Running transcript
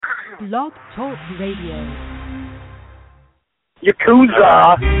Blog Talk Radio.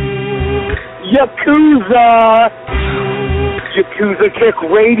 Yakuza! Yakuza! Yakuza Kick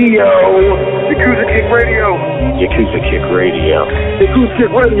Radio! Yakuza Kick Radio! Yakuza Kick Radio! Yakuza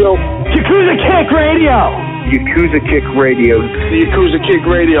Kick Radio! Yakuza Kick Radio! Yakuza Kick Radio! The Yakuza Kick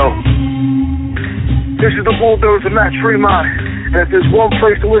Radio! This is the Bulldozer Matt Tremont, and if there's one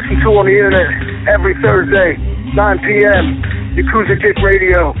place to listen to on the internet every Thursday, 9 p.m., Yakuza Kick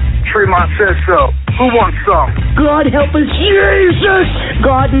Radio. Tremont says so. Who wants some? God help us, Jesus!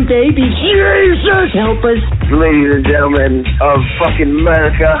 God and baby, Jesus help us! Ladies and gentlemen of fucking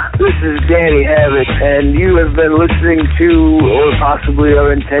America, this is Danny Havoc, and you have been listening to, or possibly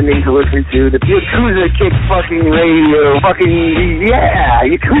are intending to listen to, the Yakuza Kick fucking radio. Fucking, yeah!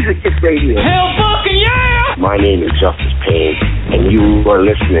 Yakuza Kick Radio. Hell fucking yeah! My name is Justice Payne, and you are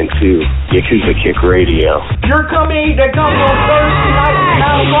listening to Yakuza Kick Radio. You're coming to come on Thursday night in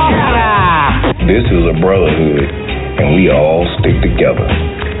California. This is a brotherhood, and we all stick together.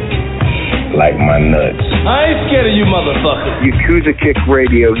 Like my nuts. I ain't scared of you motherfuckers. Yakuza Kick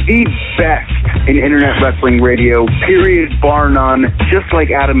Radio, the best in internet wrestling radio, period, bar none, just like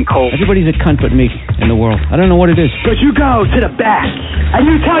Adam Cole. Everybody's a cunt but me in the world. I don't know what it is. But you go to the back, and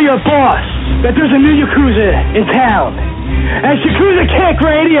you tell your boss that there's a new Yakuza in town. And it's Yakuza Kick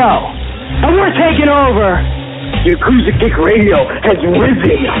Radio, and we're taking over. Yakuza Kick Radio has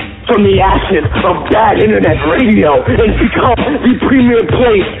risen from the ashes of bad internet radio and become the premier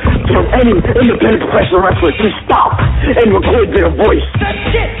place for any independent professional wrestler to stop and record their voice. That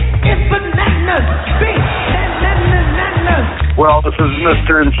shit is bananas, big bananas. Well, this is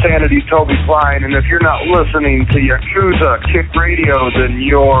Mr. Insanity Toby Klein, and if you're not listening to Yakuza Kick Radio, then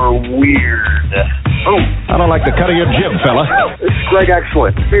you're weird. Oh, I don't like the cut of your jib, fella. This is Greg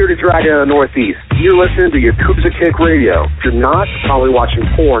Excellent, Bearded Dragon of the Northeast. You're listening to Yakuza Kick Radio. If you're not, probably watching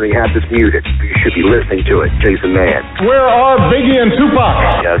porn and you have this muted. You should be listening to it. Jason Mann. Where are Biggie and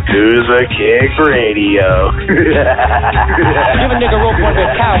Tupac? Yakuza Kick Radio. Give a nigga rope on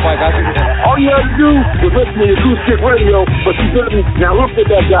that cowboy, guys. All you have to do is listen to Yakuza Kick Radio, but you didn't. Now look at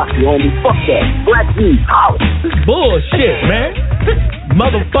that guy, you homie. Fuck that. Black D, out. This bullshit, man.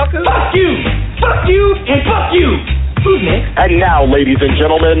 Motherfucker. Fuck you. Fuck you and fuck you. Who's next? And now, ladies and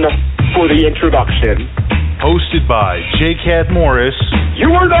gentlemen, for the introduction. Hosted by J. Cat Morris. You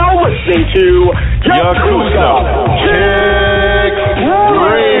are now listening to Yakuza Kick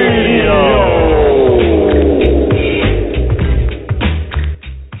Radio.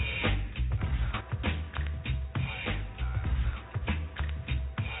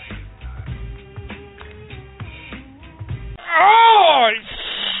 Oh,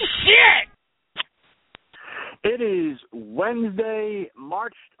 shit! It is Wednesday,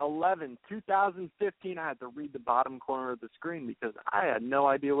 March 11, 2015. I had to read the bottom corner of the screen because I had no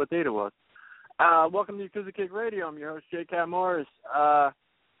idea what date it was. Welcome to Yakuza Kick Radio. I'm your host, J. Cat Morris. Got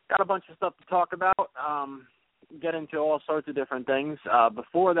a bunch of stuff to talk about, get into all sorts of different things.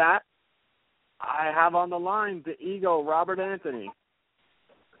 Before that, I have on the line the Ego, Robert Anthony.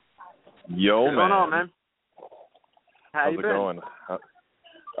 Yo, What's going on, man? How's it going?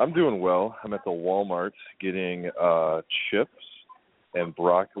 I'm doing well. I'm at the Walmart getting chips and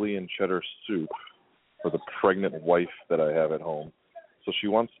broccoli and cheddar soup for the pregnant wife that I have at home. So she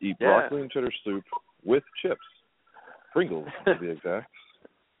wants to eat broccoli and cheddar soup with chips. Pringles, to be exact.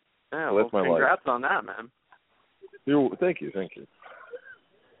 Yeah, so well, that's my congrats life. on that, man. Thank you.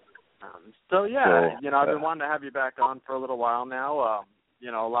 So, I've been wanting to have you back on for a little while now.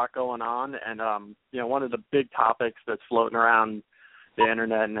 A lot going on. And, one of the big topics that's floating around the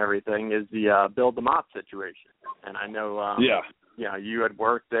internet and everything is the Bill DeMott situation. And I know, you had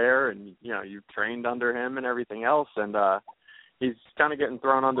worked there and, you trained under him and everything else. And he's kind of getting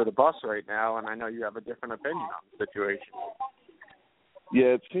thrown under the bus right now. And I know you have a different opinion on the situation.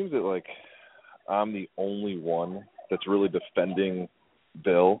 Yeah, it seems that, I'm the only one that's really defending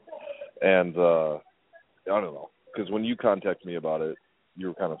Bill. And I don't know, because when you contacted me about it, you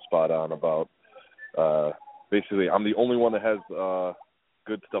were kind of spot on about basically I'm the only one that has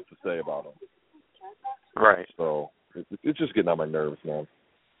good stuff to say about him. Right. So it's just getting on my nerves, man.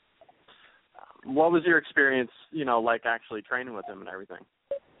 What was your experience, like actually training with him and everything?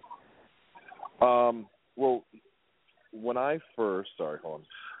 Well, when I first, when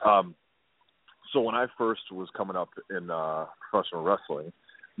I first was coming up in professional wrestling,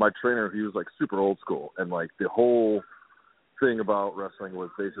 my trainer, he was super old school, and the whole thing about wrestling was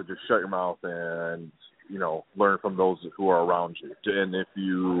basically just shut your mouth and learn from those who are around you. And if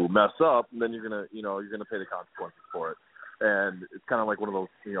you mess up, then you're gonna pay the consequences for it. And it's kind of like one of those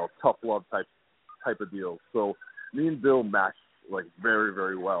tough love type of deals. So me and Bill matched very,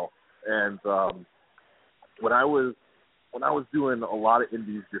 very well. And when I was doing a lot of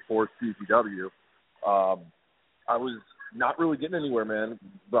indies before CCW, I was not really getting anywhere, man,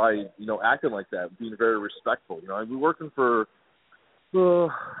 by, acting like that, being very respectful. I've been working for, I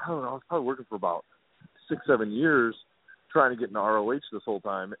was probably working for about 6-7 years trying to get into ROH this whole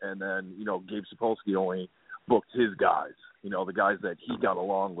time, and then, Gabe Sapolsky only booked his guys, the guys that he got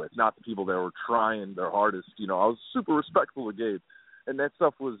along with, not the people that were trying their hardest. I was super respectful of Gabe, and that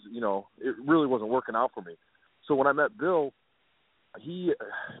stuff was, it really wasn't working out for me. So when I met Bill, he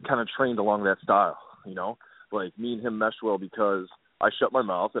kind of trained along that style, like me and him meshed well because I shut my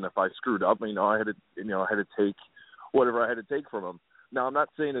mouth, and if I screwed up, I had to take whatever I had to take from him. Now, I'm not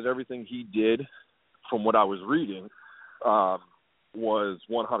saying that everything he did from what I was reading was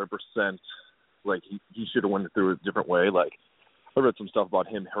 100%, like he should have went through it a different way. Like, I read some stuff about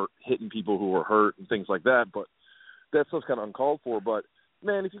him hitting people who were hurt and things like that, but that stuff's kind of uncalled for. But,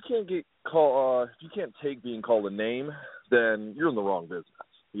 man, if you can't if you can't take being called a name, then you're in the wrong business,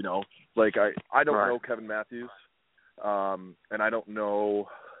 Like, I don't know Kevin Matthews, and I don't know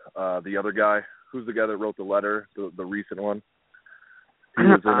the other guy. Who's the guy that wrote the letter, the recent one? He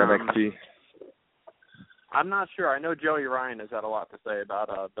was in NXT. I'm not sure. I know Joey Ryan has had a lot to say about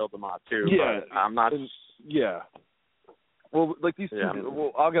Bill DeMott, too. Yeah. But I'm not. Yeah. Well, like these two,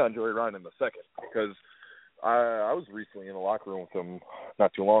 well, I'll get on Joey Ryan in a second because I was recently in the locker room with him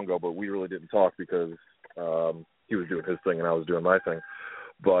not too long ago, but we really didn't talk because he was doing his thing and I was doing my thing.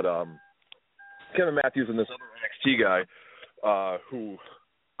 But Kevin Matthews and this other NXT guy, who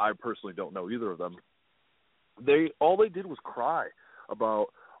I personally don't know either of them, all they did was cry about,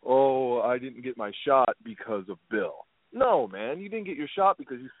 oh, I didn't get my shot because of Bill. No, man, you didn't get your shot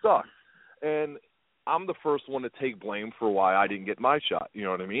because you sucked. And I'm the first one to take blame for why I didn't get my shot. You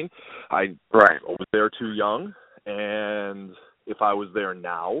know what I mean? I was there too young, and if I was there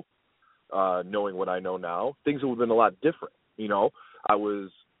now, knowing what I know now, things would have been a lot different. I was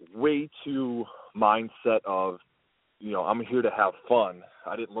way too mindset of, I'm here to have fun.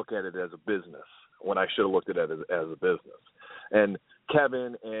 I didn't look at it as a business when I should have looked at it as a business. And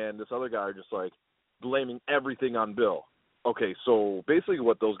Kevin and this other guy are just like blaming everything on Bill. Okay, so basically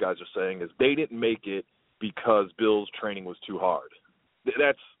what those guys are saying is they didn't make it because Bill's training was too hard.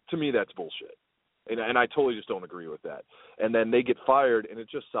 To me, that's bullshit. And I totally just don't agree with that. And then they get fired, and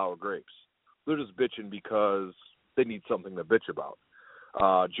it's just sour grapes. They're just bitching because they need something to bitch about.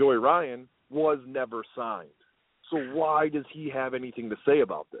 Joey Ryan was never signed. So why does he have anything to say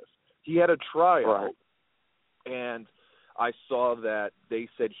about this? He had a tryout, and I saw that they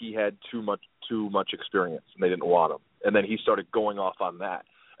said he had too much experience, and they didn't want him. And then he started going off on that,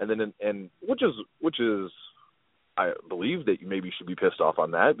 and which is I believe that you maybe should be pissed off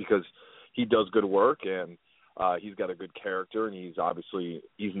on that because he does good work and he's got a good character, and he's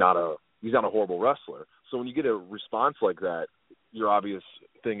not a horrible wrestler. So when you get a response like that, your obvious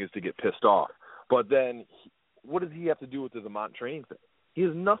thing is to get pissed off. But then, what does he have to do with the DeMott training thing? He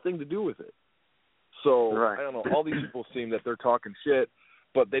has nothing to do with it. So, I don't know, all these people seem that they're talking shit,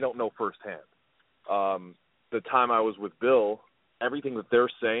 but they don't know firsthand. The time I was with Bill, everything that they're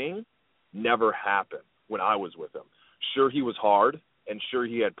saying never happened when I was with him. Sure, he was hard, and sure,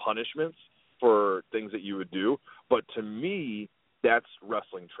 he had punishments for things that you would do, but to me, that's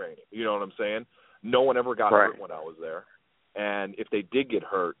wrestling training. You know what I'm saying? No one ever got hurt when I was there, and if they did get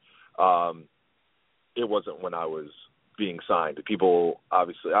hurt, it wasn't when I was being signed. People,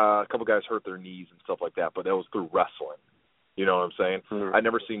 obviously, a couple guys hurt their knees and stuff like that, but that was through wrestling. You know what I'm saying? I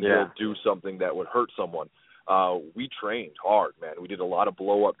never seen Bill do something that would hurt someone. We trained hard, man. We did a lot of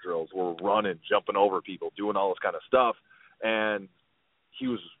blow-up drills. We're running, jumping over people, doing all this kind of stuff, and he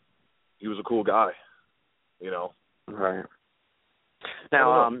was a cool guy, Right.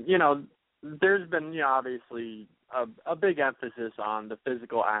 Now, there's been, obviously a big emphasis on the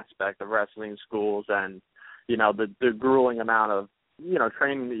physical aspect of wrestling schools and, the grueling amount of,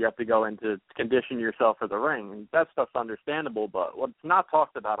 training that you have to go into to condition yourself for the ring. That stuff's understandable, but what's not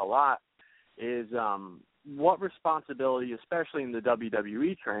talked about a lot is what responsibility, especially in the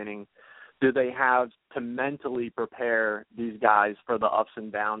WWE training, do they have to mentally prepare these guys for the ups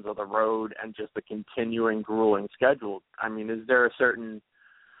and downs of the road and just the continuing grueling schedule? I mean, is there a certain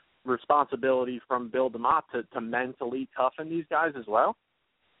responsibility from Bill DeMott to mentally toughen these guys as well?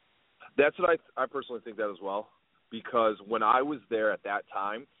 That's what I personally think that as well, because when I was there at that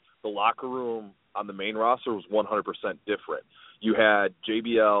time, the locker room on the main roster was 100% different. You had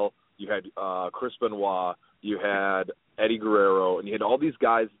JBL, you had Chris Benoit, you had Eddie Guerrero, and you had all these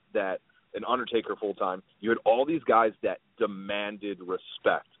guys an Undertaker full-time, you had all these guys that demanded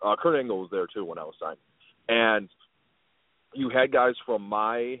respect. Kurt Angle was there, too, when I was signed. And you had guys from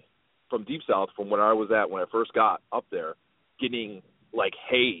my from Deep South, from when I first got up there, getting like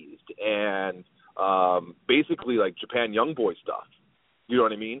hazed and basically like Japan Young Boy stuff. You know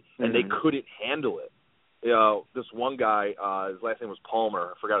what I mean? And they couldn't handle it. This one guy, his last name was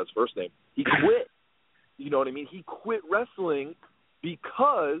Palmer. I forgot his first name. He quit. You know what I mean? He quit wrestling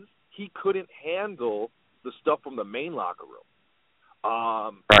because he couldn't handle the stuff from the main locker room.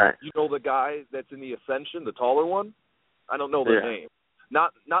 Right. You know the guy that's in the Ascension, the taller one? I don't know their name.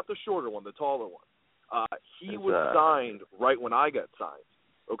 Not the shorter one, the taller one. He was signed right when I got signed.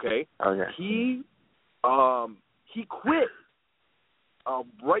 Okay? He quit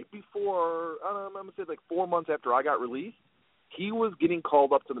right before, I'm going to say like 4 months after I got released. He was getting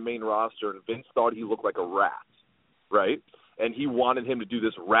called up to the main roster, and Vince thought he looked like a rat, right? And he wanted him to do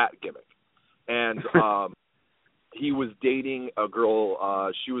this rat gimmick. And he was dating a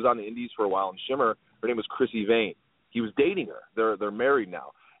girl. She was on the Indies for a while in Shimmer. Her name was Chrissy Vane. He was dating her. They're married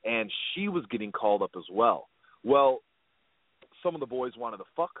now. And she was getting called up as well. Well, some of the boys wanted to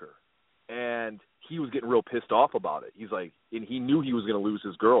fuck her. And he was getting real pissed off about it. He's like, and he knew he was going to lose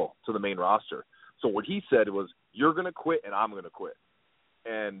his girl to the main roster. So what he said was, you're going to quit and I'm going to quit.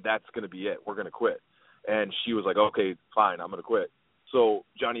 And that's going to be it. We're going to quit. And she was like, okay, fine, I'm going to quit. So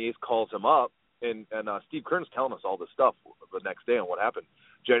Johnny Ace calls him up, and Steve Kern's telling us all this stuff the next day on what happened.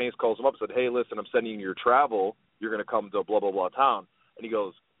 Johnny Ace calls him up and said, hey, listen, I'm sending you your travel. You're going to come to blah, blah, blah town. And he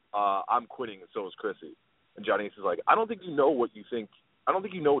goes, I'm quitting, and so is Chrissy. And Johnny Ace is like, I don't think you know what you think. I don't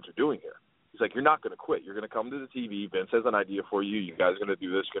think you know what you're doing here. He's like, you're not going to quit. You're going to come to the TV. Vince has an idea for you. You guys are going to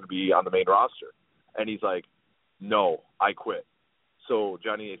do this. You're going to be on the main roster. And he's like, no, I quit. So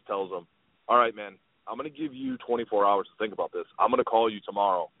Johnny Ace tells him, all right, man, I'm going to give you 24 hours to think about this. I'm going to call you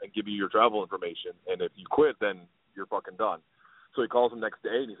tomorrow and give you your travel information. And if you quit, then you're fucking done. So he calls him next day,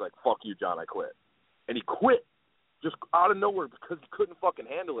 and he's like, fuck you, John, I quit. And he quit just out of nowhere because he couldn't fucking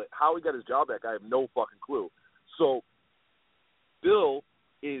handle it. How he got his job back, I have no fucking clue. So Bill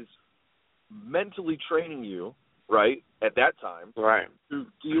is mentally training you, right, at that time, right, to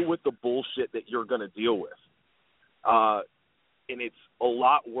deal with the bullshit that you're going to deal with. And it's a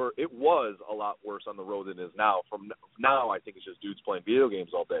lot worse. It was a lot worse on the road than it is now. From now, I think it's just dudes playing video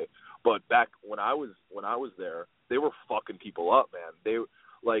games all day. But back when I was there, they were fucking people up, man.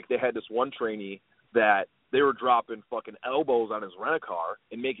 They had this one trainee that they were dropping fucking elbows on his rent-a-car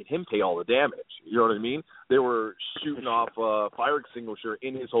and making him pay all the damage. You know what I mean? They were shooting off a fire extinguisher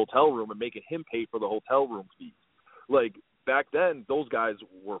in his hotel room and making him pay for the hotel room fees. Like, back then, those guys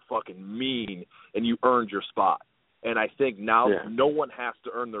were fucking mean, and you earned your spot. And I think now no one has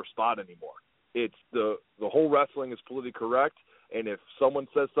to earn their spot anymore. It's the whole wrestling is politically correct, and if someone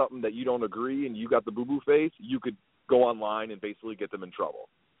says something that you don't agree and you got the boo-boo face, you could go online and basically get them in trouble.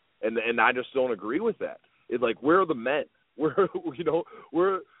 And I just don't agree with that. It's like, where are the men? Where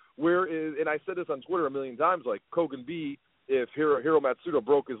is, and I said this on Twitter a million times, like, Kogan B, if Hiro Matsuda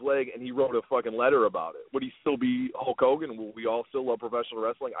broke his leg and he wrote a fucking letter about it, would he still be Hulk Hogan? Will we all still love professional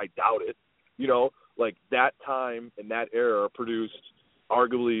wrestling? I doubt it. You know, like, that time and that era produced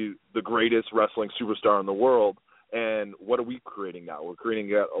arguably the greatest wrestling superstar in the world. And what are we creating now? We're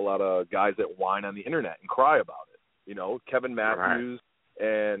creating a lot of guys that whine on the internet and cry about it. You know, Kevin Matthews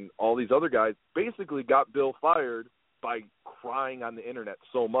and all these other guys basically got Bill fired by crying on the internet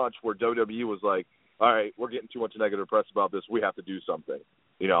so much, where WWE was like, all right, we're getting too much negative press about this. We have to do something.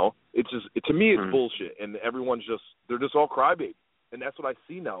 You know, it's just, to me, it's bullshit. And everyone's they're just all crybabies. And that's what I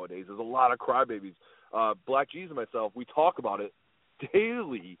see nowadays. There's a lot of crybabies. Black G's and myself, we talk about it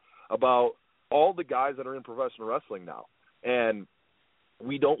daily about all the guys that are in professional wrestling now. And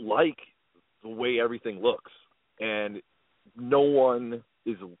we don't like the way everything looks. And no one's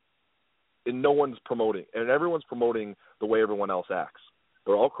promoting. And everyone's promoting the way everyone else acts.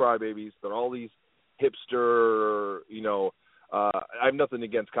 They're all crybabies. They're all these hipster, you know, I have nothing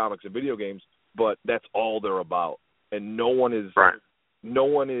against comics and video games, but that's all they're about. And no one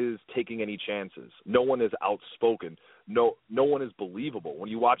is taking any chances. No one is outspoken. No one is believable. When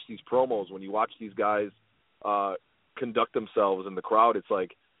you watch these promos, when you watch these guys conduct themselves in the crowd, it's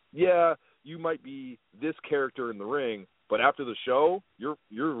like, yeah, you might be this character in the ring, but after the show, you're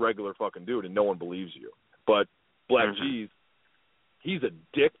a regular fucking dude, and no one believes you. But Black G's, he's a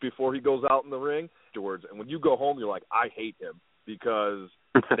dick before he goes out in the ring afterwards, and when you go home, you're like, I hate him, because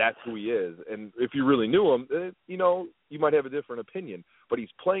that's who he is. And if you really knew him, you know, you might have a different opinion. But he's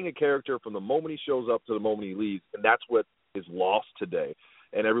playing a character from the moment he shows up to the moment he leaves, and that's what is lost today.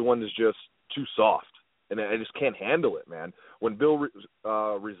 And everyone is just too soft. And I just can't handle it, man. When Bill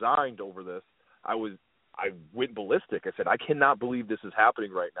resigned over this, I went ballistic. I said, I cannot believe this is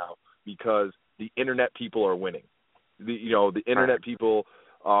happening right now, because the internet people are winning. The internet people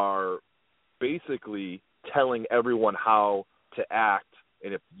are basically telling everyone how to act,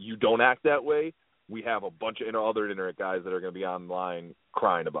 and if you don't act that way, we have a bunch of other internet guys that are going to be online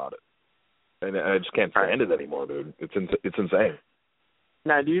crying about it. And I just can't stand it anymore, dude. It's insane.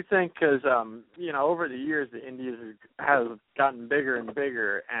 Now, do you think, because, over the years, the indies have gotten bigger and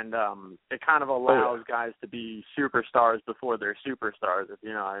bigger, and it kind of allows guys to be superstars before they're superstars, if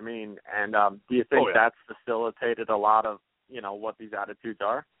you know what I mean? And do you think that's facilitated a lot of, what these attitudes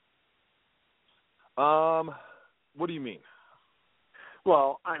are? What do you mean?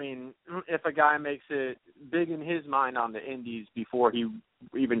 Well, I mean, if a guy makes it big in his mind on the indies before he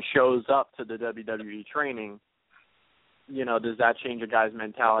even shows up to the WWE training, does that change a guy's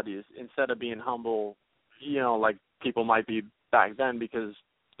mentality? Instead of being humble, like people might be back then because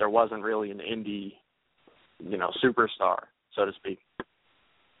there wasn't really an indie, superstar, so to speak.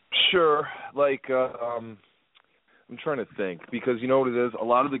 Sure. Like, I'm trying to think because you know what it is? A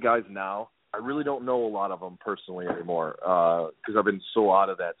lot of the guys now, I really don't know a lot of them personally anymore because I've been so out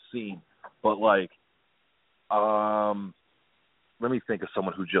of that scene. But, like, let me think of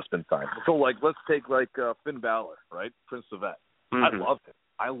someone who's just been signed. So, like, let's take, like, Finn Balor, right? Prince Yvette. Mm-hmm. I love him.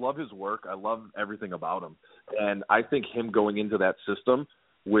 I love his work. I love everything about him. And I think him going into that system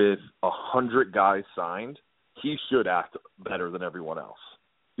with 100 guys signed, he should act better than everyone else.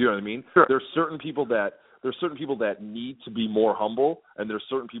 You know what I mean? Sure. There's certain people that need to be more humble, and there's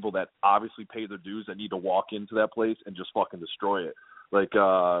certain people that obviously pay their dues that need to walk into that place and just fucking destroy it. Like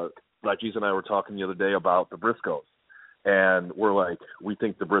Jason and I were talking the other day about the Briscoes, and we're like, we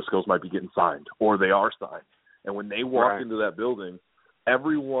think the Briscoes might be getting signed, or they are signed. And when they walk into that building,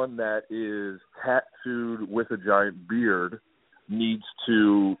 everyone that is tattooed with a giant beard needs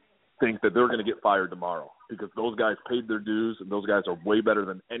to think that they're going to get fired tomorrow because those guys paid their dues, and those guys are way better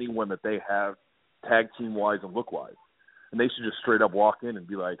than anyone that they have tag team-wise and look-wise. And they should just straight up walk in and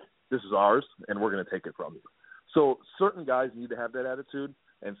be like, this is ours, and we're going to take it from you. So certain guys need to have that attitude,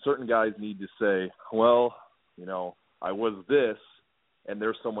 and certain guys need to say, well, I was this, and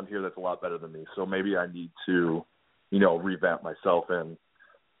there's someone here that's a lot better than me, so maybe I need to, revamp myself, and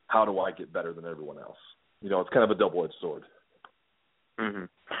how do I get better than everyone else? It's kind of a double-edged sword. Mm-hmm.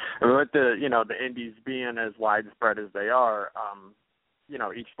 And with the indies being as widespread as they are,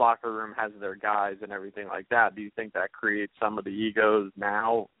 each locker room has their guys and everything like that. Do you think that creates some of the egos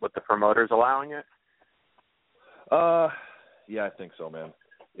now with the promoters allowing it? Yeah, I think so, man.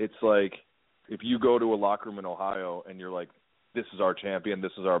 It's like if you go to a locker room in Ohio and you're like, this is our champion,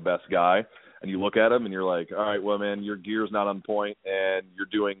 this is our best guy, and you look at him and you're like, all right, well, man, your gear's not on point and you're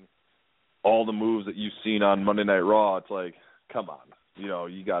doing all the moves that you've seen on Monday Night Raw. It's like, come on.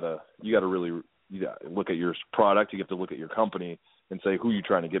 You gotta really look at your product. You have to look at your company and say who you're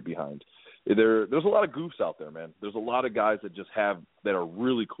trying to get behind. There's a lot of goofs out there, man. There's a lot of guys that are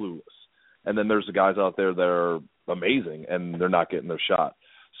really clueless. And then there's the guys out there that are amazing and they're not getting their shot.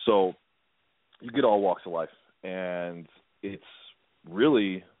 So you get all walks of life, and it's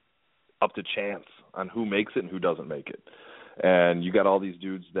really up to chance on who makes it and who doesn't make it. And you got all these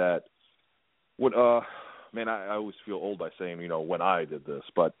dudes that would man, I always feel old by saying, when I did this,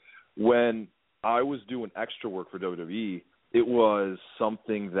 but when I was doing extra work for WWE, it was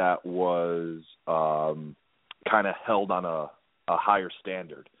something that was kind of held on a higher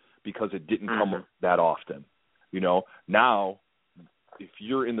standard because it didn't come that often. Now, if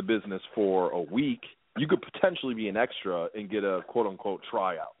you're in the business for a week, you could potentially be an extra and get a quote-unquote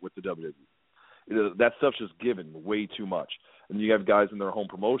tryout with the WWE. That stuff's just given way too much. And you have guys in their home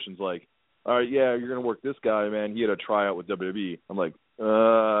promotions like, all right, yeah, you're going to work this guy, man. He had a tryout with WWE. I'm like,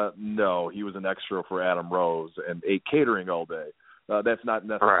 no, he was an extra for Adam Rose and ate catering all day. That's not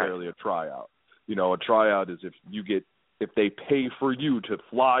necessarily a tryout. A tryout is if they pay for you to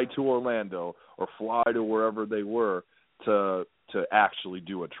fly to Orlando or fly to wherever they were to actually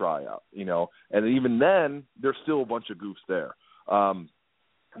do a tryout, And even then, there's still a bunch of goofs there.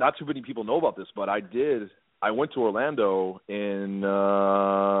 Not too many people know about this, but I went to Orlando in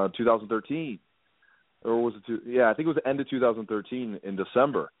 2013. Or was it I think it was the end of 2013 in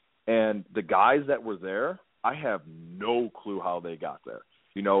December. And the guys that were there, I have no clue how they got there.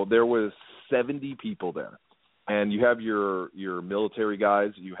 There was 70 people there. And you have your military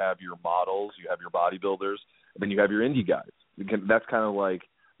guys, you have your models, you have your bodybuilders, and then you have your indie guys. That's kind of like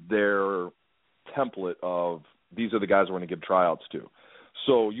their template of these are the guys we're going to give tryouts to.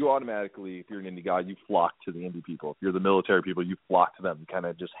 So you automatically, if you're an indie guy, you flock to the indie people. If you're the military people, you flock to them and kind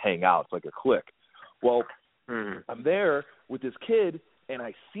of just hang out. It's like a clique. Well, I'm there with this kid, and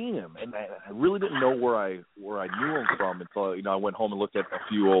I seen him, and I really didn't know where I knew him from until I went home and looked at a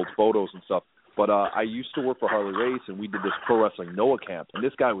few old photos and stuff. But I used to work for Harley Race, and we did this Pro Wrestling Noah camp, and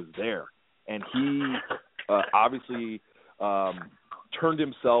this guy was there. And he obviously turned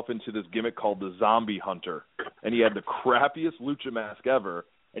himself into this gimmick called the Zombie Hunter. And he had the crappiest lucha mask ever.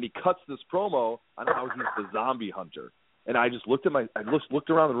 And he cuts this promo on how he's the Zombie Hunter. And I just looked around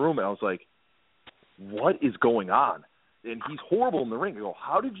the room, and I was like, what is going on? And he's horrible in the ring. I go,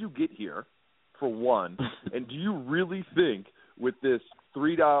 how did you get here, for one? And do you really think with this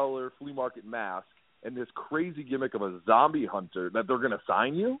 $3 flea market mask and this crazy gimmick of a zombie hunter that they're going to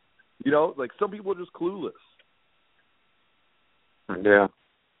sign you? You know, like, some people are just clueless. Yeah.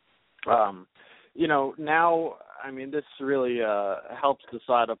 You know, now, I mean, this really helps the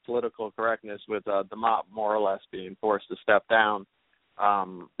side of political correctness with DeMott more or less being forced to step down.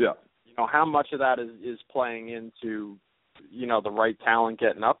 Yeah. You know, how much of that is playing into, you know, the right talent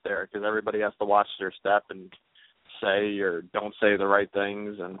getting up there, because everybody has to watch their step and say or don't say the right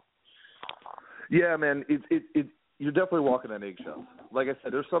things. And yeah, man, you're definitely walking on eggshells. Like I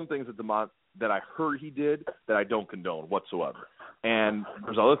said, there's some things that DeMott that I heard he did that I don't condone whatsoever. And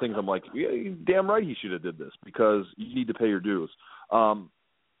there's other things I'm like, yeah, you're damn right he should have did this, because you need to pay your dues.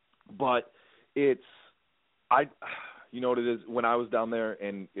 But you know what it is, when I was down there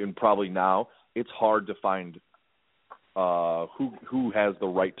and probably now, it's hard to find who has the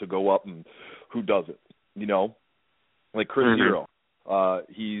right to go up and who doesn't. You know, like Chris Hero,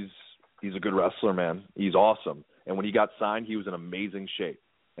 he's a good wrestler, man. He's awesome. And when he got signed, he was in amazing shape,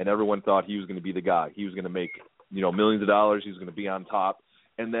 and everyone thought he was going to be the guy. He was going to make, you know, millions of dollars. He was going to be on top.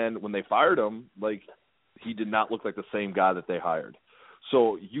 And then when they fired him, like, he did not look like the same guy that they hired.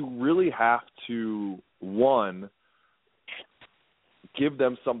 So you really have to, one, give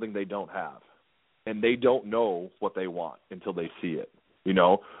them something they don't have. And they don't know what they want until they see it. You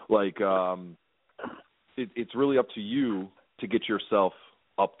know, like, it's really up to you to get yourself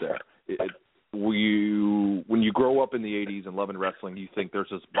up there. When you grow up in the 80s and loving wrestling, you think there's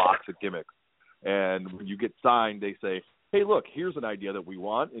this box of gimmicks. And when you get signed, they say, hey, look, here's an idea that we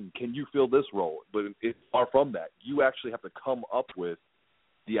want, and can you fill this role? But it's far from that. You actually have to come up with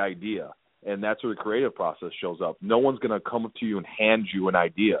the idea, and that's where the creative process shows up. No one's going to come up to you and hand you an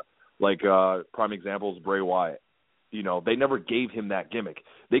idea. Like, prime example is Bray Wyatt. You know, they never gave him that gimmick.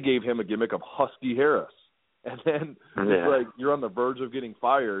 They gave him a gimmick of Husky Harris. And then it's like you're on the verge of getting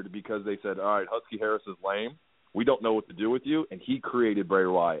fired because they said, all right, Husky Harris is lame. We don't know what to do with you. And he created Bray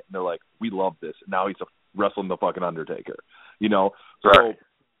Wyatt. And they're like, we love this. Now he's wrestling the fucking Undertaker. You know? So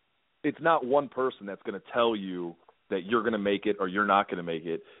it's not one person that's going to tell you that you're going to make it or you're not going to make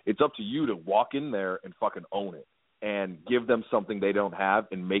it. It's up to you to walk in there and fucking own it and give them something they don't have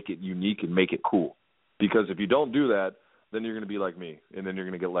and make it unique and make it cool. Because if you don't do that, then you're going to be like me, and then you're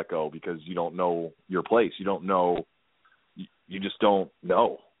going to get let go because you don't know your place. You don't know. You just don't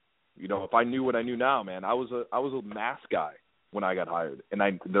know. You know, if I knew what I knew now, man, I was a mask guy when I got hired, and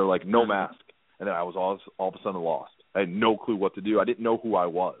they're like, no mask, and then I was all of a sudden lost. I had no clue what to do. I didn't know who I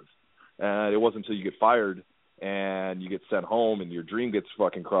was, and it wasn't until you get fired and you get sent home and your dream gets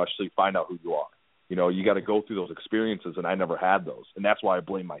fucking crushed, so you find out who you are. You know, you got to go through those experiences, and I never had those, and that's why I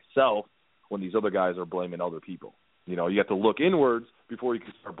blame myself when these other guys are blaming other people. You know, you have to look inwards before you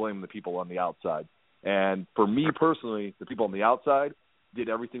can start blaming the people on the outside. And for me personally, the people on the outside did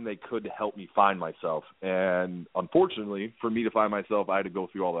everything they could to help me find myself. And unfortunately, for me to find myself, I had to go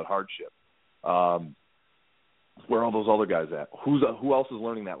through all that hardship. Where are all those other guys at? Who else is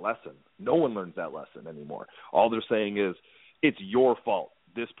learning that lesson? No one learns that lesson anymore. All they're saying is, it's your fault.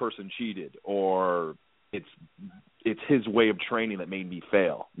 This person cheated, or it's his way of training that made me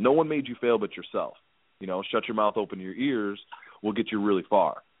fail. No one made you fail but yourself. You know, shut your mouth, open your ears will get you really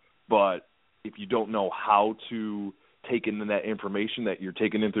far. But if you don't know how to take in that information that you're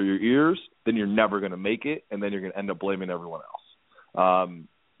taking in through your ears, then you're never going to make it, and then you're going to end up blaming everyone else.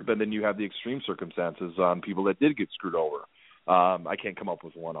 But then you have the extreme circumstances on people that did get screwed over. I can't come up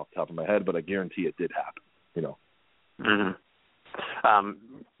with one off the top of my head, but I guarantee it did happen, you know. Mm-hmm.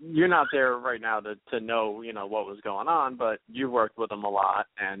 You're not there right now to know, you know, what was going on, but you worked with them a lot,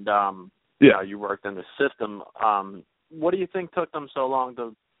 and you worked in the system. What do you think took them so long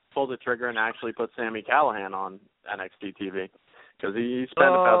to pull the trigger and actually put Sami Callihan on NXT TV? Because he spent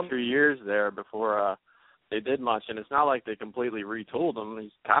about 3 years there before they did much, and it's not like they completely retooled him.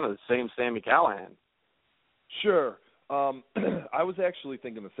 He's kind of the same Sami Callihan. Sure. I was actually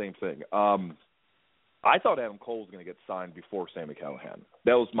thinking the same thing. I thought Adam Cole was going to get signed before Sami Callihan.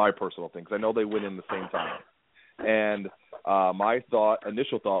 That was my personal thing, because I know they went in the same time. And my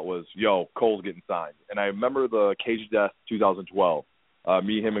initial thought was, yo, Cole's getting signed. And I remember the Cage of Death 2012.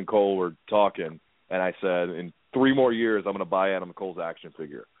 Me, him, and Cole were talking, and I said, in 3 more years, I'm going to buy Adam Cole's action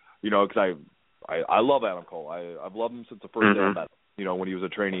figure. You know, because I love Adam Cole. I've loved him since the first day I met him, you know, when he was a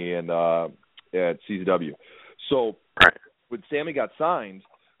trainee and at CZW. So when Sammy got signed,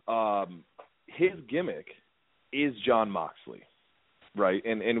 his gimmick is John Moxley, right?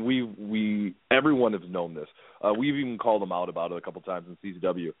 And we everyone has known this. We've even called him out about it a couple times in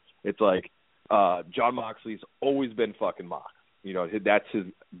CZW. It's like John Moxley's always been fucking Mox. You know, that's his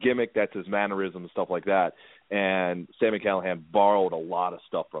gimmick, that's his mannerism, stuff like that. And Sami Callihan borrowed a lot of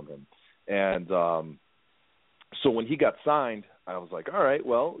stuff from him. And so when he got signed, I was like, all right,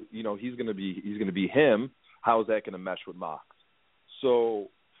 well, you know, he's gonna be him. How is that gonna mesh with Mox? So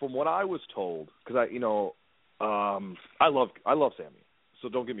from what I was told, because I love Sammy. So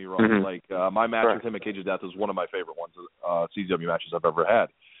don't get me wrong. Like my match with him at Cage of Death is one of my favorite ones, CZW matches I've ever had.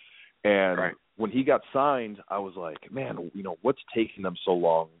 And when he got signed, I was like, man, you know, what's taking them so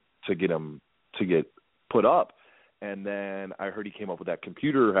long to get him to get put up? And then I heard he came up with that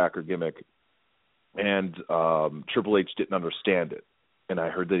computer hacker gimmick, and Triple H didn't understand it. And I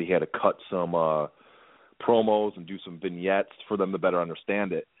heard that he had to cut some promos and do some vignettes for them to better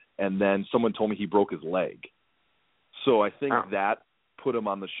understand it. And then someone told me he broke his leg. So I think that put him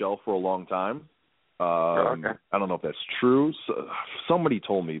on the shelf for a long time. I don't know if that's true. So, somebody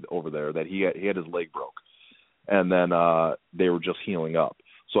told me over there that he had his leg broke, and then they were just healing up.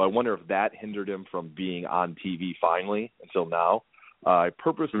 So I wonder if that hindered him from being on TV finally until now. I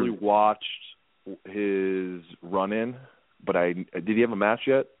purposely watched his run-in, but did he have a match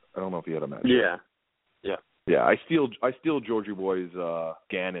yet? I don't know if he had a match. Yeah. I steal Georgie Boy's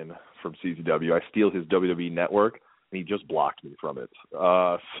Gannon from CZW. I steal his WWE Network. And he just blocked me from it.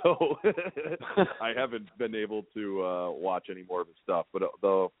 So I haven't been able to watch any more of his stuff. But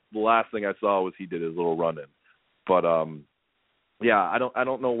the last thing I saw was he did his little run-in. But, yeah, I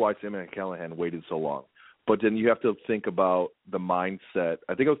don't know why Sami Callihan waited so long. But then you have to think about the mindset.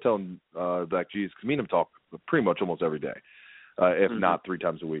 I think I was telling Black G's, because me and him talk pretty much almost every day, if not 3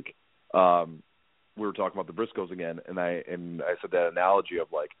 times a week. We were talking about the Briscoes again, and I said that analogy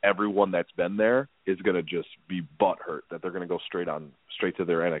of like everyone that's been there is going to just be butthurt that they're going to go straight to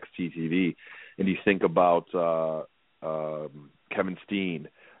their NXT TV. And you think about Kevin Steen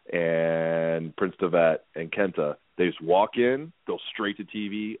and Prince Devitt and Kenta. They just walk in, go straight to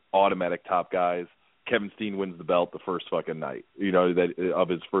TV, automatic top guys. Kevin Steen wins the belt the first fucking night, you know, that of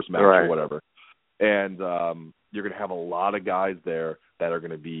his first match or whatever. And you're going to have a lot of guys there that are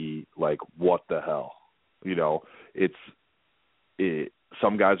going to be like, what the hell? You know,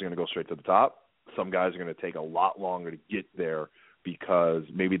 some guys are going to go straight to the top. Some guys are going to take a lot longer to get there because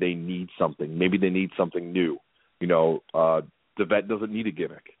maybe they need something. Maybe they need something new. You know, the vet doesn't need a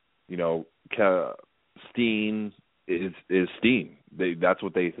gimmick. You know, Steen is Steen. That's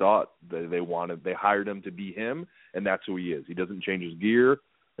what they thought. They wanted. They hired him to be him, and that's who he is. He doesn't change his gear.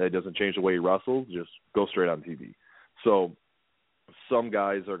 It doesn't change the way he wrestles. Just go straight on TV. So some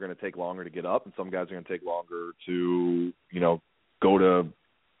guys are going to take longer to get up, and some guys are going to take longer to, you know, go to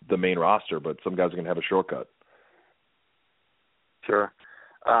the main roster. But some guys are going to have a shortcut. Sure.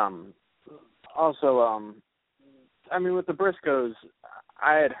 Also, I mean, with the Briscoes,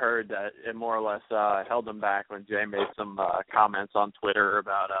 I had heard that it more or less held them back when Jay made some comments on Twitter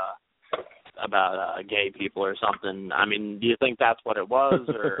about gay people or something. I mean, do you think that's what it was,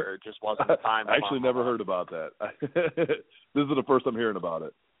 or just wasn't the time? I actually never heard about that. This is the first I'm hearing about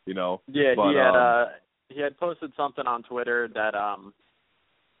it. You know? Yeah, but, he had posted something on Twitter that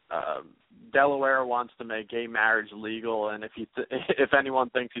Delaware wants to make gay marriage legal, and if anyone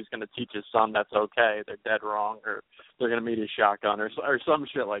thinks he's going to teach his son that's okay, they're dead wrong, or they're going to meet his shotgun, or some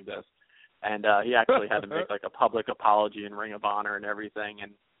shit like this. And he actually had to make like a public apology in Ring of Honor and everything,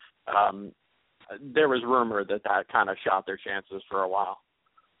 and there was rumor that kind of shot their chances for a while.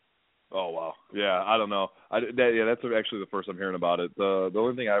 Oh, wow. Yeah, I don't know. That's actually the first I'm hearing about it. The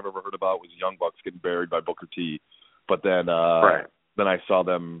only thing I've ever heard about was Young Bucks getting buried by Booker T. But then then I saw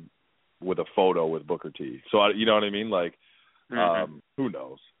them with a photo with Booker T. So, you know what I mean? Like, who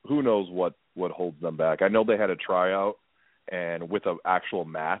knows? Who knows what holds them back? I know they had a tryout and with an actual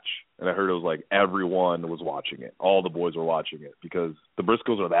match, and I heard it was like everyone was watching it. All the boys were watching it because the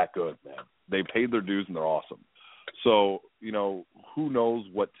Briscoes are that good, man. They paid their dues and they're awesome. So, you know, who knows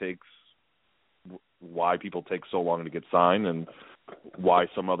why people take so long to get signed and why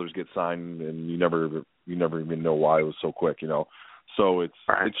some others get signed and you never even know why it was so quick, you know. So it's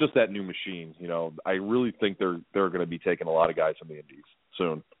just that new machine, you know. I really think they're going to be taking a lot of guys from the Indies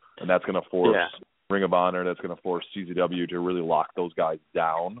soon, and that's going to force Ring of Honor, that's going to force CZW to really lock those guys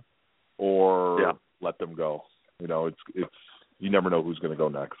down or let them go. You know, it's you never know who's going to go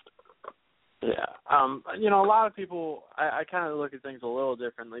next. Yeah. A lot of people, I kind of look at things a little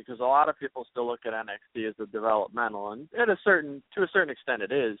differently because a lot of people still look at NXT as a developmental, and to a certain extent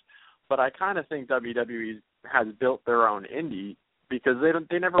it is, but I kind of think WWE has built their own indie because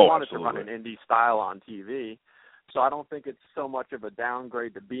they never wanted to run an indie style on TV. So I don't think it's so much of a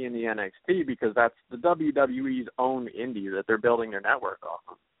downgrade to be in the NXT because that's the WWE's own indie that they're building their network off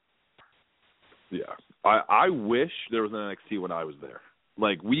of. Yeah. I wish there was an NXT when I was there.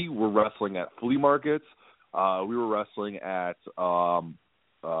 Like, we were wrestling at flea markets. We were wrestling at a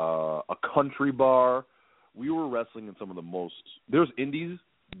country bar. We were wrestling in some of the most – there's indies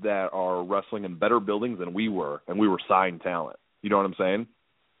that are wrestling in better buildings than we were, and we were signed talent. You know what I'm saying?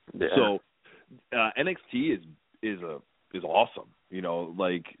 Yeah. So NXT is awesome.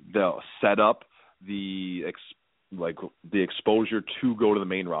 Like the setup, the exposure to go to the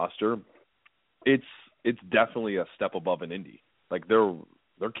main roster. It's definitely a step above an indie. Like they're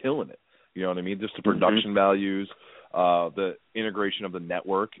killing it. You know what I mean? Just the production values, the integration of the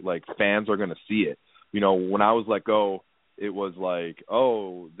network. Like fans are going to see it. When I was let go, it was like,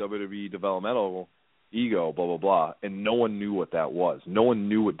 oh, WWE developmental ego, blah blah blah, and no one knew what that was. No one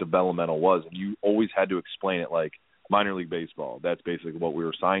knew what developmental was. You always had to explain it like minor league baseball. That's basically what we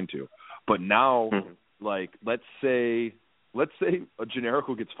were signed to. But now, like let's say a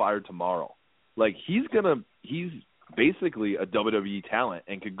Generico gets fired tomorrow. Like he's basically a WWE talent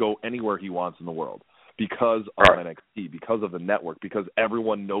and could go anywhere he wants in the world because of NXT, because of the network, because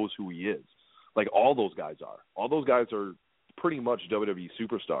everyone knows who he is. Like all those guys are. All those guys are pretty much WWE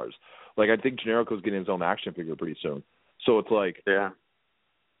superstars. Like I think Generico's getting his own action figure pretty soon. So it's like,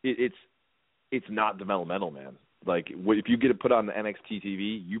 it's not developmental, man. Like if you get it put on the NXT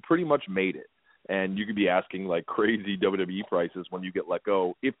TV, you pretty much made it. And you could be asking like crazy WWE prices when you get let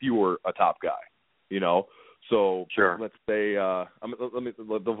go if you were a top guy, So let's say the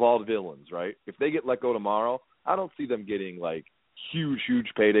Vaudevillains, right? If they get let go tomorrow, I don't see them getting like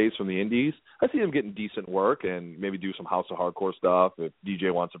huge paydays from the indies. I see them getting decent work and maybe do some House of Hardcore stuff if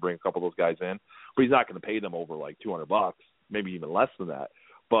DJ wants to bring a couple of those guys in. But he's not going to pay them over like $200, maybe even less than that.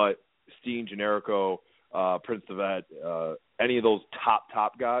 But Steen, Generico, Prince Devet, any of those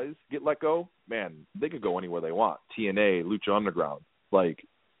top guys get let go, man, they could go anywhere they want. TNA, Lucha Underground, like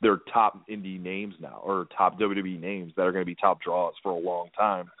they're top indie names now, or top WWE names that are going to be top draws for a long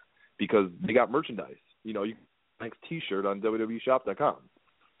time because they got merchandise. You can next T-shirt on WWEshop.com.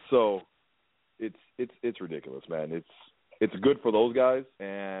 So it's ridiculous, man. It's good for those guys,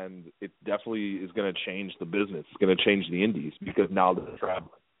 and it definitely is going to change the business. It's going to change the indies because now they're traveling.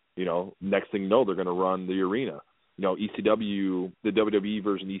 Next thing you know, they're going to run the arena. ECW, the WWE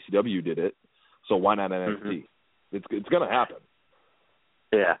version of ECW did it, so why not NXT? It's going to happen.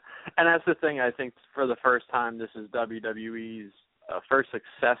 Yeah, and that's the thing. I think for the first time, this is WWE's first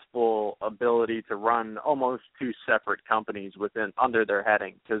successful ability to run almost two separate companies under their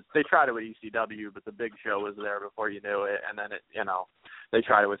heading, because they tried it with ECW, but the Big Show was there before you knew it, and then they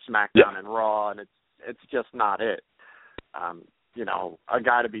tried it with SmackDown and Raw, and it's just not it. A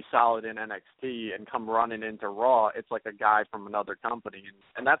guy to be solid in NXT and come running into Raw, it's like a guy from another company,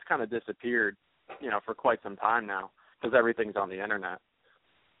 and that's kind of disappeared, for quite some time now because everything's on the internet.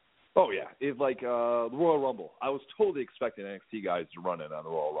 Oh, yeah. It's like the Royal Rumble. I was totally expecting NXT guys to run it on the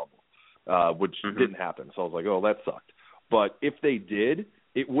Royal Rumble, which didn't happen. So I was like, oh, that sucked. But if they did,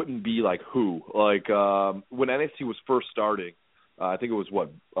 it wouldn't be like who. Like when NXT was first starting, I think it was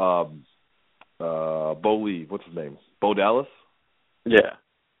Bo Lee. What's his name? Bo Dallas? Yeah.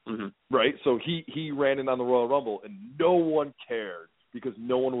 Right? So he ran in on the Royal Rumble, and no one cared because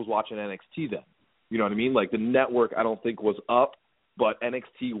no one was watching NXT then. You know what I mean? Like the network I don't think was up. But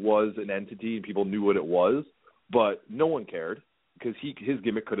NXT was an entity and people knew what it was, but no one cared because his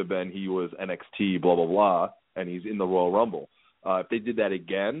gimmick could have been he was NXT, blah, blah, blah, and he's in the Royal Rumble. If they did that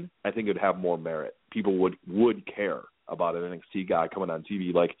again, I think it would have more merit. People would care about an NXT guy coming on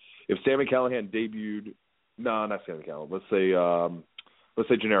TV. Like if Sami Callihan debuted – no, not Sami Callihan. Let's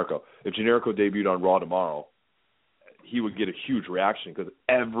say Generico. If Generico debuted on Raw tomorrow, he would get a huge reaction because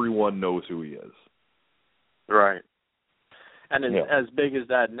everyone knows who he is. Right. And as big as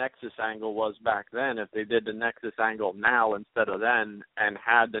that Nexus angle was back then, if they did the Nexus angle now instead of then and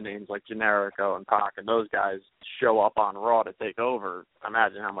had the names like Generico and Pac and those guys show up on Raw to take over,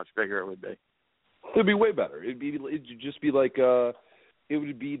 imagine how much bigger it would be. It would be way better. It'd just be like it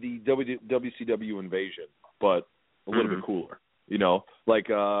would be the WCW invasion, but a little bit cooler. Like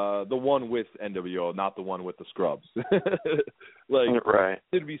the one with NWO, not the one with the scrubs. Right.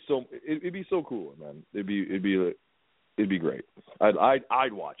 It'd be so cool, man. It'd be great.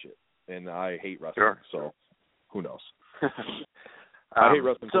 I'd watch it, and I hate wrestling, so who knows? I hate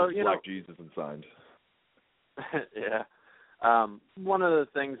wrestling so, because Black Jesus and signed. Yeah. One of the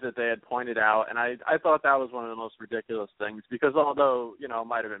things that they had pointed out, and I thought that was one of the most ridiculous things, because although, it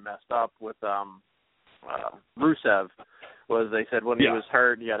might have been messed up with Rusev, was they said when he was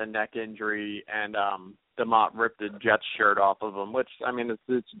hurt, he had a neck injury, and DeMott ripped a Jets shirt off of him, which, I mean, it's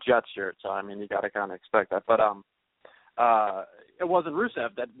a Jets shirt, so, I mean, you got to kind of expect that. But it wasn't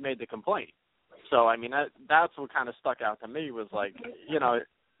Rusev that made the complaint. So, I mean, that's what kind of stuck out to me was like,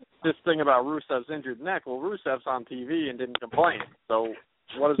 this thing about Rusev's injured neck. Well, Rusev's on TV and didn't complain. So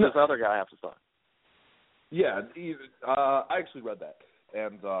what does this other guy have to say? Yeah, I actually read that.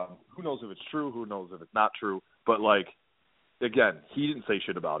 And who knows if it's true, who knows if it's not true. But, like, again, he didn't say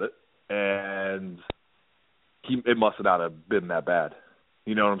shit about it. And it must not have been that bad.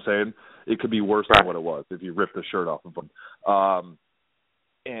 You know what I'm saying? It could be worse than what it was if you ripped the shirt off of him.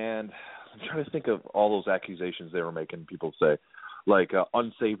 And I'm trying to think of all those accusations they were making people say. Like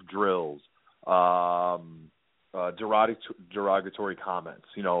unsafe drills, derogatory comments,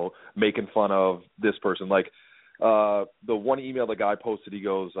 making fun of this person. Like the one email the guy posted, he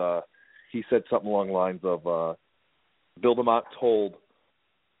goes, he said something along the lines of Bill DeMott told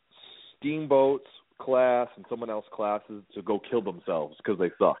Steamboat's class and someone else's classes to go kill themselves because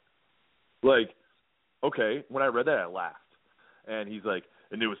they suck. Like, okay, when I read that, I laughed. And he's like,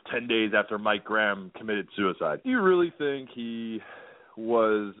 and it was 10 days after Mike Graham committed suicide. Do you really think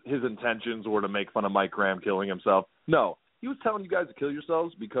his intentions were to make fun of Mike Graham killing himself? No. He was telling you guys to kill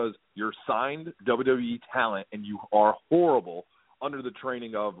yourselves because you're signed WWE talent and you are horrible under the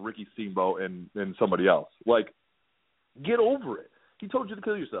training of Ricky Steamboat and somebody else. Like, get over it. He told you to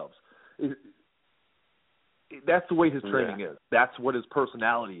kill yourselves. That's the way his training is. That's what his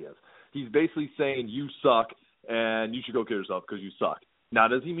personality is. He's basically saying you suck and you should go kill yourself because you suck. Now,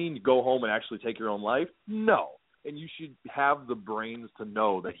 does he mean go home and actually take your own life? No. And you should have the brains to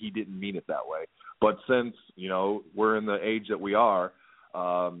know that he didn't mean it that way. But since, we're in the age that we are,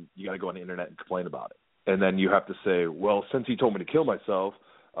 you got to go on the internet and complain about it. And then you have to say, well, since he told me to kill myself,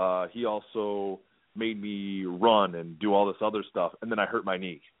 he also made me run and do all this other stuff, and then I hurt my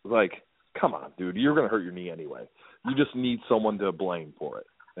knee. Like, come on, dude. You're going to hurt your knee anyway. You just need someone to blame for it.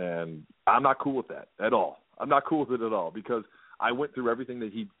 And I'm not cool with that at all. I'm not cool with it at all because I went through everything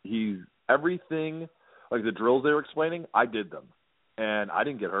that everything, like the drills they were explaining, I did them. And I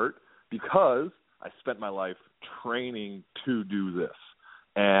didn't get hurt because I spent my life training to do this.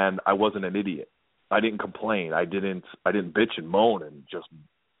 And I wasn't an idiot. I didn't complain. I didn't bitch and moan and just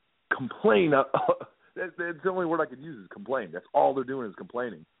complain. That's the only word I could use is complain. That's all they're doing is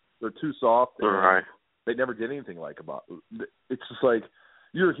complaining. They're too soft. Right. They never did anything about it. It's just like,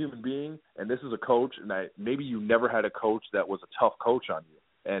 you're a human being, and this is a coach, and maybe you never had a coach that was a tough coach on you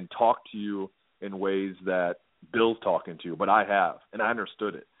and talked to you in ways that Bill's talking to you, but I have, and I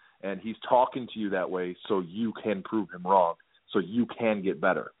understood it. And he's talking to you that way so you can prove him wrong, so you can get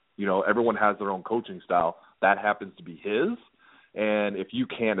better. Everyone has their own coaching style. That happens to be his, and if you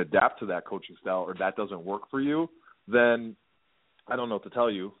can't adapt to that coaching style or that doesn't work for you, then I don't know what to tell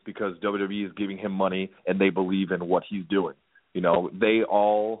you because WWE is giving him money, and they believe in what he's doing. They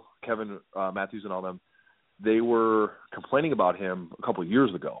all, Kevin Matthews and all them, they were complaining about him a couple of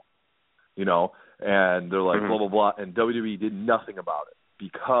years ago, and they're like, blah, blah, blah, and WWE did nothing about it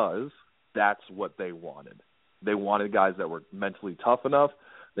because that's what they wanted. They wanted guys that were mentally tough enough.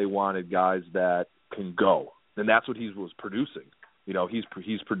 They wanted guys that can go, and that's what he was producing.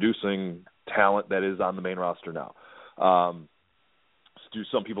 He's producing talent that is on the main roster now. Do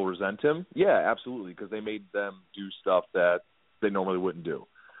some people resent him? Yeah, absolutely, because they made them do stuff that they normally wouldn't do.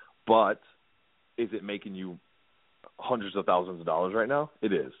 But is it making you hundreds of thousands of dollars right now?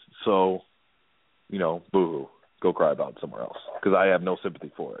 It is. So, boo-hoo. Go cry about it somewhere else because I have no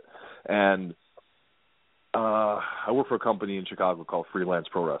sympathy for it. And I work for a company in Chicago called Freelance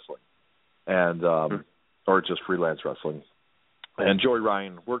Pro Wrestling, and or just Freelance Wrestling. And Joey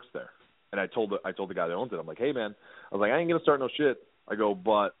Ryan works there. And I told the guy that owns it, I'm like, hey, man, I was like, I ain't going to start no shit. I go,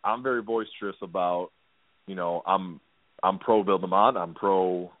 but I'm very boisterous about, I'm pro Bill DeMott. I'm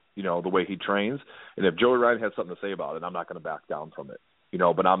pro, the way he trains. And if Joey Ryan has something to say about it, I'm not going to back down from it,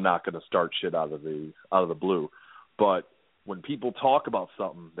 but I'm not going to start shit out of the blue. But when people talk about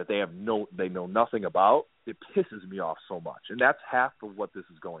something that they know nothing about, it pisses me off so much. And that's half of what this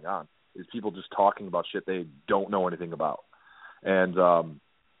is going on, is people just talking about shit they don't know anything about. And,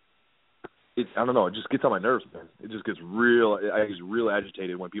 I don't know. It just gets on my nerves, man. It just gets I get real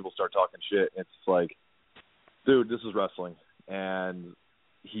agitated when people start talking shit. It's like, dude, this is wrestling, and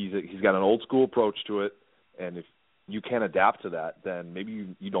he's got an old school approach to it. And if you can't adapt to that, then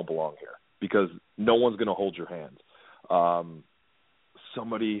maybe you don't belong here because no one's going to hold your hand.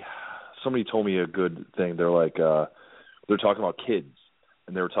 somebody told me a good thing. They're like, they're talking about kids,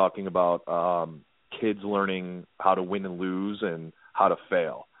 and they were talking about kids learning how to win and lose and how to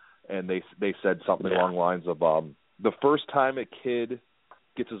fail. And they said something along the lines of the first time a kid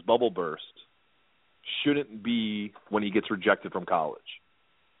gets his bubble burst shouldn't be when he gets rejected from college.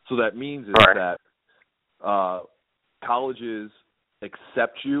 So that means is that colleges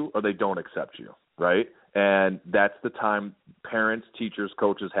accept you or they don't accept you, right? And that's the time parents, teachers,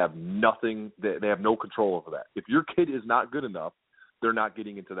 coaches have nothing, they have no control over that. If your kid is not good enough, they're not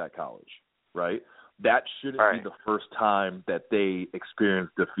getting into that college, right? That shouldn't be the first time that they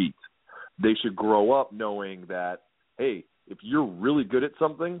experience defeat. They should grow up knowing that, hey, if you're really good at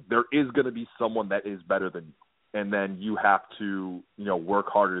something, there is going to be someone that is better than you. And then you have to, work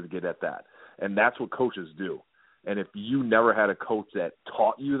harder to get at that. And that's what coaches do. And if you never had a coach that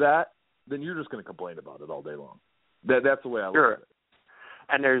taught you that, then you're just going to complain about it all day long. That's the way I look at it.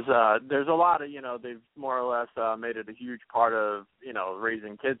 And there's a lot of, they've more or less made it a huge part of,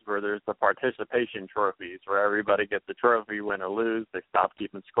 raising kids where there's the participation trophies where everybody gets a trophy, win or lose. They stop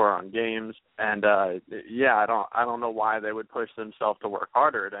keeping score on games. And, I don't know why they would push themselves to work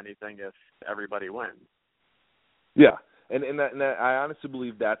harder at anything if everybody wins. Yeah, and I honestly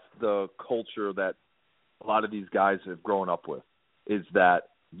believe that's the culture that a lot of these guys have grown up with, is that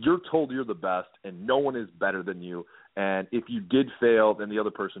you're told you're the best and no one is better than you. And if you did fail, then the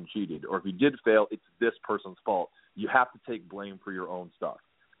other person cheated. Or if you did fail, it's this person's fault. You have to take blame for your own stuff.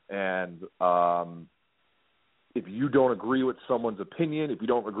 And if you don't agree with someone's opinion, if you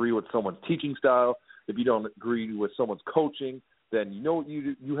don't agree with someone's teaching style, if you don't agree with someone's coaching, then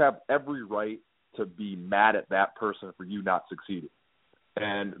you have every right to be mad at that person for you not succeeding.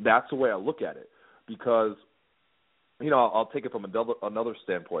 And that's the way I look at it. Because, I'll take it from another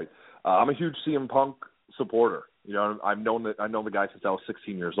standpoint. I'm a huge CM Punk supporter. I've known the guy since I was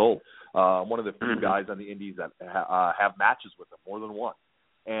 16 years old. I'm one of the few guys on the indies that have matches with him, more than one.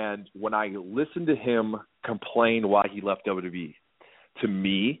 And when I listen to him complain why he left WWE, to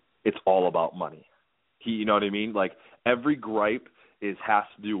me, it's all about money. You know what I mean? Like, every gripe has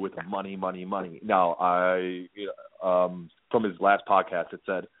to do with money, money, money. Now, from his last podcast, it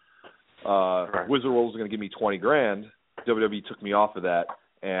said, Wizard World was going to give me $20,000. WWE took me off of that,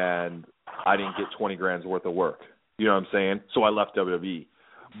 and I didn't get $20,000 worth of work. You know what I'm saying? So I left WWE.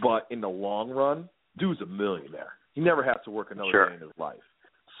 But in the long run, dude's a millionaire. He never has to work another day in his life.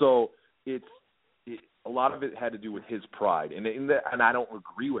 So a lot of it had to do with his pride, and I don't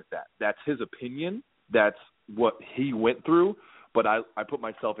agree with that. That's his opinion. That's what he went through. But I put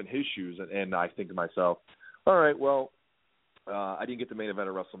myself in his shoes, and I think to myself, all right, well, I didn't get the main event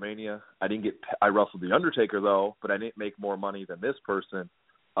at WrestleMania. I wrestled The Undertaker, though, but I didn't make more money than this person.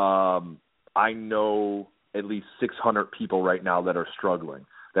 I know at least 600 people right now that are struggling,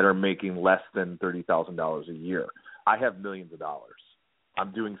 that are making less than $30,000 a year. I have millions of dollars.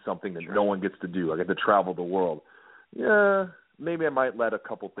 I'm doing something that no one gets to do. I get to travel the world. Yeah, maybe I might let a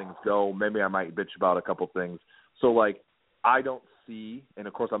couple things go. Maybe I might bitch about a couple things. So, I don't see, and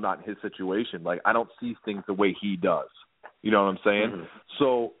of course I'm not in his situation, I don't see things the way he does. You know what I'm saying? Mm-hmm.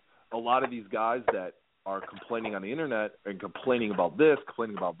 So a lot of these guys that are complaining on the internet and complaining about this,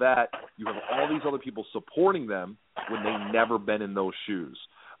 complaining about that, you have all these other people supporting them when they've never been in those shoes.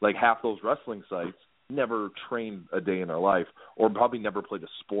 Half those wrestling sites never trained a day in their life, or probably never played a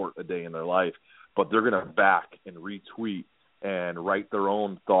sport a day in their life, but they're going to back and retweet and write their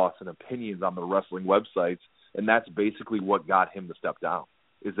own thoughts and opinions on the wrestling websites. And that's basically what got him to step down,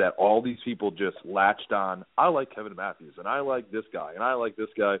 is that all these people just latched on, I like Kevin Matthews, and I like this guy, and I like this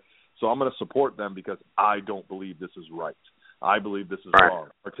guy, so I'm going to support them because I don't believe this is right. I believe this is wrong.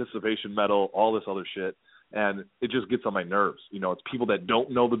 Participation medal, all this other shit, and it just gets on my nerves. It's people that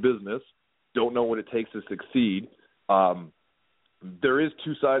don't know the business, don't know what it takes to succeed. There is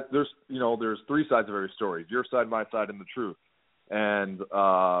two sides. There's three sides of every story: your side, my side, and the truth. And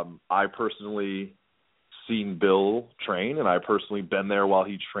I personally seen Bill train, and I personally been there while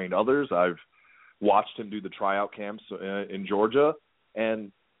he trained others. I've watched him do the tryout camps in Georgia,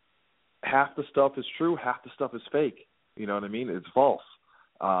 and half the stuff is true, half the stuff is fake. You know what I mean? It's false.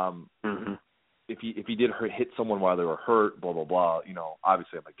 If he did hit someone while they were hurt, blah blah blah,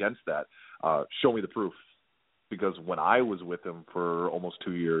 obviously I'm against that. Show me the proof, because when I was with him for almost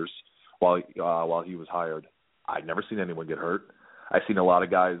 2 years while he was hired, I'd never seen anyone get hurt. I've seen a lot of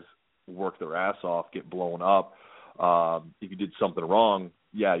guys work their ass off, get blown up. If you did something wrong,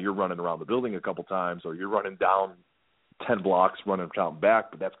 you're running around the building a couple times, or you're running down 10 blocks, running down back,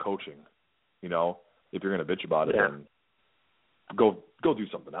 but that's coaching. If you're going to bitch about it, then go do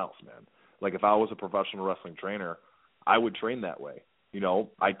something else, man. If I was a professional wrestling trainer, I would train that way. You know,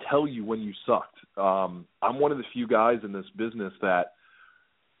 I tell you when you sucked. I'm one of the few guys in this business that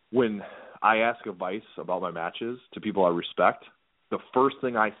when I ask advice about my matches to people I respect, the first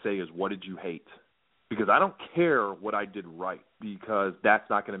thing I say is, what did you hate? Because I don't care what I did right, because that's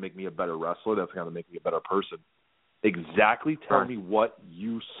not going to make me a better wrestler. That's going to make me a better person. Exactly tell me what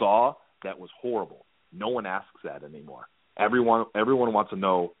you saw that was horrible. No one asks that anymore. Everyone wants to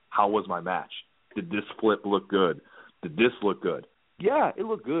know, how was my match? Did this flip look good? Did this look good? Yeah, it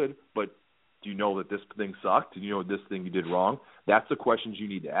looked good, but do you know that this thing sucked? Do you know this thing you did wrong? That's the questions you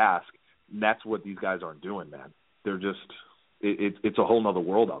need to ask, and that's what these guys aren't doing, man. They're just it's a whole nother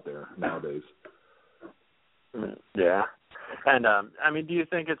world out there nowadays. Yeah. And, I mean, do you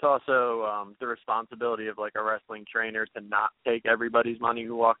think it's also the responsibility of, like, a wrestling trainer to not take everybody's money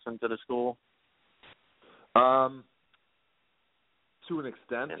who walks into the school? To an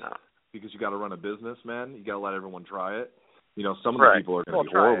extent, because you got to run a business, man. You got to let everyone try it. You know, some of the people are going to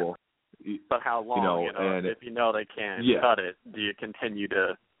be horrible. But how long, and if you know they can't cut it, do you continue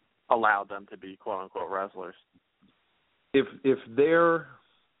to allow them to be quote-unquote wrestlers? If they're,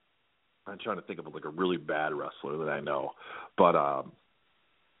 I'm trying to think of like a really bad wrestler that I know, but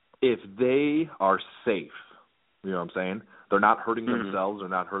if they are safe, you know what I'm saying? They're not hurting themselves, they're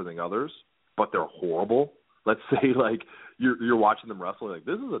not hurting others, but they're horrible. Let's say like you're watching them wrestle, like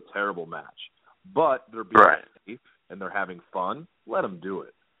this is a terrible match, but they're being safe and they're having fun. Let them do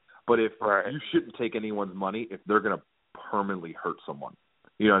it. But if you shouldn't take anyone's money if they're going to permanently hurt someone.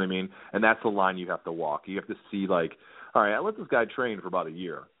 You know what I mean? And that's the line you have to walk. You have to see, like, all right, I let this guy train for about a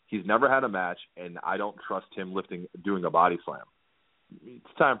year. He's never had a match, and I don't trust him doing a body slam. It's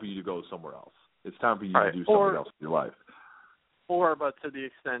time for you to go somewhere else. It's time for you to do something else in your life. Or, but to the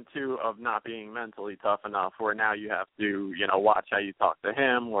extent, too, of not being mentally tough enough where now you have to, you know, watch how you talk to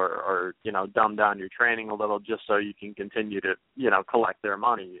him or you know, dumb down your training a little just so you can continue to, you know, collect their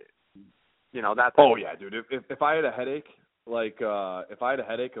money. You know, that's... Oh, yeah, dude. If I had a headache, like, if I had a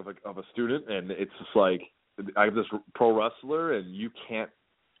headache of a student and it's just like, I have this pro wrestler and you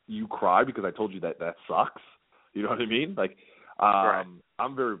cry because I told you that sucks. You know what I mean? Like,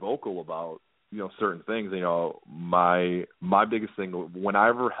 I'm very vocal about, you know, certain things. You know, my biggest thing, when I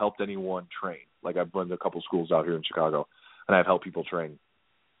ever helped anyone train, like I've run a couple schools out here in Chicago, and I've helped people train,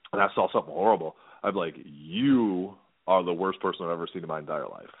 and I saw something horrible, I'd be like, you are the worst person I've ever seen in my entire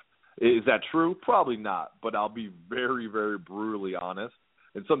life. Is that true? Probably not, but I'll be very, very brutally honest,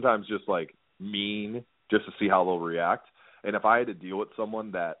 and sometimes just like mean, just to see how they'll react. And if I had to deal with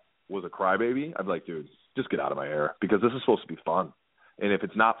someone that was a crybaby, I'd be like, dude, just get out of my hair, because this is supposed to be fun. And if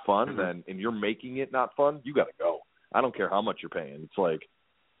it's not fun, then, and you're making it not fun, you got to go. I don't care how much you're paying. It's like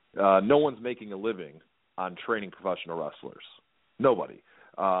no one's making a living on training professional wrestlers. Nobody.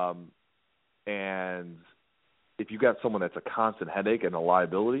 And if you got someone that's a constant headache and a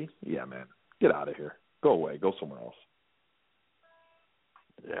liability, yeah, man, get out of here. Go away. Go somewhere else.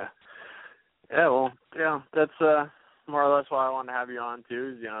 Yeah. Yeah, well, yeah, that's more or less why I wanted to have you on,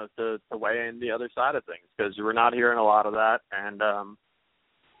 too, is, you know, to weigh in the other side of things, because we're not hearing a lot of that. And,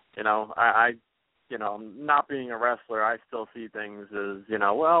 you know, I you know, not being a wrestler, I still see things as, you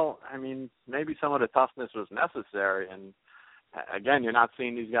know, well, I mean, maybe some of the toughness was necessary. And, again, you're not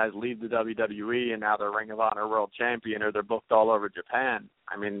seeing these guys leave the WWE and now they're Ring of Honor World Champion or they're booked all over Japan.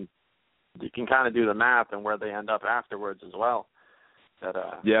 I mean, you can kind of do the math and where they end up afterwards as well. But,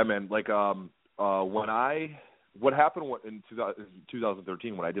 yeah, man, like what happened in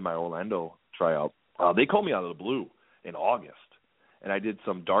 2013 when I did my Orlando tryout, they called me out of the blue in August, and I did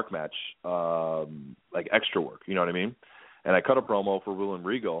some dark match, like extra work, you know what I mean? And I cut a promo for Will and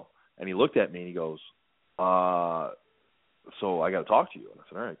Regal, and he looked at me and he goes, so I got to talk to you. And I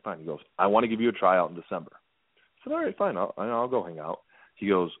said, all right, fine. He goes, I want to give you a tryout in December. I said, all right, fine, I'll go hang out. He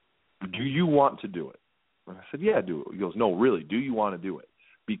goes, do you want to do it? And I said, yeah, I do. He goes, no, really, do you want to do it?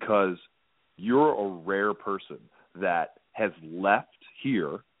 Because you're a rare person that has left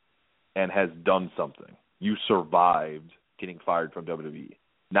here and has done something. You survived getting fired from WWE.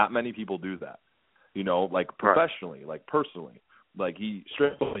 Not many people do that. You know, like professionally, like personally. Like he's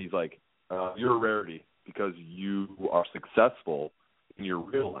like, you're a rarity because you are successful in your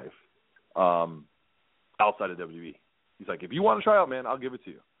real life outside of WWE. He's like, if you want to try out, man, I'll give it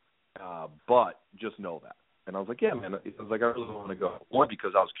to you. But just know that. And I was like, yeah, man. I was like, I really want to go. One,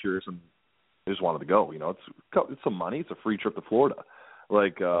 because I was curious and I just wanted to go. You know, it's some money. It's a free trip to Florida.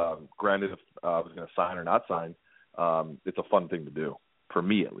 Like, granted, if I was going to sign or not sign, it's a fun thing to do, for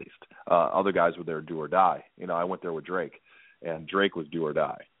me at least. Other guys were there do or die. You know, I went there with Drake, and Drake was do or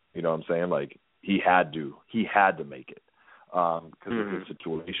die. You know what I'm saying? Like, he had to make it because of his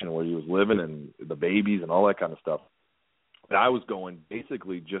situation where he was living and the babies and all that kind of stuff. And I was going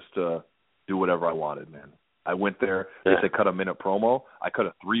basically just to do whatever I wanted, man. I went there. They said cut a minute promo. I cut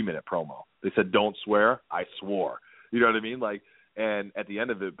a 3-minute promo. They said don't swear. I swore. You know what I mean? Like, and at the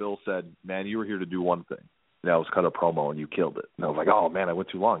end of it, Bill said, "Man, you were here to do one thing. And that was cut a promo, and you killed it." And I was like, "Oh man, I went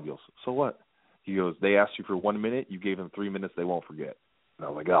too long." He goes, "So what?" He goes, "They asked you for 1 minute. You gave them 3 minutes. They won't forget." And I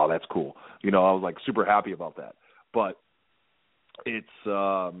was like, "Oh, that's cool." You know, I was like super happy about that. But it's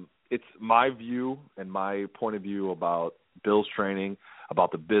my view and my point of view about Bill's training,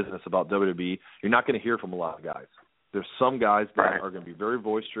 about the business, about WWE. You're not going to hear from a lot of guys. There's some guys that are going to be very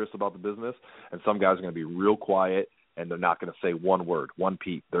boisterous about the business, and some guys are going to be real quiet, and they're not going to say one word, one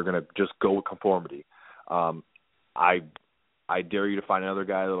peep. They're going to just go with conformity. I dare you to find another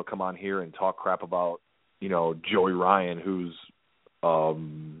guy that'll come on here and talk crap about, you know, Joey Ryan, who's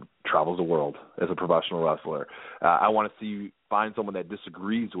travels the world as a professional wrestler. I want to see you find someone that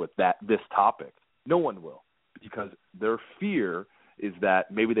disagrees with this topic. No one will, because their fear is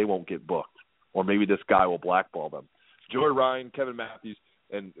that maybe they won't get booked, or maybe this guy will blackball them. Joey Ryan, Kevin Matthews,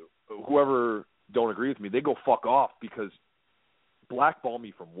 and whoever don't agree with me, they go fuck off, because blackball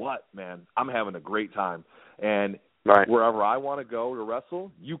me from what, man? I'm having a great time. And wherever I want to go to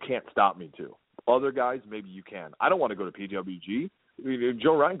wrestle, you can't stop me to. Other guys, maybe you can. I don't want to go to PWG. I mean,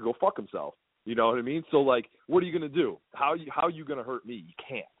 Joe Ryan can go fuck himself. You know what I mean? So, like, what are you going to do? How are you going to hurt me? You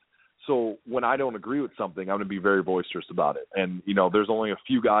can't. So when I don't agree with something, I'm going to be very boisterous about it. And, you know, there's only a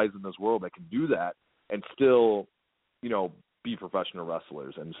few guys in this world that can do that and still, you know, be professional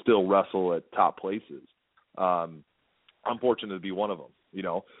wrestlers and still wrestle at top places. I'm fortunate to be one of them, you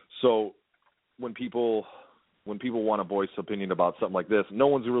know. So when people want to voice opinion about something like this, no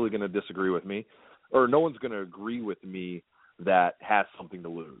one's really going to disagree with me, or no one's going to agree with me that has something to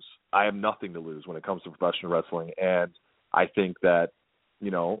lose. I have nothing to lose when it comes to professional wrestling, and I think that, you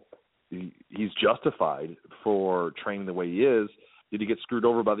know, he's justified for training the way he is. Did he get screwed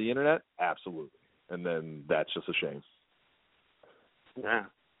over by the internet? Absolutely. And then that's just a shame. Yeah.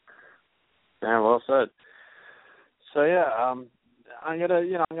 Yeah, well said. So yeah, I'm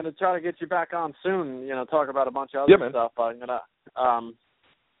gonna try to get you back on soon. You know, talk about a bunch of other stuff. I'm gonna,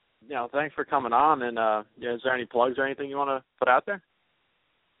 you know, thanks for coming on. And is there any plugs or anything you want to put out there?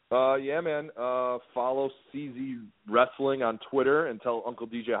 Yeah, man. Follow CZ Wrestling on Twitter and tell Uncle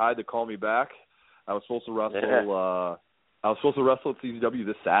DJ Hyde to call me back. I was supposed to wrestle. Yeah. I was supposed to wrestle at CZW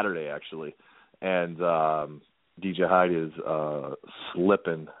this Saturday, actually, and DJ Hyde is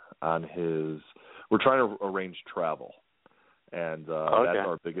slipping on his. We're trying to arrange travel, and that's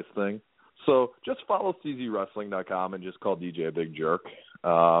our biggest thing. So just follow czwrestling.com and just call DJ a big jerk.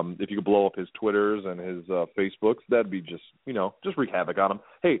 If you could blow up his Twitters and his Facebooks, that'd be just, you know, just wreak havoc on him.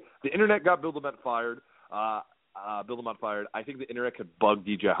 Hey, the internet got Bill DeMott fired. Bill DeMott fired. I think the internet could bug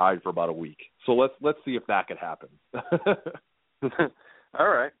DJ Hyde for about a week. So let's see if that could happen. All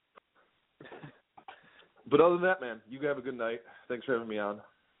right. But other than that, man, you have a good night. Thanks for having me on.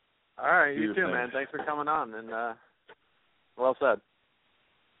 All right, you too, man. Thanks for coming on, and well said.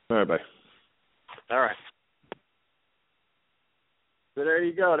 All right, bye. All right. So there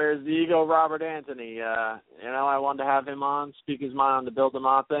you go. There's the ego, Robert Anthony. You know, I wanted to have him on, speak his mind on the Bill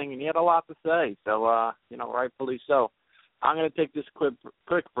DeMott thing, and he had a lot to say. So, you know, rightfully so. I'm going to take this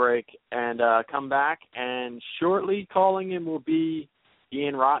quick break and come back, and shortly calling him will be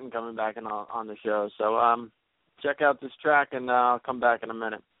Ian Rotten coming back on the show. So, check out this track, and I'll come back in a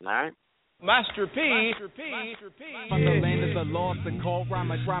minute. All right? Master P. From the land of the lost and called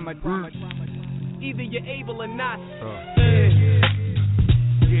Rama. Either you're able or not.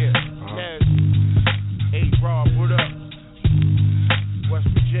 Hey, Rob, what up? West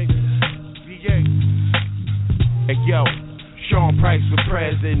Virginia. VA. Hey, yo. Sean Price with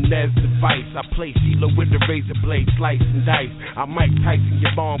present as device. I play CeeLo with the razor blade, slice and dice. I Mike Tyson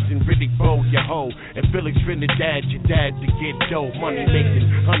your bombs and Riddick Bowe your hoe. And Felix Trinidad your dad to get dough. Money making,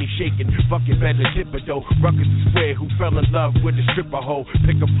 honey shaking, fucking better tipper dough. Ruckus is square who fell in love with a stripper hoe.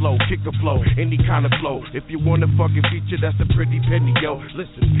 Pick a flow, kick a flow, any kind of flow. If you want a fucking feature, that's a pretty penny, yo.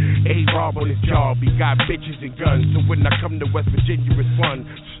 Listen, A-Rob on his job, he got bitches and guns. So when I come to West Virginia, it's fun.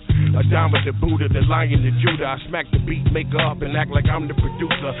 A dime with the Buddha, the lion, the Judah. I smack the beat maker up and act like I'm the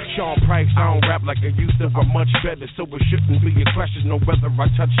producer. Sean Price, I don't rap like I used to. I'm much better, so it shouldn't be a question on whether I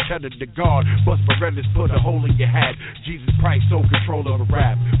touch cheddar to God. Bust Berettas, put a hole in your hat. Jesus Christ, sole control of the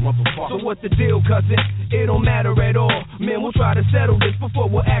rap, motherfucker. So what's the deal, cousin? It don't matter at all. Man, we'll try to settle this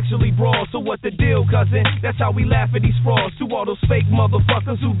before we'll actually brawl. So what's the deal, cousin? cousin? That's how we laugh at these frauds. To all those fake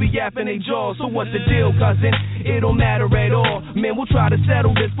motherfuckers who be yapping they jaws. So what's the deal, cousin? It don't matter at all. Man, we'll try to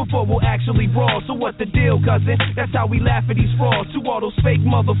settle this before we'll actually brawl. So what's the deal, cousin? That's how we laugh at these frauds. To all those fake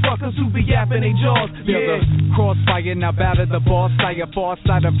motherfuckers who be yapping they jaws. Yeah, the crossfire, now batter the boss. Sire,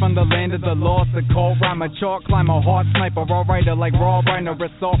 farsighter from the land of the lost. The cold rhymer, chalk climber, hard sniper, raw writer like raw rhino.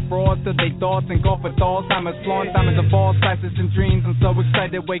 Soft frauds to their thoughts and golf with all timers, flaunt diamonds of all sizes and dreams. I'm so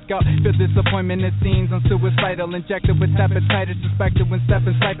excited, wake up, feel disappointment it seems. I'm suicidal, injected with hepatitis, suspected when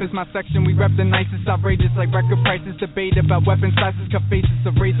stepping ciphers. My section, we rep the nicest, outrageous like record prices. Debate about weapon sizes, cut faces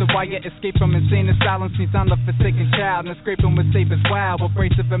of razor wire. Escape from insane silence means I'm the forsaken child. And scraping with sabers, wow,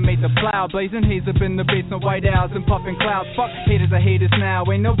 abrasive and made the plow. Blazing haze up in the basement, white owls and puffing clouds. Fuck haters, I hate us now.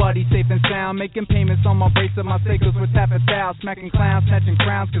 Ain't nobody safe and sound. Making payments on my bracelet, my cycles with half a thou. Smacking clowns, snatching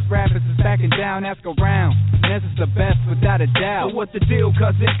crowns, cause rappers is backing down. Ask around, this is the best without a doubt. So what's the deal,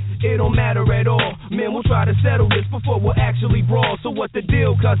 cousin? It don't matter at all. Man, we'll try to settle this before we'll actually brawl. So what's the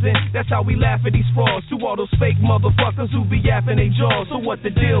deal, cousin? That's how we laugh at these frauds. To all those fake motherfuckers who be yapping they jaws. So what's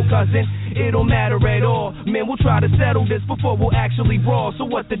the deal, cousin? It don't matter at all. Man, we'll try to settle this before we'll actually brawl. So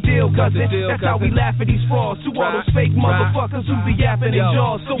what's the deal, cousin? That's how we laugh at these frauds. To all those fake motherfuckers who be yapping they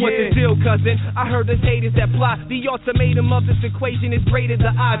jaws. So what's the deal, cousin? I heard there's haters that plot. The ultimatum of this equation is greater the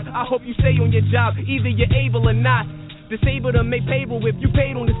odds. I hope you stay on your job, either you're able or not. Disabled or make payroll if you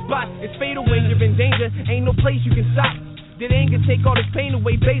paid on the spot. It's fatal when you're in danger, ain't no place you can stop. Did anger take all this pain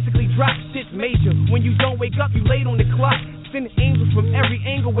away, basically drop. Shit's major, when you don't wake up, you late on the clock. Send angels from every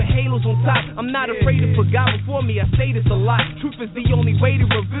angle with halos on top. I'm not afraid to put God before me, I say this a lot. Truth is the only way to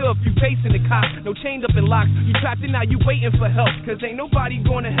reveal if you facing the cops. No chained up and locked, you trapped in now, you waiting for help. Cause ain't nobody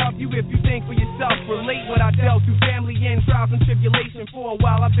gonna help you if you think for yourself. Relate what I dealt through family and trials and tribulation. For a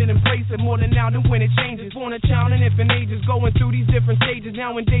while I've been embracing more than now than when it changes. Born a child in infant ages, going through these different stages.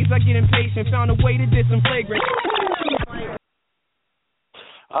 Nowadays I get impatient, found a way to diss and flagrant.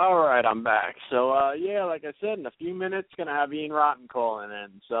 All right, I'm back. So, yeah, like I said, in a few minutes, going to have Ian Rotten calling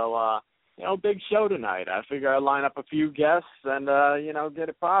in. So, big show tonight. I figure I'd line up a few guests and, get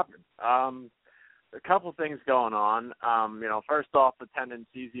it popping. A couple things going on. First off, attending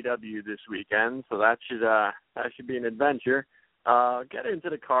CZW this weekend, so that should be an adventure. Get into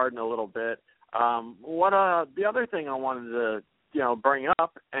the card in a little bit. The other thing I wanted to, bring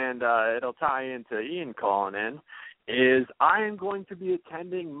up, and it'll tie into Ian calling in, is I am going to be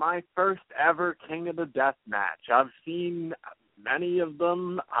attending my first ever King of the Death match. I've seen many of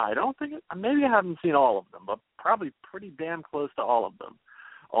them. Maybe I haven't seen all of them, but probably pretty damn close to all of them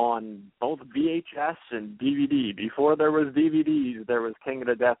on both VHS and DVD. Before there was DVDs, there was King of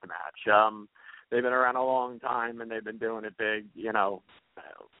the Death match. They've been around a long time, and they've been doing it big, been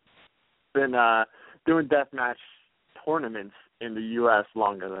doing deathmatch tournaments in the U.S.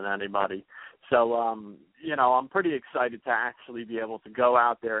 longer than anybody. So, I'm pretty excited to actually be able to go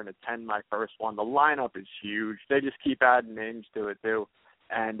out there and attend my first one. The lineup is huge. They just keep adding names to it, too.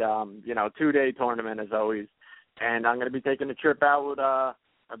 And, 2-day tournament as always. And I'm going to be taking a trip out with my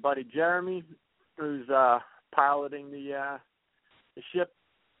buddy Jeremy, who's piloting the ship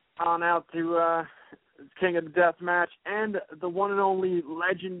on out to King of the Death match, and the one and only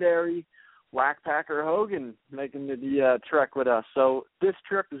legendary Whackpacker Hogan making the trek with us. So this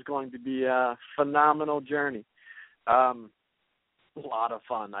trip is going to be a phenomenal journey. A lot of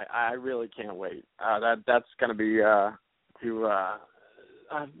fun. I really can't wait. That's going to be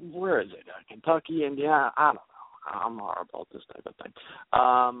where is it? Kentucky, Indiana? I don't know. I'm horrible at this type of thing.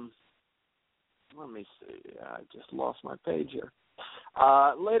 Let me see. I just lost my page here.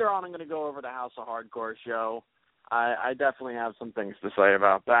 Later on, I'm going to go over the House of Hardcore show. I definitely have some things to say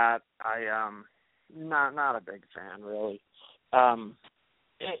about that. Not a big fan, really.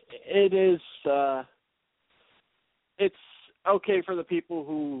 It's okay for the people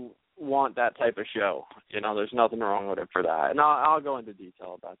who want that type of show. There's nothing wrong with it for that. And I'll go into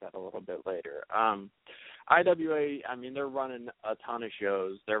detail about that a little bit later. IWA, they're running a ton of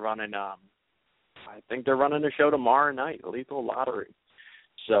shows. They're running, I think they're running a show tomorrow night, Lethal Lottery.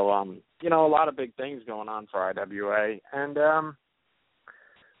 So, a lot of big things going on for IWA. And, like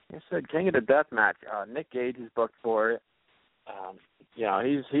I said, King of the Death match, Nick Gage is booked for it.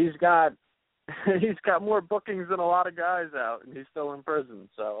 He's got more bookings than a lot of guys out, and he's still in prison.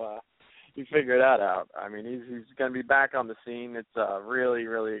 So, you figure that out. He's going to be back on the scene. It's really,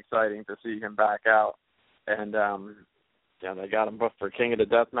 really exciting to see him back out. And, they got him booked for King of the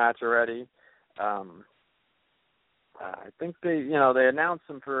Death match already. I think they announced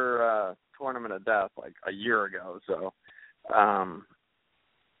him for Tournament of Death like a year ago. So,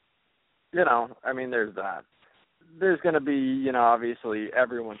 there's that. there's going to be, obviously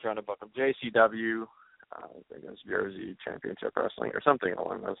everyone trying to book him. JCW, I think it's Jersey Championship Wrestling or something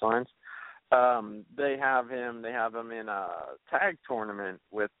along those lines. They have him in a tag tournament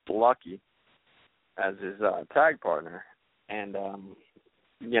with Lucky as his tag partner, and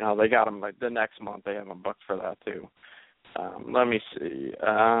they got him like the next month. They have him booked for that too. Let me see.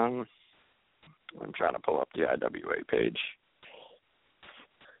 I'm trying to pull up the IWA page.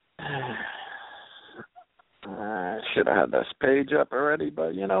 I should have had this page up already,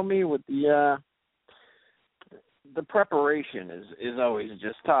 but me with the preparation is always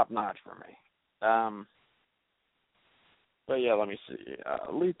just top notch for me. But yeah, let me see.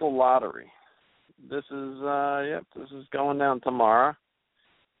 Lethal Lottery. This is this is going down tomorrow,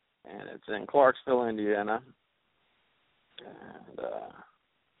 and it's in Clarksville, Indiana.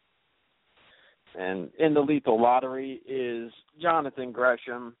 And in the Lethal Lottery is Jonathan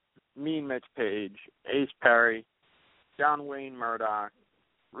Gresham, Mean Mitch Page, Ace Perry, John Wayne Murdoch,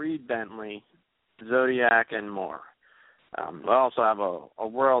 Reed Bentley, Zodiac, and more. We also have a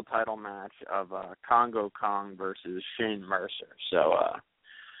world title match of Congo Kong versus Shane Mercer. So,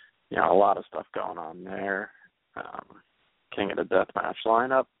 a lot of stuff going on there. King of the Deathmatch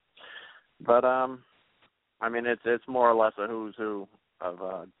lineup. But, it's more or less a who's who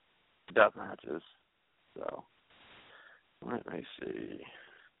of death matches. So, let me see.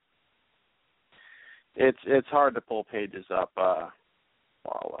 It's hard to pull pages up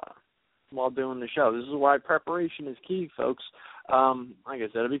while doing the show. This is why preparation is key, folks. Like I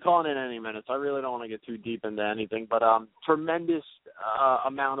said, I'll be calling in any minute, so I really don't want to get too deep into anything. But tremendous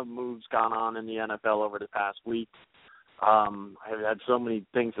amount of moves gone on in the NFL over the past week. I've had so many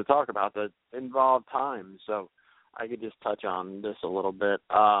things to talk about that involve time, so I could just touch on this a little bit.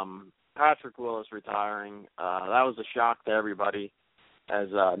 Patrick Willis retiring, that was a shock to everybody as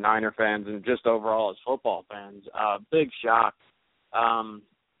Niner fans and just overall as football fans. Big shock.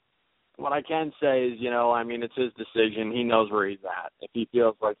 What I can say is, it's his decision. He knows where he's at. If he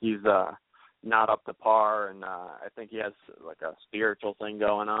feels like he's not up to par, and I think he has like a spiritual thing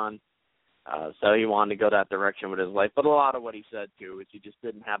going on, so he wanted to go that direction with his life. But a lot of what he said, too, is he just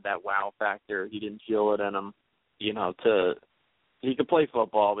didn't have that wow factor. He didn't feel it in him, he could play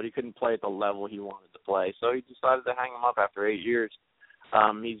football, but he couldn't play at the level he wanted to play. So he decided to hang him up after 8 years.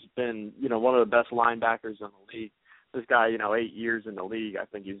 He's been, one of the best linebackers in the league. This guy, 8 years in the league, I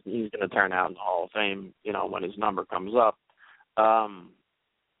think he's going to turn out in the Hall of Fame, when his number comes up.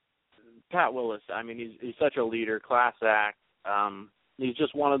 Pat Willis, he's such a leader, class act. He's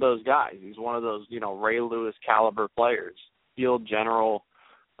just one of those guys. He's one of those, Ray Lewis caliber players, field general,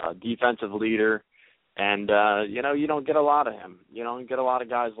 defensive leader. And, you don't get a lot of him. You don't get a lot of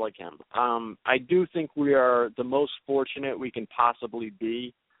guys like him. I do think we are the most fortunate we can possibly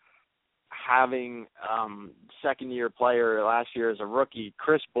be having second-year player last year as a rookie,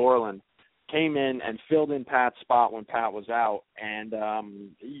 Chris Borland, came in and filled in Pat's spot when Pat was out. And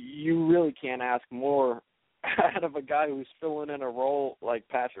you really can't ask more out of a guy who's filling in a role like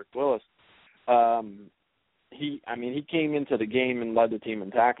Patrick Willis. He came into the game and led the team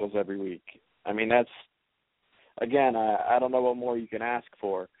in tackles every week. That's, again, I don't know what more you can ask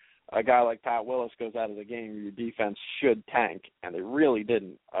for. A guy like Pat Willis goes out of the game, your defense should tank, and they really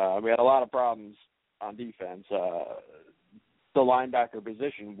didn't. We had a lot of problems on defense. The linebacker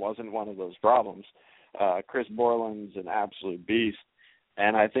position wasn't one of those problems. Chris Borland's an absolute beast,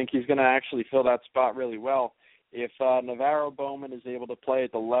 and I think he's going to actually fill that spot really well. If Navarro Bowman is able to play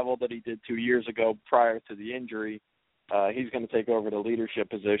at the level that he did 2 years ago prior to the injury, he's going to take over the leadership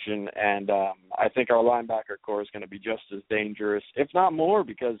position, and I think our linebacker core is going to be just as dangerous, if not more,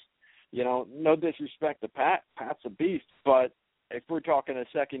 because, no disrespect to Pat. Pat's a beast, but if we're talking a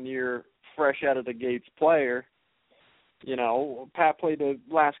second-year, fresh out of the gates player, Pat played the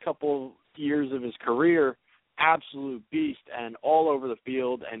last couple years of his career, absolute beast and all over the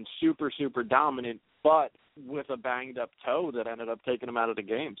field and super, super dominant, but with a banged-up toe that ended up taking him out of the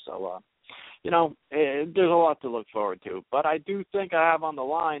game. So, there's a lot to look forward to. But I do think I have on the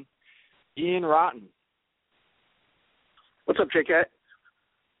line Ian Rotten. What's up, J-Cat?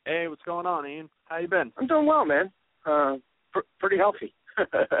 Hey, what's going on, Ian? How you been? I'm doing well, man. Pretty healthy.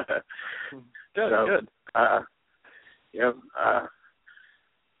 Good.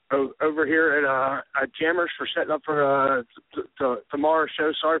 Over here at Jammers for setting up for tomorrow's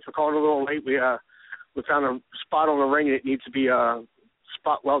show. Sorry for calling a little late. We found a spot on the ring and it needs to be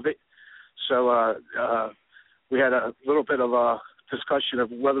spot welded. So we had a little bit of a discussion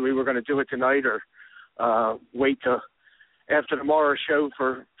of whether we were going to do it tonight or wait till after tomorrow's show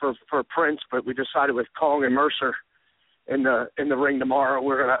for Prince, but we decided with Kong and Mercer in the ring tomorrow.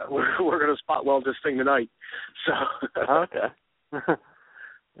 We're gonna spot weld this thing tonight. So okay.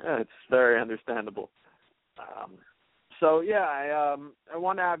 Yeah, it's very understandable. So yeah, I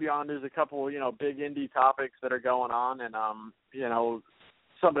want to have you on. There's a couple, big indie topics that are going on, and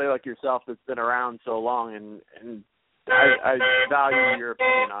somebody like yourself that's been around so long, and I value your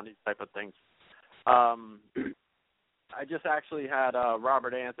opinion on these type of things. I just actually had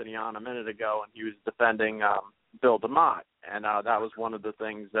Robert Anthony on a minute ago, and he was defending Bill DeMott, and that was one of the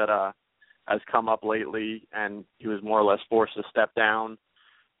things that has come up lately, and he was more or less forced to step down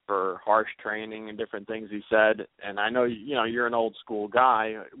for harsh training and different things he said. And I know, you're an old school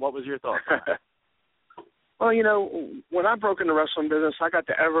guy. What was your thoughts on that? Well, when I broke in the wrestling business, I got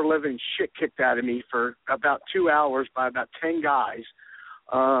the ever-living shit kicked out of me for about 2 hours by about 10 guys.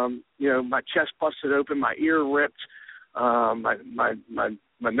 My chest busted open, my ear ripped, my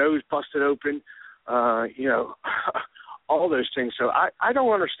nose busted open, all those things. So I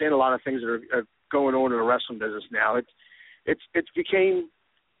don't understand a lot of things that are going on in the wrestling business now. It's became,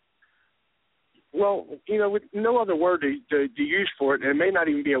 well, with no other word to use for it, and it may not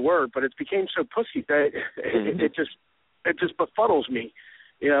even be a word, but it became so pussy that it just befuddles me.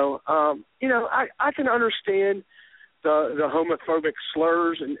 I can understand the homophobic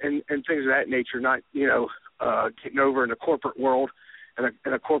slurs and things of that nature, not getting over in the corporate world and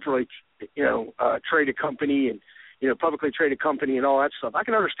a corporately traded company and publicly traded company and all that stuff. I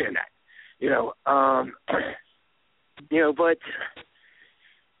can understand that. But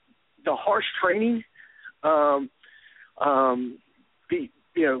the harsh training,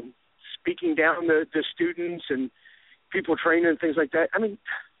 speaking down the students and people training and things like that. I mean,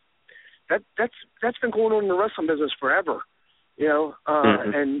 that's been going on in the wrestling business forever, and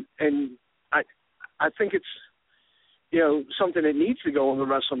I think it's something that needs to go in the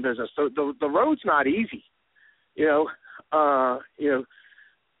wrestling business. The road's not easy,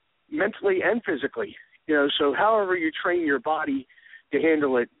 mentally and physically, so however you train your body to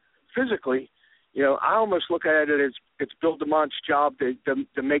handle it physically, I almost look at it as it's Bill DeMott's job to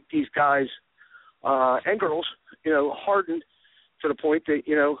make these guys and girls, hardened to the point that,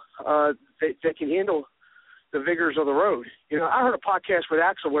 they can handle the vigors of the road. I heard a podcast with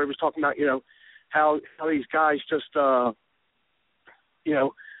Axel where he was talking about, how these guys just,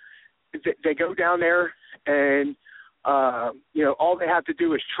 they go down there and, all they have to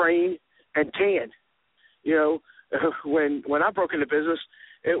do is train and tan. When I broke into business,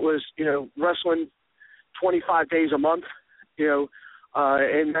 it was, wrestling 25 days a month,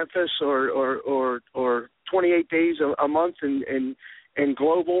 in Memphis or 28 days a month in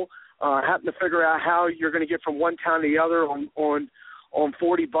global, having to figure out how you're going to get from one town to the other on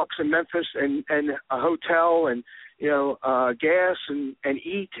 $40 in Memphis and a hotel and, gas and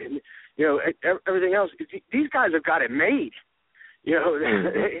eat and, everything else. These guys have got it made.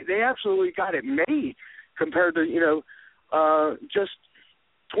 They absolutely got it made compared to, just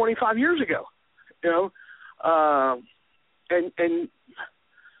 25 years ago, and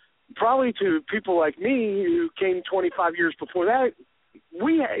probably to people like me who came 25 years before that,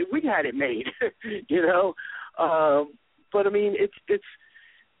 we had it made, but I mean, it's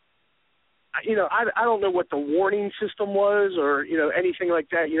I don't know what the warning system was or, anything like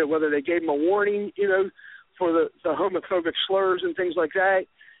that, whether they gave them a warning, for the homophobic slurs and things like that,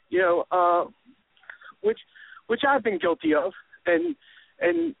 which I've been guilty of. And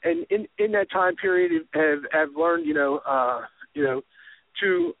in that time period have learned,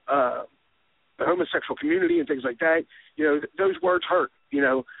 to the homosexual community and things like that, those words hurt,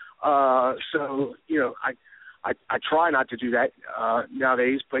 so, I try not to do that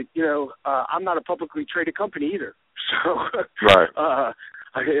nowadays, but, I'm not a publicly traded company either. So, right.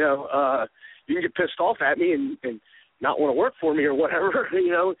 You can get pissed off at me and not want to work for me or whatever,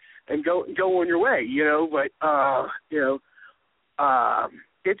 and go on your way, but,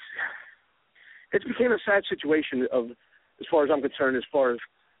 it's became a sad situation as far as I'm concerned, as far as,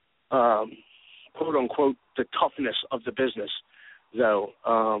 quote unquote, the toughness of the business, though.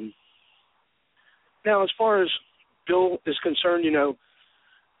 Now, as far as Bill is concerned,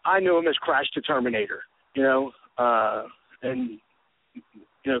 I knew him as Crash the Terminator, and,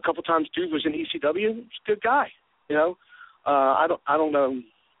 a couple times dude was in ECW. He's a good guy, I don't know,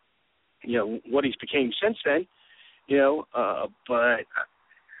 what he's became since then, but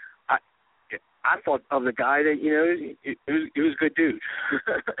I thought of the guy that, it was a good dude,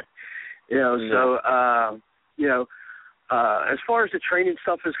 so, as far as the training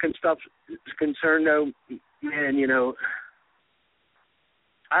stuff is concerned, though, man,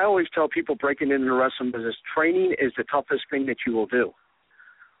 I always tell people breaking into the wrestling business, training is the toughest thing that you will do.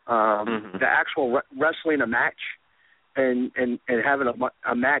 The actual wrestling a match and having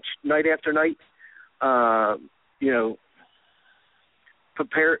a match night after night,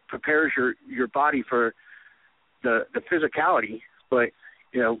 prepares your body for the physicality, but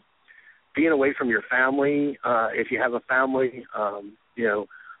being away from your family, if you have a family,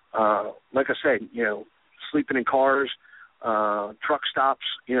 like I said, sleeping in cars, truck stops,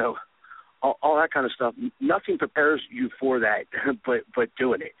 all that kind of stuff. Nothing prepares you for that, but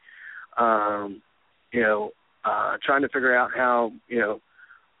doing it. Trying to figure out how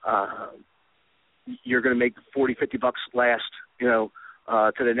you're going to make $40-50 last, to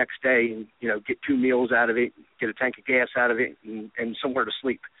the next day, and get 2 meals out of it, get a tank of gas out of it, and somewhere to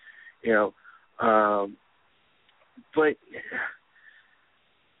sleep. But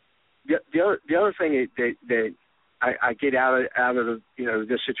the other thing that I get out of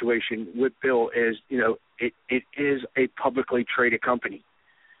this situation with Bill is it is a publicly traded company.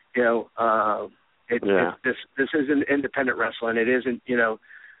 This isn't independent wrestling. It isn't.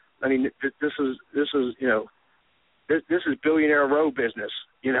 This is Billionaire Row business.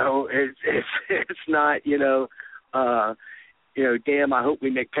 It's not. Damn, I hope we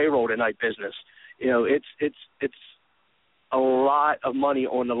make payroll tonight business. It's a lot of money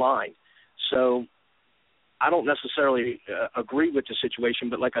on the line. So I don't necessarily agree with the situation,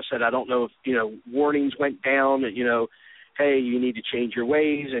 but like I said, I don't know if, warnings went down that, hey, you need to change your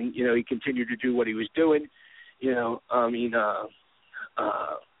ways, and, he continued to do what he was doing. How many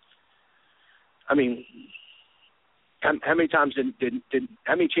times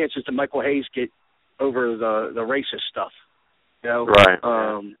how many chances did Michael Hayes get over the racist stuff? Right.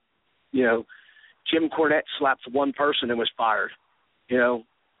 Jim Cornette slapped one person and was fired. From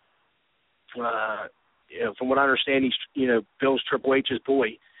what I understand, he's Bill's Triple H's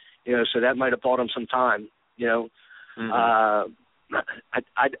boy. So that might have bought him some time. Mm-hmm.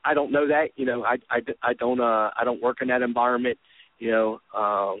 I don't know that. I don't work in that environment.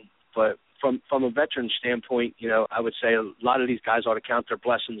 But from a veteran standpoint, I would say a lot of these guys ought to count their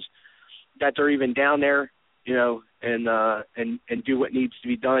blessings that they're even down there, and do what needs to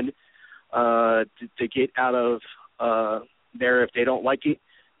be done to get out of there if they don't like it,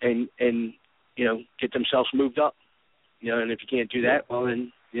 and get themselves moved up. And if you can't do that, well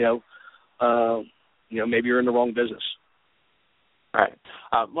then maybe you're in the wrong business. Right.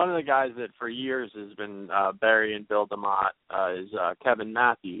 One of the guys that for years has been burying Bill DeMott is Kevin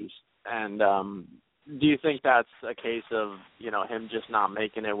Matthews. And do you think that's a case of, him just not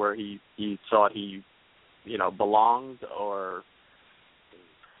making it where he thought he, belonged, or,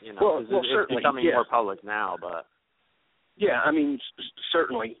 well, it's becoming more public now, but. Yeah,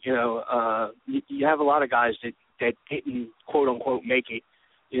 certainly, you have a lot of guys that didn't, quote unquote, make it,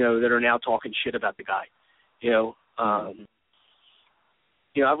 that are now talking shit about the guy.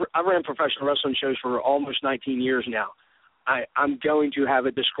 I've ran professional wrestling shows for almost 19 years now. I'm going to have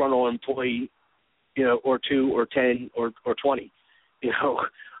a disgruntled employee, or 2 or 10 or 20. You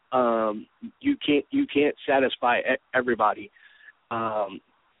can't satisfy everybody.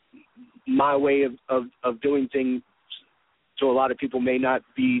 My way of doing things to a lot of people may not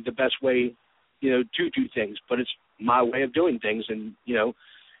be the best way, to do things, but it's my way of doing things. And if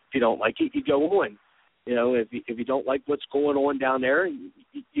you don't like it, you go on. If you don't like what's going on down there,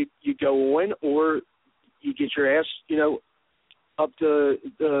 you go on, or you get your ass, up to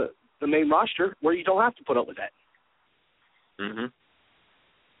the main roster where you don't have to put up with that. Mhm.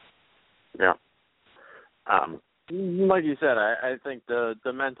 Yeah. Like you said, I think the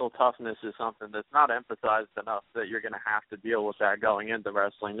mental toughness is something that's not emphasized enough, that you're going to have to deal with that going into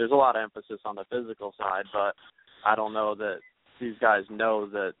wrestling. There's a lot of emphasis on the physical side, but I don't know that these guys know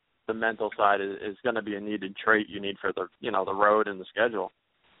that the mental side is going to be a needed trait you need for the the road and the schedule.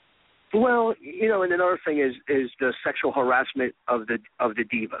 Well, and another thing is the sexual harassment of the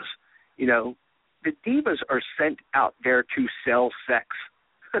divas. The divas are sent out there to sell sex.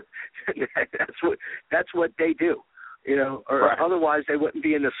 that's what they do. Or right. Otherwise they wouldn't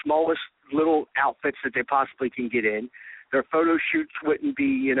be in the smallest little outfits that they possibly can get in. Their photo shoots wouldn't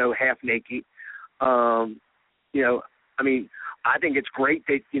be, half naked. I think it's great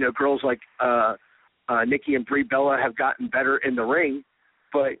that, girls like Nikki and Brie Bella have gotten better in the ring,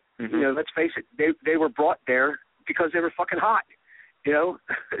 but, let's face it, they were brought there because they were fucking hot.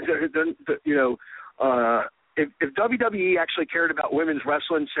 If WWE actually cared about women's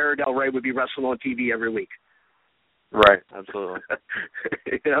wrestling, Sarah Del Rey would be wrestling on TV every week. Right, absolutely.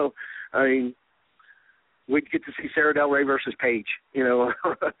 We'd get to see Sarah Del Rey versus Paige, on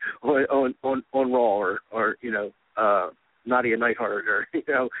Raw, or Nadia Neidhart, or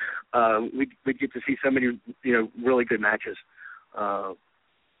we'd get to see so many really good matches.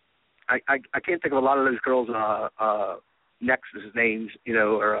 I can't think of a lot of those girls' Nexus names, you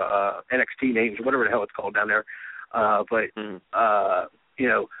know, or NXT names, whatever the hell it's called down there. You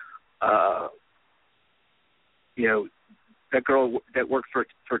know, that girl that worked for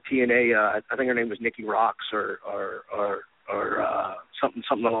TNA, I think her name was Nikki Rocks or something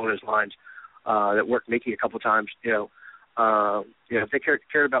along those lines. That worked Nikki a couple times. You know, if they cared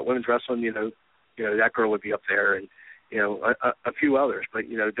about women's wrestling, you know that girl would be up there, and you know a few others. But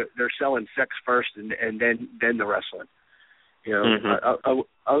you know they're selling sex first, and then the wrestling. You know,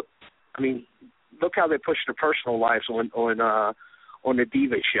 I mean, look how they push their personal lives on the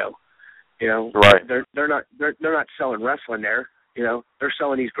Diva show. You know, right? They're not selling wrestling there. You know, they're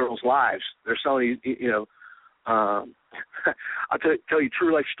selling these girls' lives. They're selling these, you know. I'll tell you a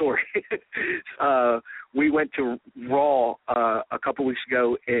true life story. We went to Raw a couple weeks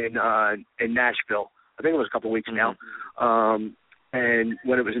ago in Nashville. I think it was a couple weeks now. And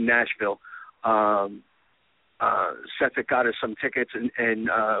when it was in Nashville, Seth had got us some tickets, and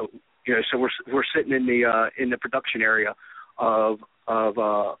you know, so we're sitting in the production area of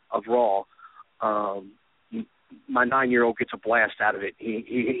Raw. My 9-year-old gets a blast out of it.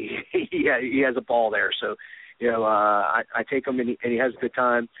 He has a ball there. So, you know, I take him, and he has a good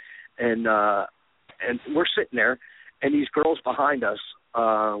time, and we're sitting there, and these girls behind us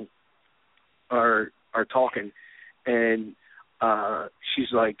are talking, and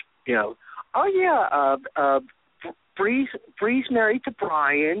she's like, you know, oh yeah, Bree's married to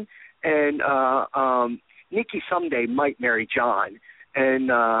Brian, and Nikki someday might marry John,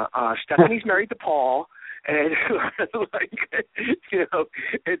 and Stephanie's married to Paul, and like, you know,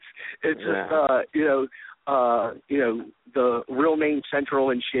 it's just you know, the real name Central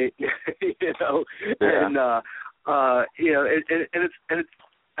and shit, you know, and you know, and it's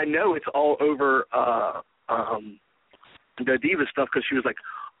I know it's all over the Diva stuff, because she was like,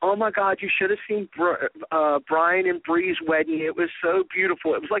 oh my God, you should have seen Brian and Bree's wedding. It was so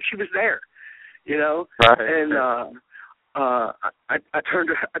beautiful. It was like she was there, you know. Right. And I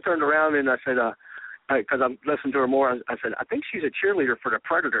turned around and I said, because I'm listening to her more, I said, I think she's a cheerleader for the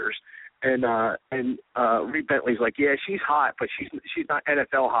Predators. And Reed Bentley's like, yeah, she's hot, but she's not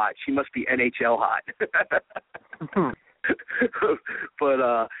NFL hot. She must be NHL hot.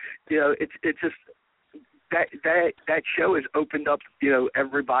 But you know, it's just that show has opened up, you know,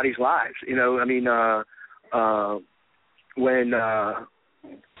 everybody's lives. You know, I mean, when the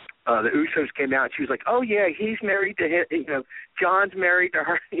Usos came out, she was like, oh yeah, he's married to him. You know, John's married to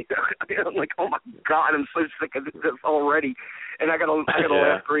her. You know, I mean, I'm like, oh my God, I'm so sick of this already, and I gotta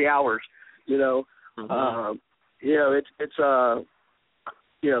last 3 hours. You know, you know, it's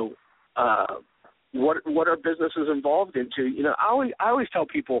you know, what our business is involved into. You know, I always tell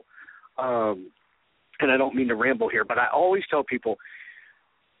people, and I don't mean to ramble here, but I always tell people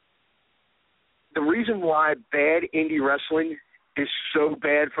the reason why bad indie wrestling is so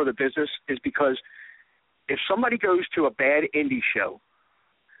bad for the business is because if somebody goes to a bad indie show,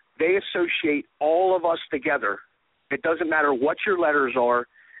 they associate all of us together. It doesn't matter what your letters are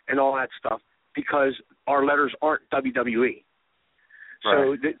and all that stuff, because our letters aren't WWE. Right.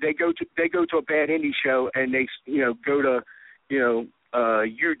 So they go to a bad indie show, and they, you know, go to, you know,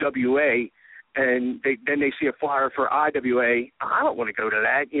 UWA, and then they see a flyer for IWA. I don't want to go to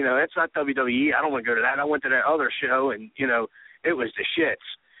that. You know, that's not WWE. I don't want to go to that. I went to that other show, and, you know, it was the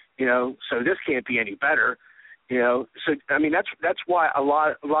shits. You know, so this can't be any better. You know, so I mean that's why a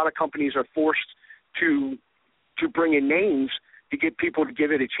lot of companies are forced to bring in names to get people to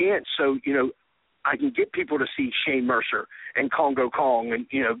give it a chance. So, you know, I can get people to see Shane Mercer and Congo Kong and,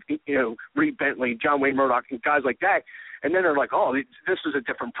 you know, Reed Bentley, John Wayne Murdoch, and guys like that. And then they're like, oh, this is a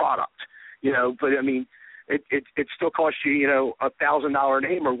different product, you know. But I mean, it still costs you, you know, $1,000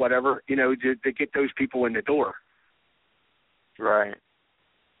 name or whatever, you know, to get those people in the door. Right.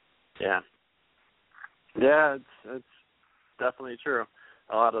 Yeah. Yeah, it's definitely true.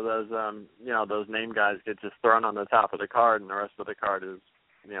 A lot of those, you know, those name guys get just thrown on the top of the card, and the rest of the card is,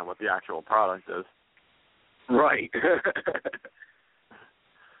 you know, what the actual product is. Right.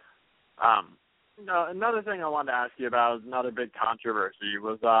 No, another thing I wanted to ask you about, another big controversy,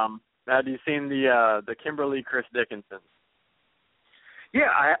 was have you seen the Kimber Lee Chris Dickinson? Yeah,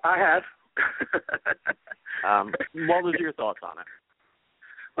 I have. What was your thoughts on it?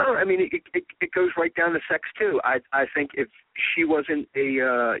 Well, I mean, it goes right down to sex too. I think if she wasn't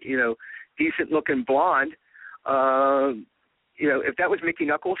a you know, decent looking blonde, you know, if that was Mickey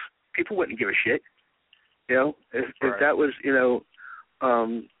Knuckles, people wouldn't give a shit. You know, if that was, you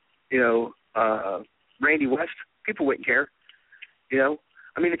know, Randy West, people wouldn't care. You know,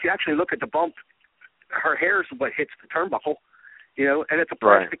 I mean, if you actually look at the bump, her hair is what hits the turnbuckle. You know, and it's a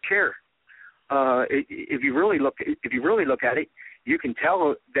plastic chair. if you really look at it, you can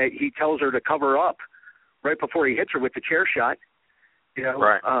tell that he tells her to cover up right before he hits her with the chair shot. You know,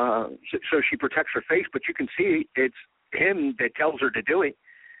 right. So she protects her face, but you can see it's him that tells her to do it.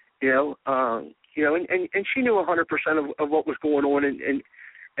 You know, and she knew 100% of what was going on,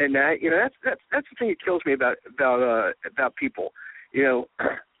 and that, you know, that's the thing that kills me about people. You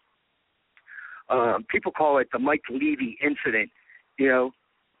know, people call it the Mike Levy incident. You know,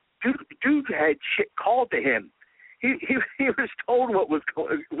 dude had shit called to him. He was told what was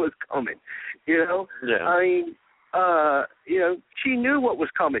coming. You know, yeah. I mean, you know, she knew what was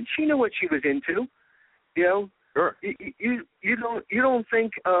coming. She knew what she was into. You know, sure. You don't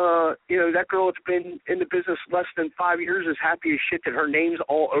think you know, that girl that's been in the business less than 5 years is happy as shit that her name's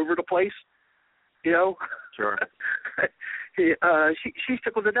all over the place. You know, sure. She's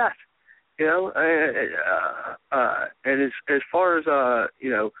tickled to death. You know, and as far as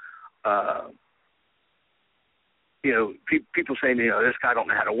people saying, you know, this guy don't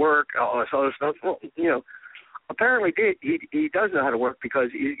know how to work, all this other stuff. Well, you know, apparently he does know how to work,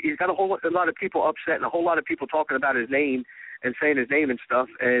 because he's got a lot of people upset and a whole lot of people talking about his name and saying his name and stuff.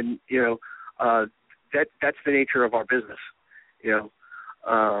 And you know, that's the nature of our business. You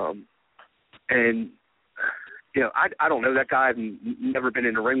know, and you know, I don't know that guy. I've never been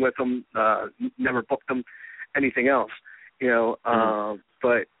in the ring with him, never booked him, anything else. You know,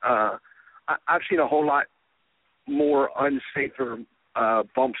 but I've seen a whole lot more unsafer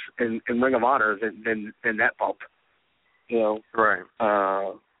bumps in Ring of Honor than that bump. You know, right.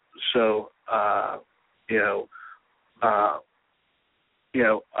 So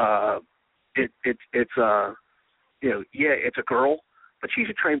it's a girl, but she's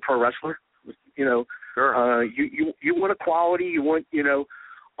a trained pro wrestler. You know, sure. You want equality, you want, you know,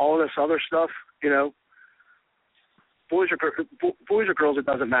 all this other stuff. You know, boys or girls, it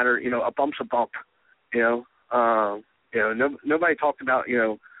doesn't matter. You know, a bump's a bump. You know. Nobody talked about, you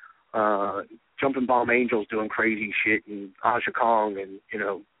know, Jumping Bomb Angels doing crazy shit, and Aja Kong, and, you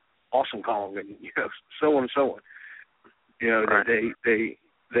know, Awesome Kong, and, you know, so on and so on. You know, right. they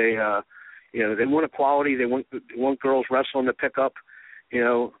you know, they want equality. They want girls wrestling to pick up, you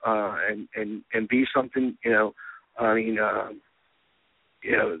know, and be something. You know, I mean,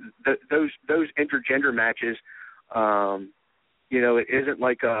 you know, those intergender matches. You know, it isn't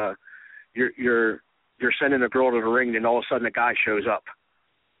like you're sending a girl to the ring, and all of a sudden a guy shows up.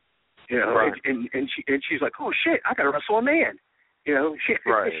 You know, right. and she's like, oh shit, I got to wrestle a man. You know, she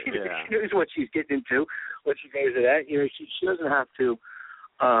knows what she's getting into when she goes to that. You know, she doesn't have to,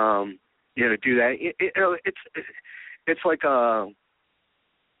 you know, do that. You know, it's like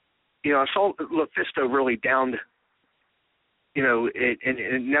you know, I saw Lufisto really downed. You know,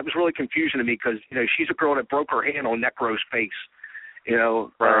 and that was really confusing to me, because, you know, she's a girl that broke her hand on Necro's face. You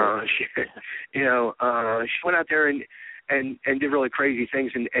know, right. She went out there and did really crazy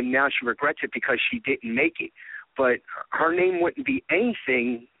things, and now she regrets it because she didn't make it. But her name wouldn't be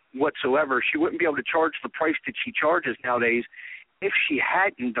anything whatsoever. She wouldn't be able to charge the price that she charges nowadays if she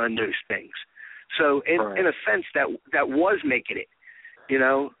hadn't done those things. So in a sense, that was making it. You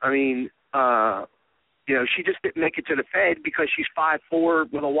know, I mean, you know, she just didn't make it to the Fed because she's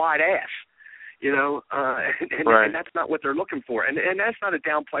 5'4" with a wide ass. You know, and that's not what they're looking for, and that's not a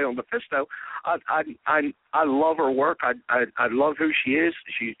downplay on Lufisto. I love her work. I love who she is.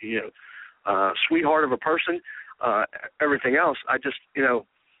 She's, you know, sweetheart of a person. Everything else, I just, you know,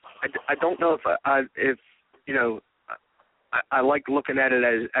 I don't know if you know, I like looking at it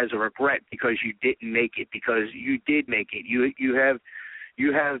as a regret because you didn't make it, because you did make it. You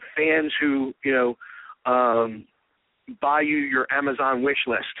have fans who, you know, buy you your Amazon wish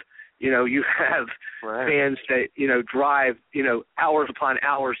list. You know, you have fans that, you know, drive, you know, hours upon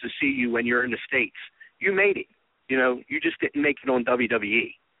hours to see you when you're in the States. You made it. You know, you just didn't make it on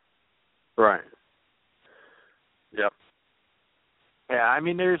WWE. Right. Yep. Yeah, I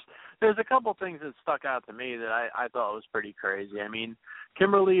mean, there's a couple things that stuck out to me that I thought was pretty crazy. I mean,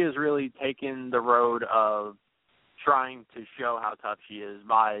 Kimber Lee has really taken the road of trying to show how tough she is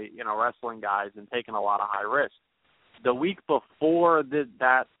by, you know, wrestling guys and taking a lot of high risks. The week before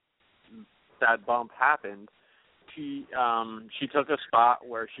that bump happened, she took a spot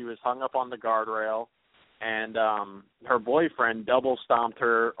where she was hung up on the guardrail, and her boyfriend double stomped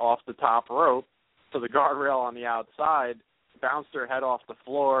her off the top rope to the guardrail on the outside, bounced her head off the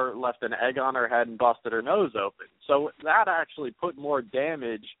floor, left an egg on her head, and busted her nose open. So that actually put more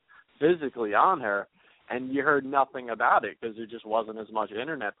damage physically on her, and you heard nothing about it because there just wasn't as much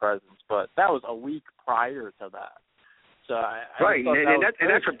internet presence. But that was a week prior to that. So and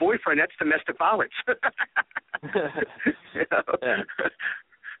that's her boyfriend. That's domestic violence. Yeah.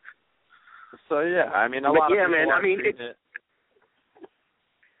 So yeah, I mean, a lot of people man. I mean,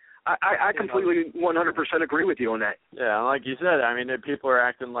 I completely 100% agree with you on that. Yeah, and like you said, I mean, people are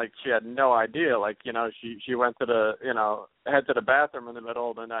acting like she had no idea. Like, you know, she went to the, you know, head to the bathroom in the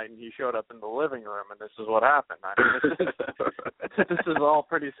middle of the night, and he showed up in the living room, and this is what happened. I mean, this is all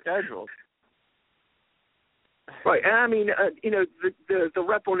pretty scheduled. Right, and I mean, you know, the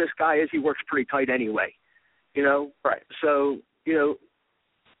rep on this guy is he works pretty tight anyway, you know. Right. So you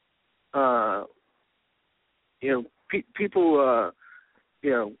know, people,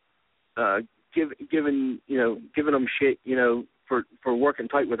 you know, giving them shit, you know, for working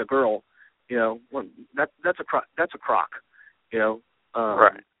tight with a girl, you know, well, that's a crock, you know.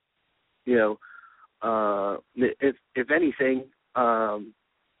 Right. You know, if anything,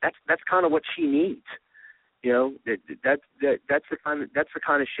 that's kind of what she needs. You know, that's the kind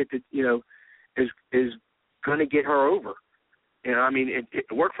of shit that, you know, is going to get her over. You know, I mean,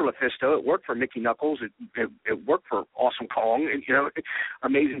 it worked for LuFisto, it worked for Mickey Knuckles, it worked for Awesome Kong, and, you know,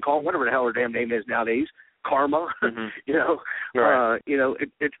 Amazing Kong, whatever the hell her damn name is nowadays, Karma. Mm-hmm. You know, right. You know,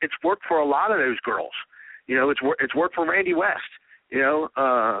 it's worked for a lot of those girls. You know, it's worked for Randy West. You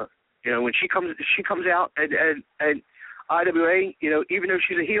know, when she comes out at IWA, you know, even though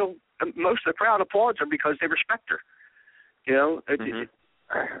she's a heel, most of the crowd applauds her because they respect her. You know,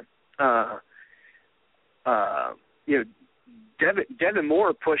 you know, Devin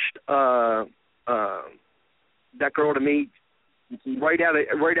Moore pushed that girl to me right out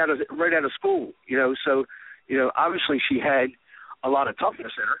of school. You know, so you know, obviously she had a lot of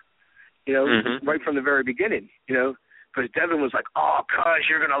toughness in her. You know, mm-hmm. right from the very beginning. You know, because Devin was like, "Oh, cuz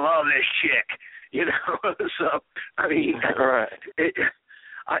you're gonna love this chick." You know, so I mean, right.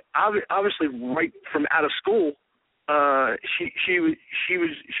 Obviously, right from out of school, she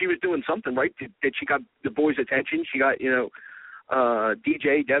was doing something right that she got the boys' attention. She got, you know,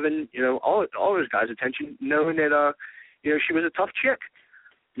 DJ, Devin, you know, all those guys' attention, knowing that you know, she was a tough chick.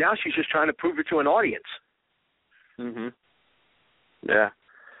 Now she's just trying to prove it to an audience. Mhm. Yeah.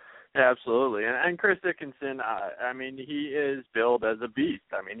 Yeah, absolutely. And Chris Dickinson, I mean, he is billed as a beast.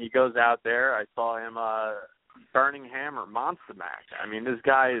 I mean, he goes out there. I saw him Burning Hammer, Monster Mac. I mean, this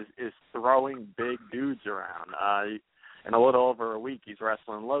guy is throwing big dudes around. In a little over a week, he's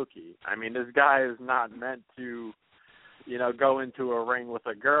wrestling Loki. I mean, this guy is not meant to, you know, go into a ring with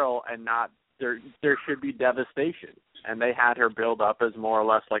a girl and not there should be devastation. And they had her build up as more or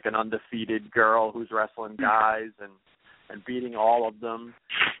less like an undefeated girl who's wrestling guys and beating all of them,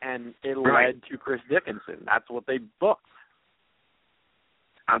 and it led to Chris Dickinson. That's what they booked.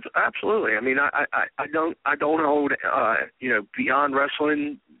 Absolutely. I mean, I don't hold you know, Beyond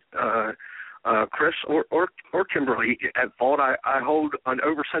Wrestling, Chris or Kimber Lee at fault. I hold an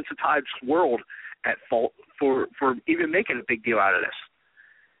oversensitized world at fault for even making a big deal out of this.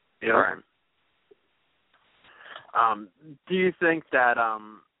 You know? Right. Do you think that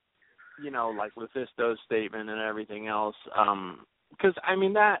you know, like LuFisto's statement and everything else, because I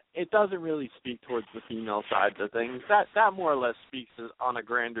mean that it doesn't really speak towards the female sides of things. That more or less speaks on a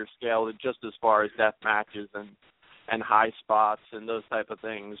grander scale, just as far as death matches and high spots and those type of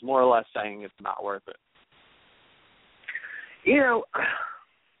things. More or less saying it's not worth it. You know,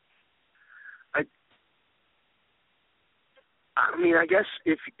 I mean, I guess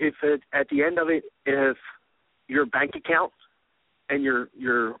if at the end of it, if your bank account and your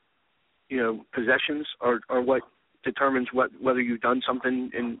you know, possessions are what determines whether you've done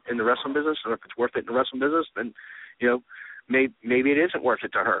something in the wrestling business, or if it's worth it in the wrestling business, then, you know, maybe it isn't worth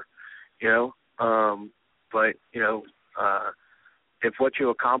it to her, you know. But, you know, if what you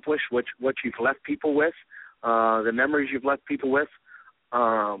accomplish, what you've left people with, the memories you've left people with,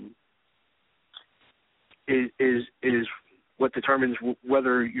 is what determines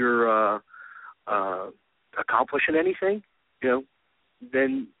whether you're accomplishing anything, you know,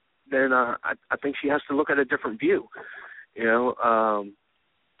 then I think she has to look at a different view. You know,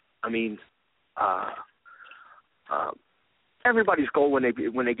 I mean, everybody's goal when they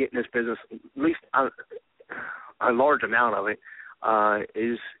get in this business, at least a large amount of it,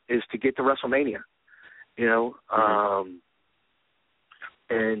 is to get to WrestleMania. You know,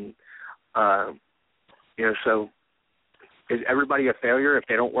 and you know, so is everybody a failure if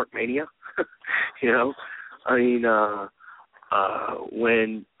they don't work Mania? You know, I mean.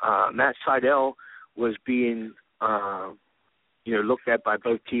 When Matt Sydal was being, you know, looked at by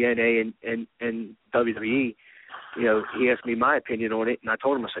both TNA and WWE, you know, he asked me my opinion on it, and I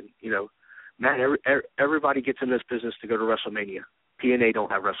told him, I said, you know, Matt, everybody gets in this business to go to WrestleMania. TNA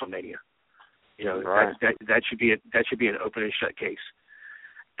don't have WrestleMania. You know, right. that should be an open and shut case.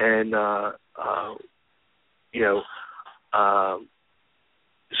 And you know,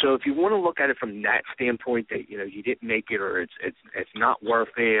 So if you want to look at it from that standpoint, that you didn't make it, or it's not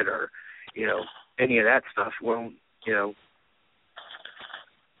worth it, or any of that stuff, well,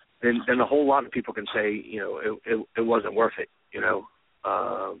 then a whole lot of people can say it wasn't worth it.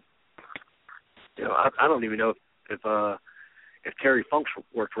 I don't even know if Terry Funk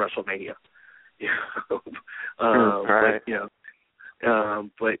worked WrestleMania. Right.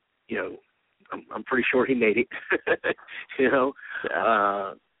 But I'm pretty sure he made it. Yeah.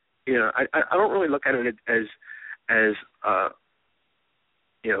 I don't really look at it as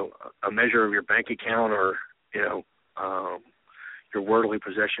a measure of your bank account or your worldly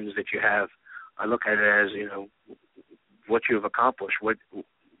possessions that you have. I look at it as what you have accomplished, what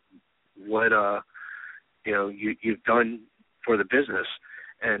you've done for the business.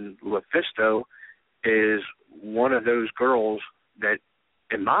 And LuFisto is one of those girls that,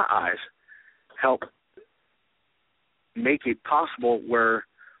 in my eyes, helped make it possible where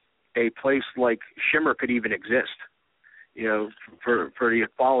a place like Shimmer could even exist. For the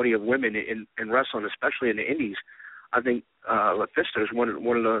equality of women in wrestling, especially in the indies. I think LuFisto is one of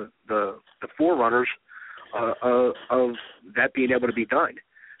the forerunners of that being able to be done.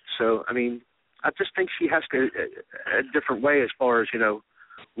 So, I mean, I just think she has to a different way as far as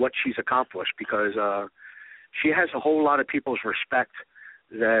what she's accomplished, because she has a whole lot of people's respect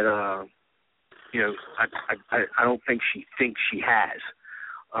that I don't think she thinks she has.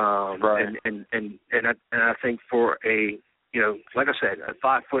 Right. And I think for a like I said, a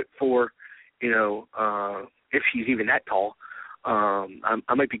 5'4", if she's even that tall,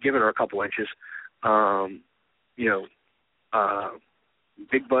 I might be giving her a couple inches.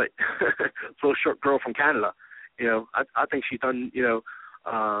 Big butt, little short girl from Canada. I think she's done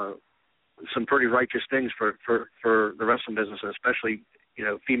some pretty righteous things for the wrestling business, and especially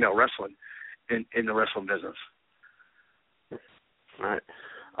female wrestling in the wrestling business. Right.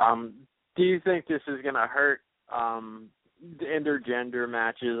 Do you think this is going to hurt the intergender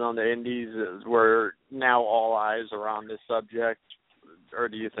matches on the indies, where now all eyes are on this subject? Or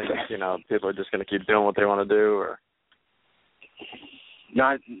do you think, people are just going to keep doing what they want to do? Or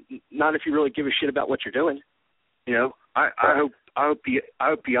not if you really give a shit about what you're doing. I hope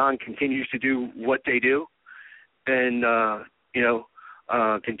Beyond continues to do what they do, and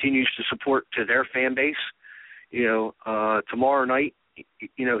continues to support to their fan base. Tomorrow night,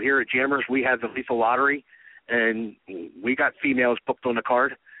 here at Jammers, we have the Lethal Lottery, and we got females booked on the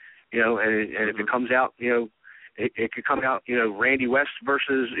card. And if it comes out, it could come out, Randy West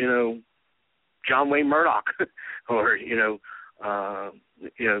versus, John Wayne Murdoch, or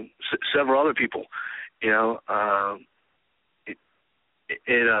several other people. It's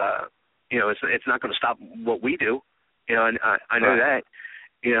not going to stop what we do. And I know that.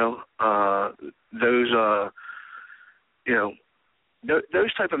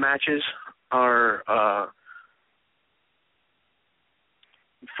 Those type of matches are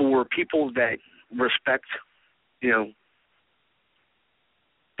for people that respect, the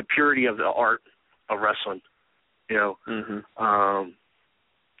purity of the art of wrestling.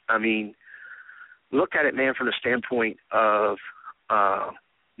 I mean, look at it, man, from the standpoint of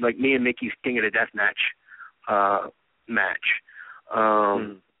like me and Mickey's King of the Death match.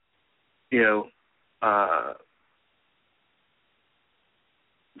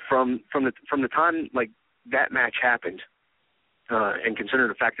 From the time like that match happened, and considering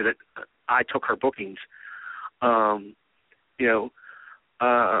the fact that I took her bookings,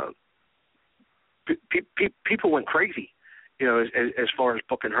 people went crazy, as far as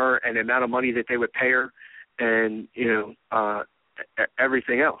booking her and the amount of money that they would pay her, and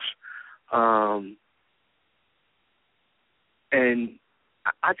everything else. And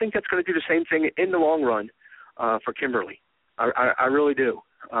I think that's going to do the same thing in the long run for Kimber Lee. I really do.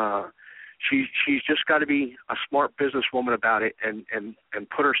 She's just got to be a smart businesswoman about it, and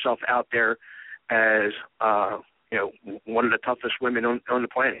put herself out there as one of the toughest women on the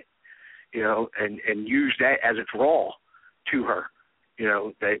planet, and use that as a draw to her,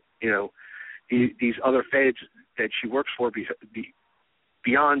 that these other feds that she works for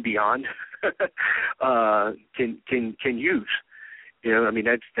beyond can use. I mean,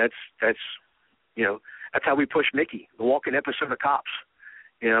 that's that's how we push Mickey, the walking episode of Cops.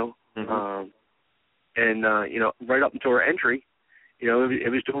 And right up until her entry,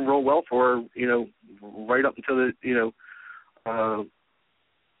 it was doing real well for her. Right up until her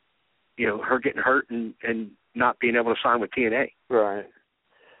getting hurt and not being able to sign with TNA. Right.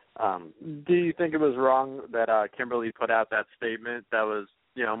 Do you think it was wrong that Kimber Lee put out that statement that was,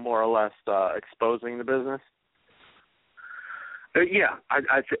 more or less exposing the business? Yeah,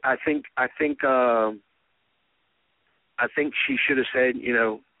 I think I think she should have said,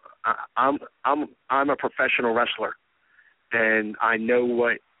 I'm a professional wrestler, and I know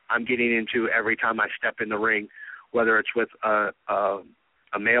what I'm getting into every time I step in the ring, whether it's with a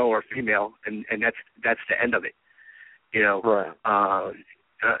male or female, and that's the end of it. Right. I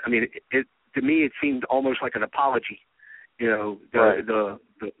mean, to me it seemed almost like an apology. Right.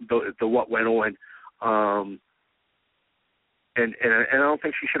 The what went on, and I don't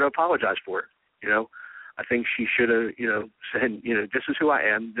think she should have apologized for it. I think she should have, said, this is who I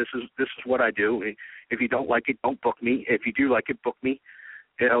am. This is what I do. If you don't like it, don't book me. If you do like it, book me.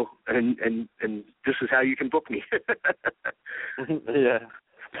 And this is how you can book me.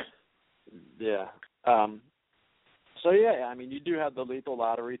 Yeah. So yeah, I mean, you do have the Lethal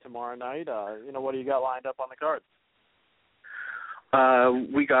Lottery tomorrow night. What do you got lined up on the card?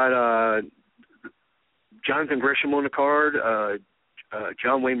 We got Jonathan Grisham on the card,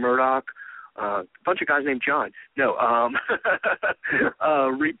 John Wayne Murdoch, a bunch of guys named John. No,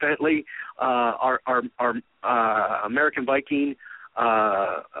 Reed Bentley, our American Viking,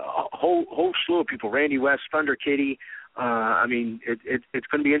 a whole slew of people. Randy West, Thunder Kitty. I mean, it's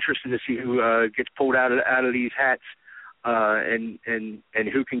going to be interesting to see who gets pulled out of these hats, and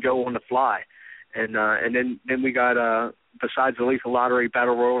who can go on the fly, and then we got besides the Lethal Lottery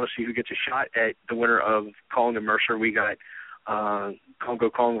Battle Royal to see who gets a shot at the winner of Kong and Mercer. We got Congo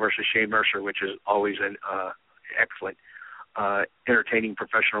Kong versus Shane Mercer, which is always an excellent, entertaining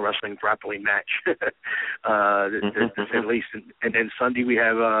professional wrestling grappling match, to say the least. And then Sunday we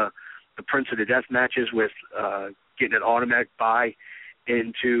have the Prince of the Death matches with getting an automatic buy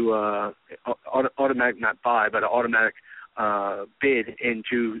into automatic not buy, but an automatic bid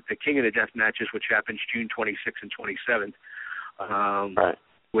into the King of the Death matches, which happens June 26th and 27th. Right.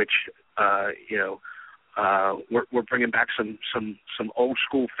 Which we're bringing back some old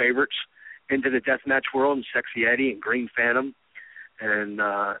school favorites into the deathmatch world, and Sexy Eddie and Green Phantom, and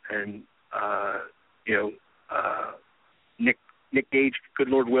Nick Gage, good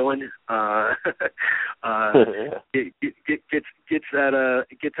Lord willing, gets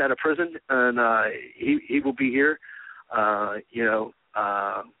out of prison, and he will be here.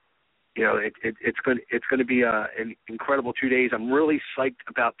 It's going to be an incredible 2 days. I'm really psyched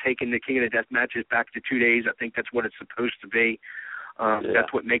about taking the King of the Death matches back to 2 days. I think that's what it's supposed to be.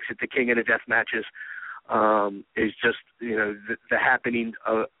 That's what makes it the King of the Death matches. Is just the happening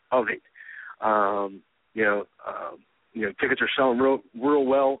of it. Tickets are selling real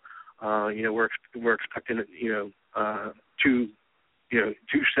well. We're expecting to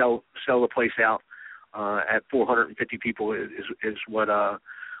sell the place out at 450 people is what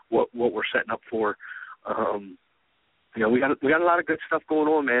we're setting up for. We got a lot of good stuff going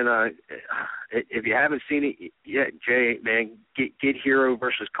on, man. If you haven't seen it yet, Jay, man, get Hero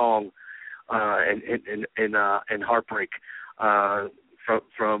versus Kong and Heartbreak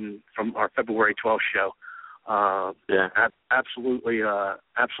from our February 12th show. Absolutely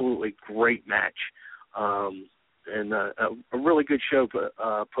great match, and a really good show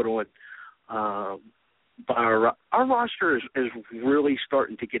put on. But our roster is really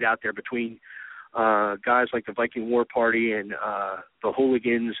starting to get out there between guys like the Viking War Party and the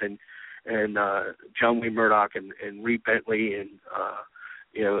Hooligans and John Wayne Murdoch and Reed Bentley and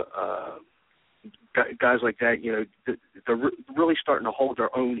guys like that. They're really starting to hold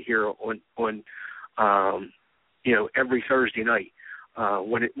their own here on every Thursday night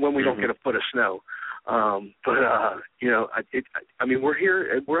when we don't get a foot of snow. We're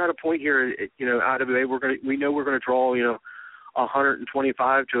here. We're at a point here at IWA. We know we're going to draw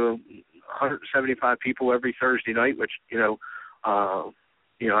 125 to 175 people every Thursday night, which I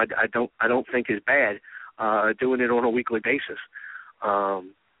don't think is bad. Doing it on a weekly basis.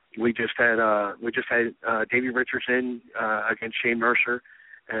 We just had Davey Richardson against Shane Mercer,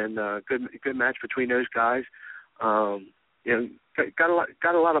 and good match between those guys. Got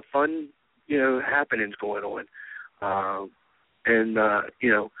a lot of fun happenings going on,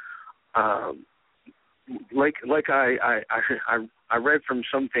 like I read from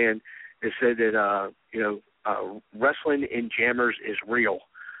some fan that said that wrestling in jammers is real,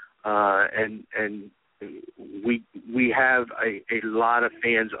 and we have a lot of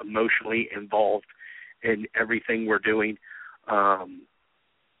fans emotionally involved in everything we're doing. When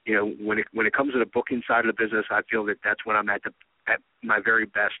it comes to the booking side of the business, I feel that that's when I'm at my very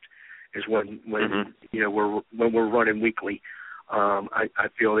best. Is when we're running weekly. I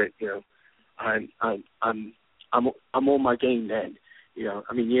feel that I'm on my game then.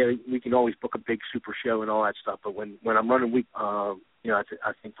 We can always book a big super show and all that stuff, but when I'm running week, I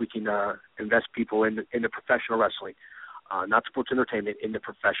think we can invest people into professional wrestling. not sports entertainment, into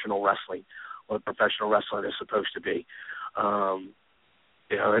professional wrestling, what professional wrestling is supposed to be.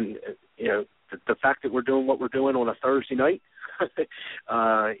 The fact that we're doing what we're doing on a Thursday night,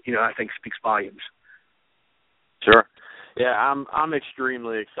 I think speaks volumes. Sure. Yeah, I'm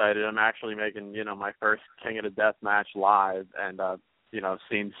extremely excited. I'm actually making, my first King of the Death match live, and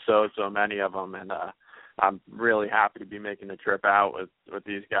seen so many of them, and I'm really happy to be making the trip out with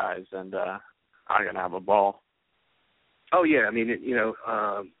these guys, and I'm gonna have a ball. Oh yeah, I mean,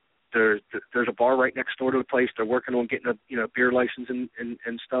 there's a bar right next door to the place. They're working on getting a beer license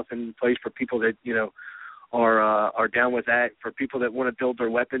and stuff in place for people that are down with that. For people that want to build their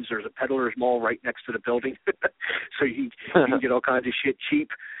weapons, there's a peddler's mall right next to the building, so you can get all kinds of shit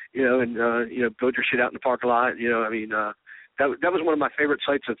cheap, and build your shit out in the parking lot. That was one of my favorite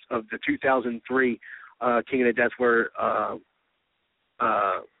sites of the 2003 King of the Death, where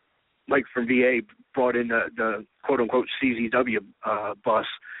Mike from VA brought in the quote unquote CZW bus,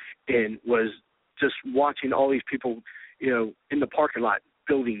 and was just watching all these people, in the parking lot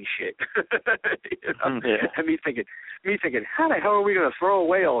building shit. And me thinking, how the hell are we going to throw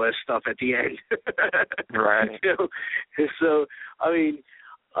away all this stuff at the end? Right. So, I mean,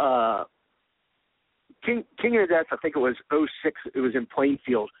 King of the Death, I think it was 2006. It was in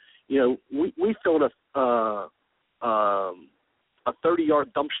Plainfield. We filled a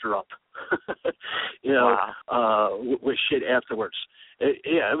 30-yard dumpster up. With shit afterwards.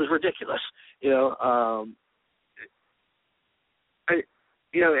 It was ridiculous. And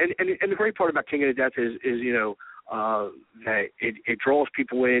the great part about King of the Death is that it draws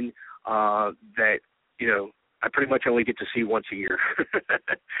people in that I pretty much only get to see once a year.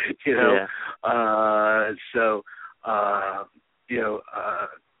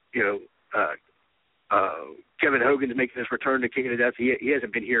 Kevin Hogan's making his return to King of the Death. He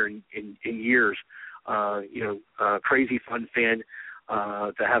hasn't been here in years. Crazy fun fan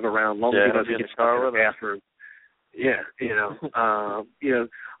to have around. Long as he doesn't get stuck in the bathroom.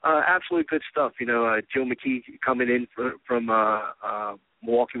 Absolute good stuff. Joe McKee coming in from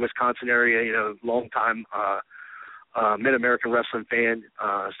Milwaukee, Wisconsin area. Long-time Mid-American wrestling fan.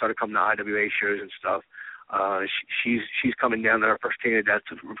 Started coming to IWA shows and stuff. She's coming down to our first King of the Death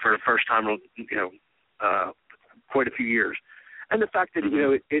for the first time. Quite a few years, and the fact that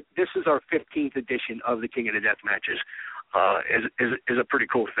this is our 15th edition of the King of the Death matches is a pretty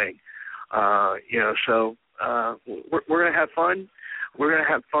cool thing. So we're gonna have fun. We're gonna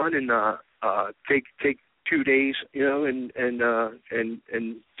have fun and take 2 days, and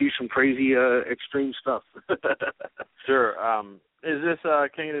do some crazy extreme stuff. Sure. Is this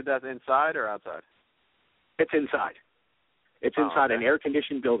King of the Death inside or outside? It's inside. It's inside an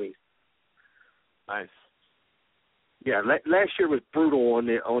air-conditioned building. Nice. Yeah, last year was brutal on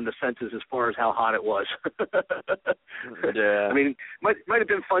the senses as far as how hot it was. Yeah. I mean, might have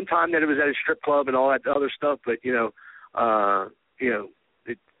been a fun time that it was at a strip club and all that other stuff, but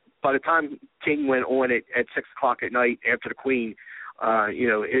by the time King went on at 6:00 at night after the Queen,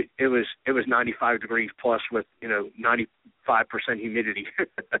 it was 95 degrees plus with 95% humidity.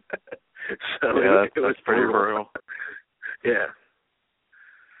 So it was pretty brutal. Yeah.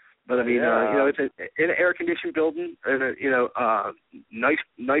 But I mean, it's in an air-conditioned building, and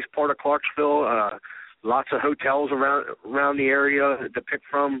nice part of Clarksville. Lots of hotels around the area to pick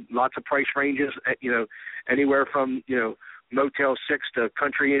from. Lots of price ranges. Anywhere from Motel 6 to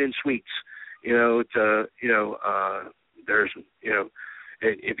Country Inn and Suites. There's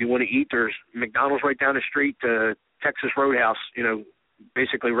if you want to eat, there's McDonald's right down the street. Texas Roadhouse.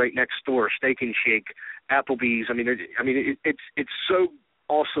 Basically right next door. Steak and Shake, Applebee's. It's so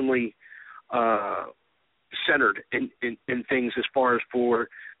awesomely centered in things as far as for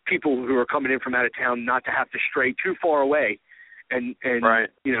people who are coming in from out of town not to have to stray too far away and right.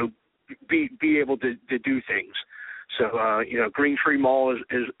 Be able to do things. So Green Tree Mall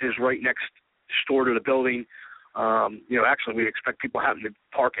is right next door to the building. Actually we expect people having to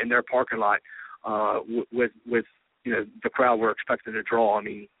park in their parking lot with the crowd we're expecting to draw. I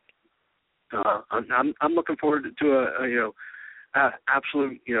mean, I'm looking forward to a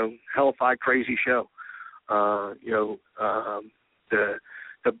absolute hellified crazy show. The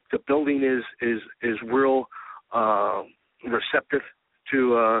building is real receptive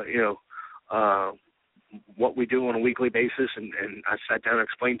to what we do on a weekly basis, and I sat down and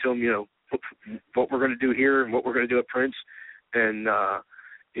explained to them what we're going to do here and what we're going to do at Prince, and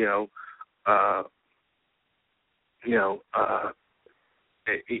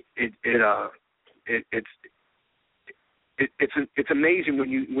it's amazing when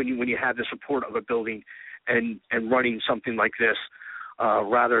you have the support of a building and running something like this,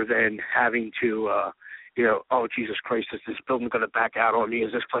 rather than having to oh, Jesus Christ, is this building going to back out on me?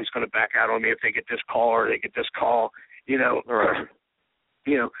 Is this place going to back out on me if they get this call or they get this call? Right.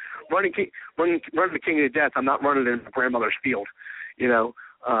 Running the King of Death, I'm not running in my grandmother's field, so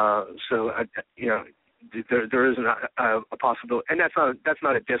there isn't a possibility, and that's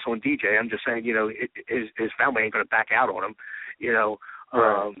not a diss on DJ. I'm just saying, his family ain't going to back out on him,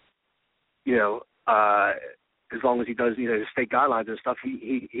 Right. as long as he does, the state guidelines and stuff,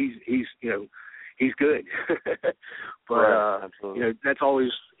 he's good. But right, absolutely. that's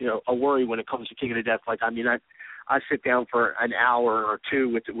always a worry when it comes to King of the Death. Like, I sit down for an hour or two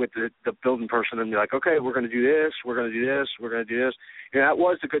with the building person and be like, okay, we're going to do this, we're going to do this, we're going to do this. That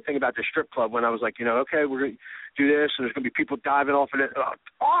was the good thing about the strip club when I was like, okay, we're going to do this, and there's going to be people diving off in it.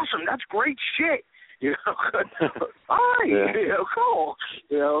 Awesome, that's great shit. Fine, yeah. Cool.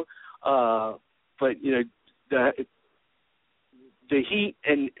 But the heat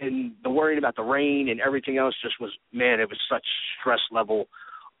and the worrying about the rain and everything else just was, man, it was such stress level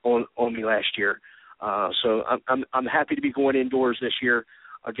on me last year. So I'm happy to be going indoors this year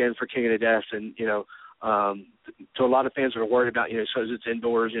again for King of the Death, and to a lot of fans that are worried about so it's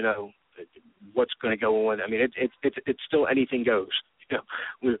indoors, what's going to go on. I mean, it's still anything goes.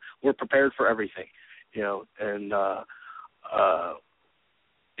 We're prepared for everything, and I'm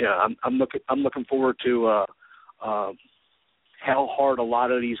looking forward to how hard a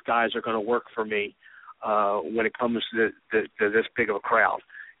lot of these guys are going to work for me when it comes to this big of a crowd.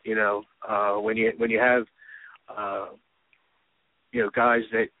 When you have guys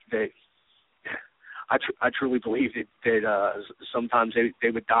that I truly believe that sometimes they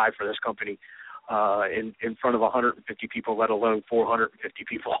would die for this company in front of 150 people, let alone 450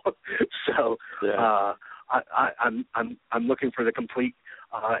 people. So yeah. I'm looking for the complete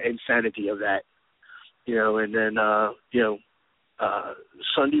insanity of that, and then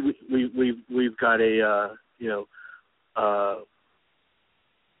Sunday we've got a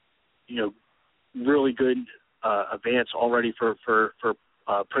really good advance already for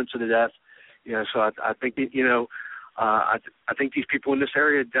Prince of the Death. So I think that, I think these people in this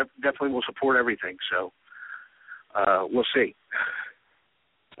area definitely will support everything. So we'll see.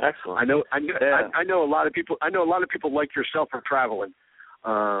 Excellent. I know a lot of people. I know a lot of people like yourself are traveling.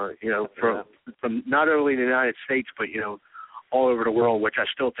 From not only the United States, but all over the world, which I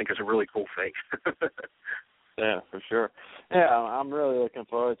still think is a really cool thing. Yeah, for sure. Yeah, I'm really looking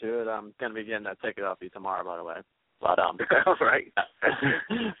forward to it. I'm going to be getting that ticket off you tomorrow, by the way. But all right.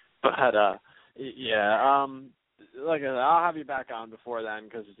 But yeah, like I said, I'll have you back on before then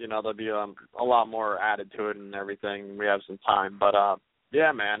because there'll be a lot more added to it and everything. We have some time, but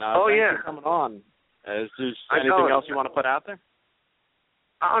yeah, man. Thanks for coming on. Is there anything else you want to put out there?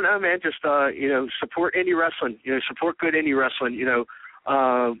 I don't know, man. Just support indie wrestling. Support good indie wrestling.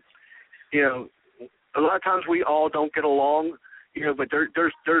 A lot of times we all don't get along. But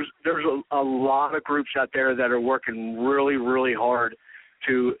there's a lot of groups out there that are working really, really hard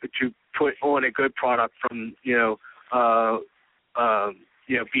to put on a good product from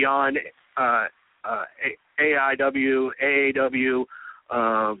beyond AIW, AAW,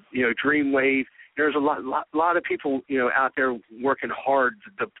 Dreamwave. There's a lot of people out there working hard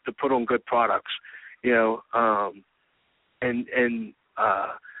to put on good products, and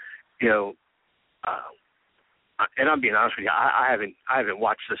I'm being honest with you, I haven't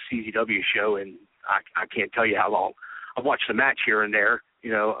watched the CZW show, and I can't tell you how long. I've watched the match here and there,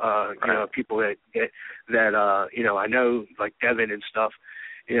 people that I know, like Devin and stuff,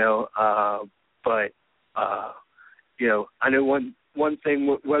 but I know one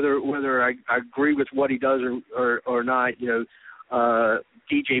thing, whether I agree with what he does or not,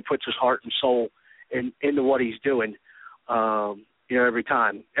 DJ puts his heart and soul into what he's doing, every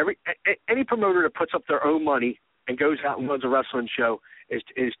time. Any promoter that puts up their own money and goes out and runs a wrestling show is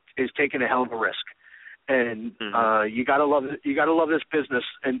taking a hell of a risk, and you gotta love this business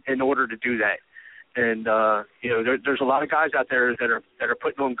in order to do that. And there's a lot of guys out there that are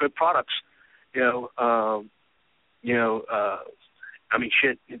putting on good products. I mean,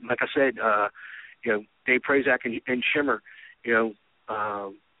 shit. Like I said, Dave Prazak and Shimmer.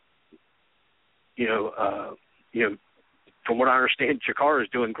 From what I understand, Chikara is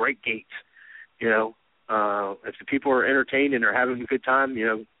doing great gates. If the people are entertained and are having a good time,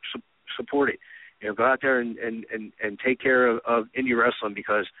 support it. Go out there and take care of indie wrestling,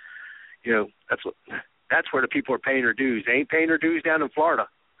 because that's where the people are paying their dues. They ain't paying their dues down in Florida.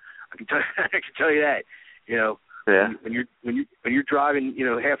 I can tell you that. Yeah. When you're driving,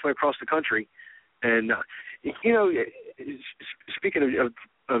 halfway across the country, and speaking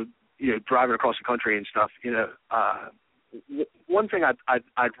of driving across the country and stuff, one thing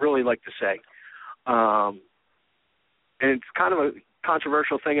I'd really like to say, and it's kind of a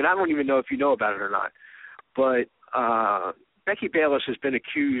controversial thing, and I don't even know if you know about it or not, but Becky Bayless has been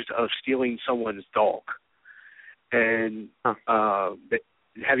accused of stealing someone's dog. And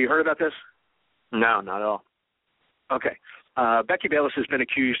have you heard about this? No, not at all. Okay. Becky Bayless has been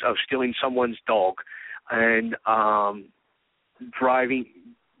accused of stealing someone's dog and driving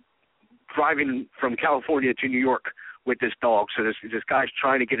from California to New York with this dog. So this guy's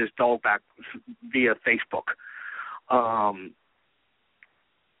trying to get his dog back via Facebook.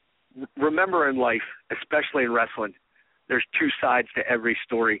 Remember in life, especially in wrestling, there's two sides to every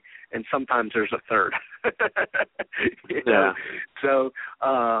story, and sometimes there's a third. You know? So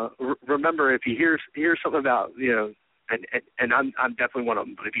remember, if you hear something about, you know, and I'm definitely one of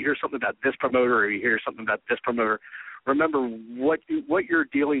them, but if you hear something about this promoter or you hear something about this promoter, remember what your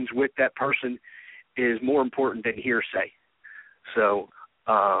dealings with that person is more important than hearsay. So,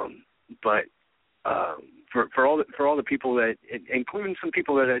 for all the people that, including some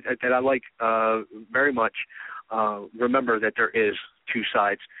people that I like very much, remember that there is two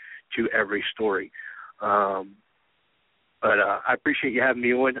sides to every story. But I appreciate you having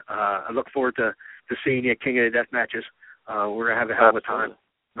me on. I look forward to seeing you at King of the Death matches. We're gonna have a hell of a time.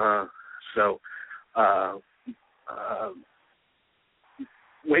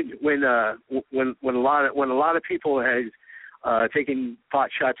 When a lot of people had taken pot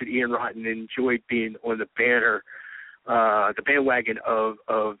shots at Ian Rotten and enjoyed being on the bandwagon of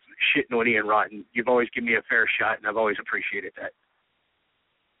shitting on Ian Rotten, you've always given me a fair shot, and I've always appreciated that.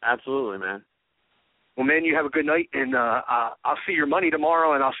 Absolutely, man. Well, man, you have a good night, and I'll see your money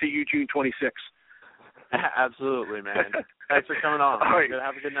tomorrow, and I'll see you June 26th. Absolutely, man. Thanks for coming on. All right.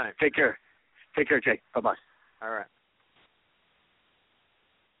 Have a good night. Take care. Take care, Jay. Bye-bye. All right.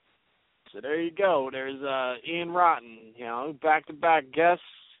 So there you go. There's Ian Rotten, you know, back-to-back guests.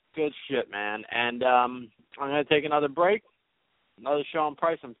 Good shit, man. And I'm going to take another break. Another Sean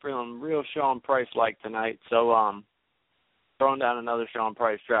Price. I'm feeling real Sean Price-like tonight. So throwing down another Sean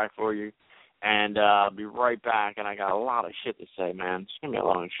Price track for you. And I'll be right back. And I got a lot of shit to say, man. It's going to be a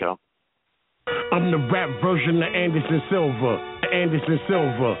long show. I'm the rap version of Anderson Silva. Anderson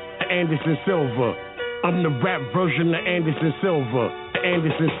Silva. Anderson Silva. I'm the rap version of Anderson Silva.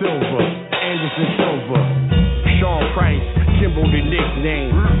 Anderson Silva. Anderson Silva. Sean Price, Kimber Lee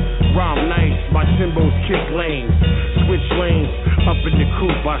nickname. Rhyme nice, my symbols kick lanes. Switch lanes, up in the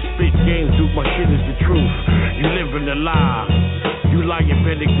coupe. I spit game, dude, my shit is the truth. You live in a lie. You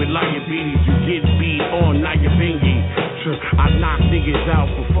diabetic with diabetes. You get beat on, now you're bingy. I knock niggas out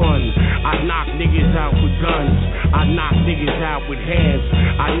for fun. I knock niggas out with guns. I knock niggas out with hands.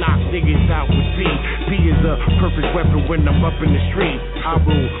 I knock niggas out with feet. P is a perfect weapon when I'm up in the street. I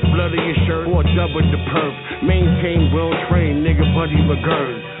rule blood of your shirt or double the perp. Maintain well trained nigga Buddy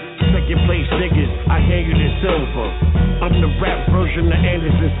McGurn. Second place niggas, I hand you the silver. I'm the rap version of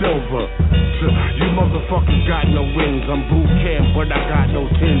Anderson Silva. So you motherfuckers got no wins. I'm boot camp, but I got no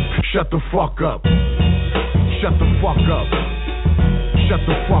tins. Shut the fuck up. Shut the fuck up. Shut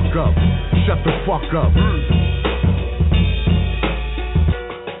the fuck up. Shut the fuck up.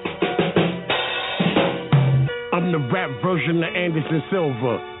 I'm the rap version of Anderson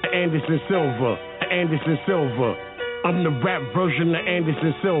Silva. Anderson Silva. Anderson Silva. I'm the rap version of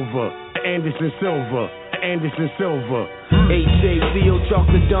Anderson Silva. Anderson Silva. Anderson Silva. HAVO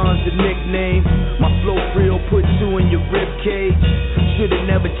Chocolate Don's the nickname. My flow real puts you in your rib cage. Should've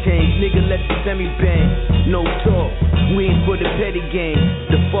never changed, nigga, let the semi bang. No talk, we ain't for the petty game.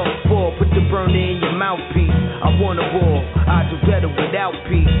 The fuck for, put the burner in your mouthpiece. I want a war, I do better without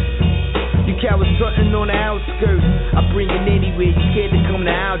peace. You cowards frontin' on the outskirts. I bring it anywhere, you scared to come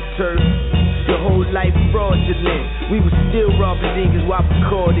to our turf. Your whole life fraudulent. We was still robbing niggas while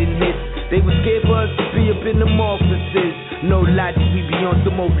recording hits. They was scared for us to be up in them offices. No logic, we be on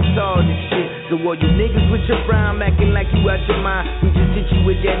some more retarded shit. So all you niggas with your rhyme acting like you out your mind, we just hit you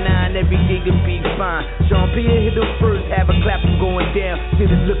with that 9, everything will be fine. Sean P hit him first, have a clap from going down.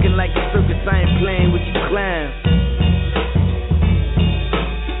 Shit is looking like a circus, I ain't playing with you clowns.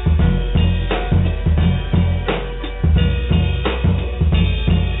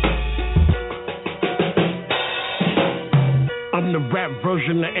 I'm the rap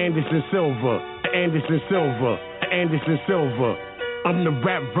version of Anderson Silva. Anderson Silva. Anderson Silva. I'm the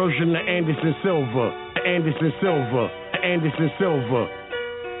rap version of Anderson Silva. Anderson Silva. Anderson Silva.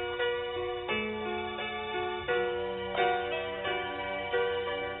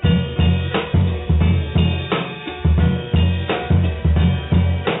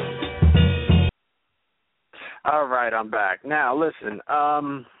 All right, I'm back. Now, listen,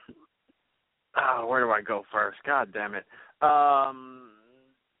 where do I go first? God damn it.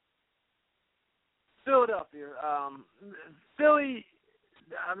 Philadelphia. Philly,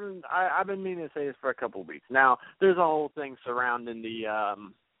 I've been meaning to say this for a couple of weeks. Now, there's a whole thing surrounding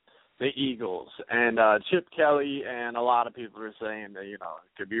the Eagles, and Chip Kelly and a lot of people are saying that, it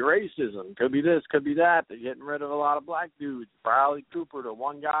could be racism, could be this, could be that. They're getting rid of a lot of black dudes. Bradley Cooper, the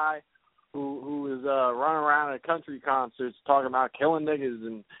one guy who is running around at country concerts talking about killing niggas,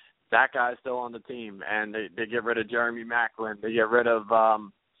 and that guy's still on the team. And they get rid of Jeremy Maclin. They get rid of,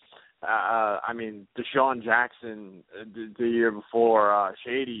 Deshaun Jackson the year before,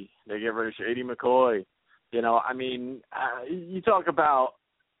 Shady. They get rid of Shady McCoy. You talk about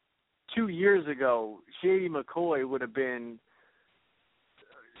 2 years ago, Shady McCoy would have been,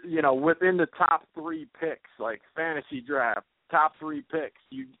 within the top 3 picks, like fantasy draft, top 3 picks.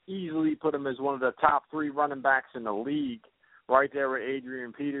 You'd easily put him as one of the top 3 running backs in the league, right there with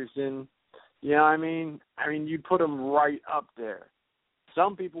Adrian Peterson. You know what I mean? You'd put him right up there.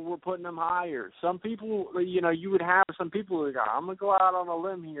 Some people were putting him higher. Some people, you would have some people who go, I'm going to go out on a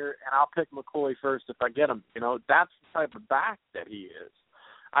limb here, and I'll pick McCoy first if I get him. That's the type of back that he is.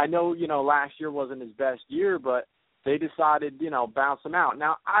 I know, last year wasn't his best year, but they decided, bounce him out.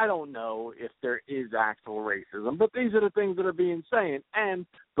 Now, I don't know if there is actual racism, but these are the things that are being said. And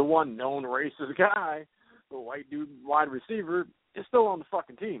the one known racist guy, the white dude wide receiver, is still on the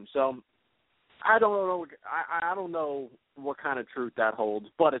fucking team. So I don't know. I don't know what kind of truth that holds,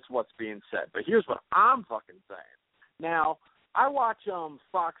 but it's what's being said. But here's what I'm fucking saying. Now, I watch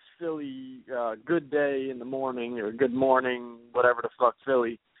Fox Philly Good Day in the morning or Good Morning, whatever the fuck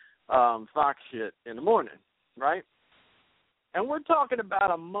Philly, Fox shit in the morning, right? And we're talking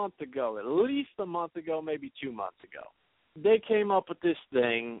about a month ago, at least a month ago, maybe 2 months ago. They came up with this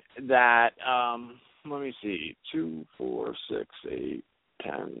thing that, let me see, 2, 4, 6, 8,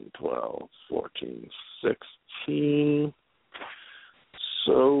 10, 12, 14, 16,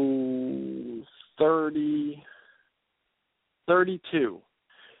 so 30, 32.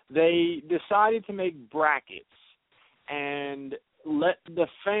 They decided to make brackets and let the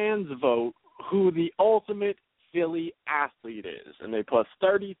fans vote who the ultimate Philly athlete is. And they put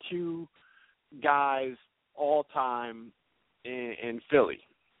 32 guys all time in Philly.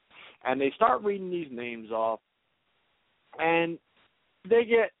 And they start reading these names off, and they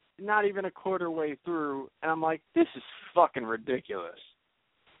get not even a quarter way through, and I'm like, this is fucking ridiculous.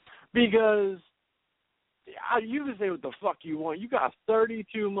 Because you can say what the fuck you want. You got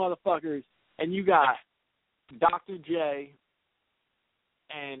 32 motherfuckers, and you got Dr. J,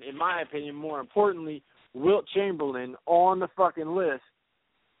 and in my opinion, more importantly, Wilt Chamberlain on the fucking list.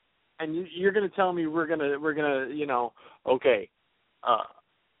 And you're gonna tell me we're gonna okay,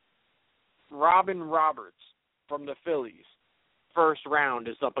 Robin Roberts from the Phillies, first round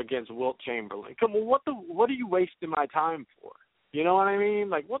is up against Wilt Chamberlain. Come on, what are you wasting my time for? You know what I mean?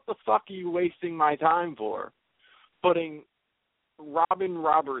 Like, what the fuck are you wasting my time for? Putting Robin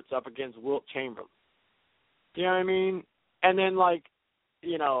Roberts up against Wilt Chamberlain. You know what I mean? And then, like,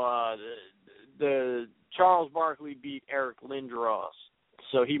 the Charles Barkley beat Eric Lindros,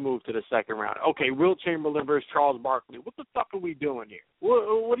 so he moved to the second round. Okay, Wilt Chamberlain versus Charles Barkley. What the fuck are we doing here?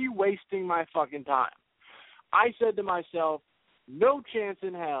 What are you wasting my fucking time? I said to myself, no chance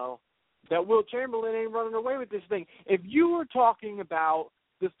in hell that Wilt Chamberlain ain't running away with this thing. If you were talking about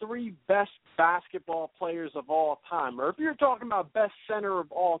the 3 best basketball players of all time, or if you're talking about best center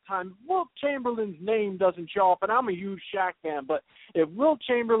of all time, Wilt Chamberlain's name doesn't show up, and I'm a huge Shaq fan, but if Wilt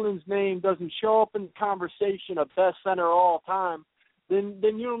Chamberlain's name doesn't show up in the conversation of best center of all time, then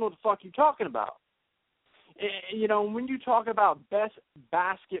you don't know what the fuck you're talking about. When you talk about best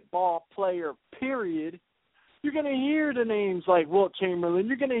basketball player, period, you're going to hear the names like Wilt Chamberlain.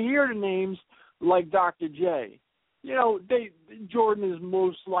 You're going to hear the names like Dr. J. Jordan is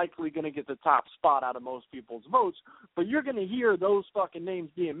most likely going to get the top spot out of most people's votes, but you're going to hear those fucking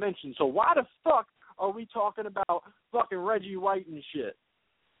names being mentioned. So why the fuck are we talking about fucking Reggie White and shit?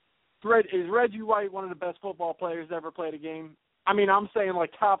 Is Reggie White one of the best football players to ever play the game? I mean, I'm saying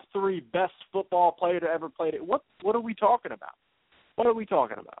like top 3 best football player to ever play it. What are we talking about? What are we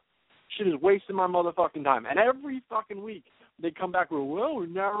talking about? Shit is wasting my motherfucking time. And every fucking week they come back with, well, we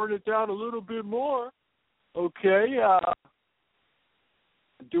narrowed it down a little bit more. Okay,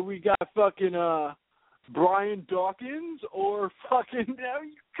 do we got fucking Brian Dawkins or fucking,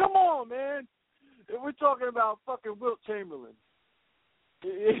 come on, man. We're talking about fucking Wilt Chamberlain.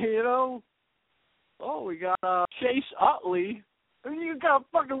 Oh, we got Chase Utley. You got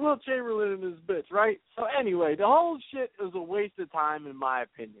fucking Wilt Chamberlain in this bitch, right? So anyway, the whole shit is a waste of time in my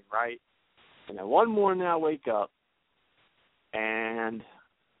opinion, right? And then one morning I wake up and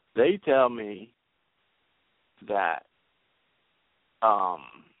they tell me that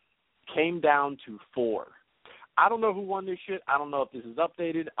came down to 4. I don't know who won this shit. I don't know if this is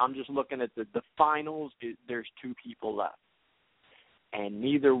updated. I'm just looking at the finals. There's 2 people left. And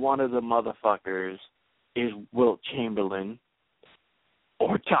neither one of the motherfuckers is Wilt Chamberlain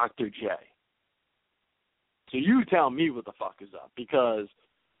or Dr. J. So you tell me what the fuck is up, because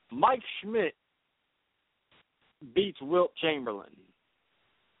Mike Schmidt beats Wilt Chamberlain.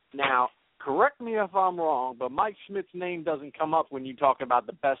 Now, correct me if I'm wrong, but Mike Schmidt's name doesn't come up when you talk about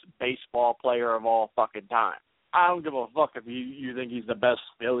the best baseball player of all fucking time. I don't give a fuck if you think he's the best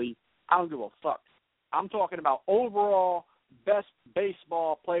Philly. I don't give a fuck. I'm talking about overall best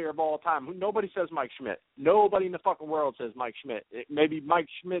baseball player of all time. Nobody says Mike Schmidt. Nobody in the fucking world says Mike Schmidt. Maybe Mike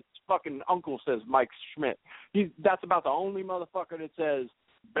Schmidt's fucking uncle says Mike Schmidt. That's about the only motherfucker that says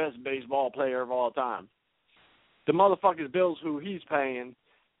best baseball player of all time. The motherfucker's bills who he's paying,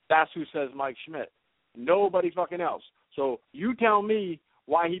 that's who says Mike Schmidt. Nobody fucking else. So you tell me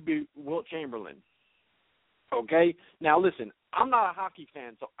why he beat Wilt Chamberlain. Okay? Now listen, I'm not a hockey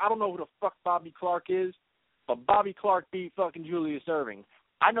fan, so I don't know who the fuck Bobby Clark is, but Bobby Clark beat fucking Julius Erving.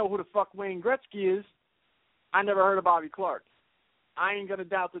 I know who the fuck Wayne Gretzky is. I never heard of Bobby Clark. I ain't gonna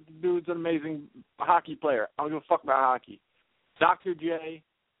doubt that the dude's an amazing hockey player. I don't give a fuck about hockey. Dr. J,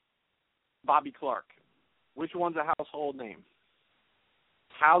 Bobby Clark. Which one's a household name?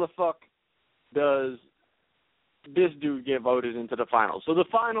 How the fuck does this dude get voted into the finals? So the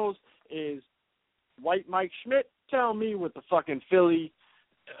finals is White Mike Schmidt. Tell me what the fucking Philly,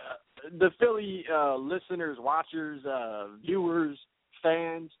 listeners, watchers, viewers,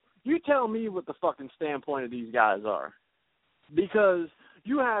 fans, you tell me what the fucking standpoint of these guys are. Because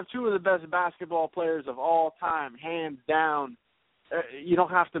you have 2 of the best basketball players of all time, hands down. You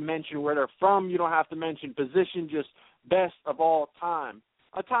don't have to mention where they're from. You don't have to mention position, just best of all time.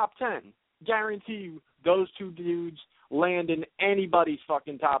 A top 10. Guarantee you those 2 dudes land in anybody's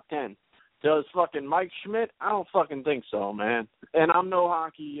fucking top 10. Does fucking Mike Schmidt? I don't fucking think so, man. And I'm no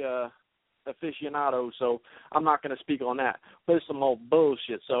hockey aficionado, so I'm not going to speak on that. But it's some old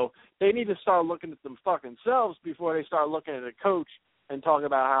bullshit. So they need to start looking at them fucking selves before they start looking at a coach and talk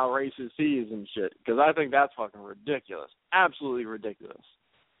about how racist he is and shit. Because I think that's fucking ridiculous. Absolutely ridiculous.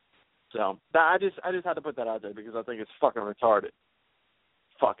 So I just had to put that out there because I think it's fucking retarded.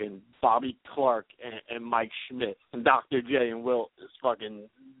 Fucking Bobby Clark and Mike Schmidt and Dr. J and Wilt is fucking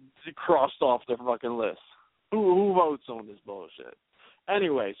crossed off the fucking list. Who votes on this bullshit?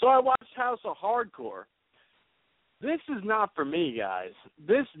 Anyway, so I watched House of Hardcore. This is not for me, guys.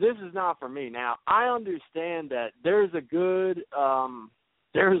 This is not for me. Now, I understand that there's an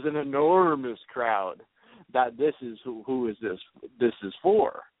enormous crowd that this is who is this is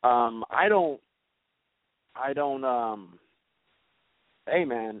for. I don't hey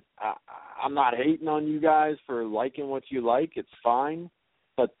man, I'm not hating on you guys for liking what you like. It's fine,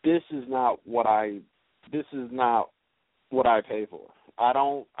 but this is not what I pay for.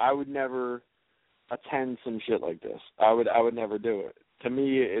 I would never attend some shit like this. I would never do it. To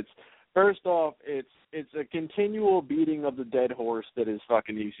me, it's first off, it's a continual beating of the dead horse that is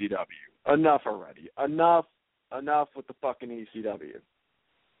fucking ECW. Enough already. Enough with the fucking ECW.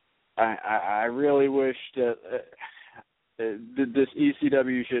 I really wish that this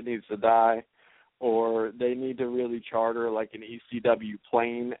ECW shit needs to die, or they need to really charter like an ECW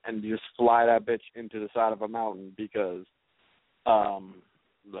plane and just fly that bitch into the side of a mountain, because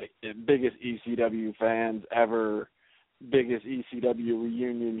like the biggest ECW fans ever, biggest ECW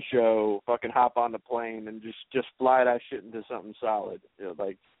reunion show, fucking hop on the plane and just fly that shit into something solid.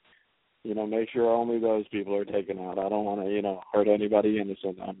 Make sure only those people are taken out. I don't want to, hurt anybody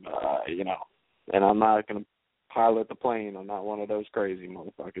innocent. And I'm not going to pilot the plane. I'm not one of those crazy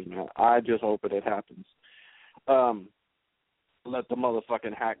motherfuckers, man. I just hope it happens. Let the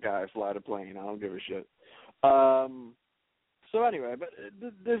motherfucking hat guy fly the plane. I don't give a shit. So anyway, but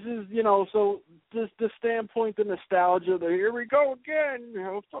this is, so the standpoint, the nostalgia, here we go again,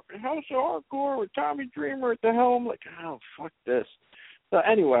 fucking House of Hardcore with Tommy Dreamer at the helm, like, oh, fuck this. So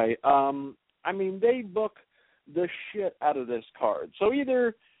anyway, they book the shit out of this card. So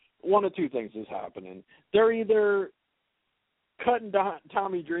either one of two things is happening. They're either cutting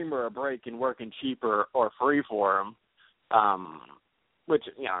Tommy Dreamer a break and working cheaper or free for him, which,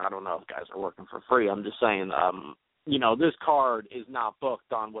 I don't know if guys are working for free. I'm just saying, this card is not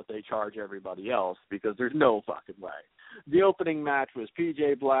booked on what they charge everybody else, because there's no fucking way. The opening match was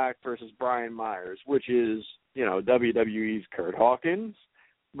PJ Black versus Brian Myers, which is, WWE's Kurt Hawkins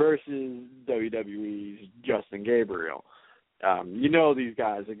versus WWE's Justin Gabriel. These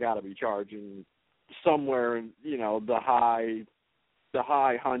guys have got to be charging somewhere in, the high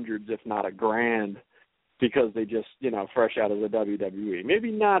hundreds, if not $1,000, because they just, fresh out of the WWE.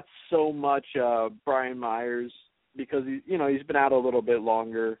 Maybe not so much Brian Myers, because he's been out a little bit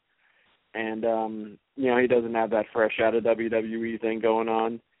longer, and he doesn't have that fresh out of WWE thing going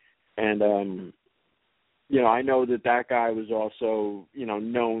on. And I know that guy was also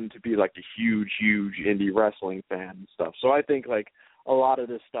known to be like a huge indie wrestling fan and stuff. So I think like a lot of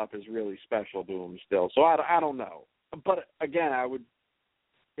this stuff is really special to him still. So I don't know. But again,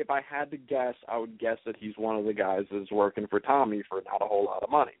 if I had to guess, I would guess that he's one of the guys that's working for Tommy for not a whole lot of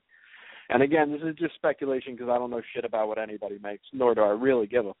money. And again, this is just speculation because I don't know shit about what anybody makes, nor do I really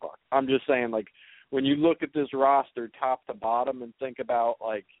give a fuck. I'm just saying, like, when you look at this roster top to bottom and think about,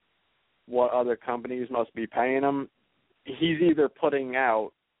 like, what other companies must be paying him, he's either putting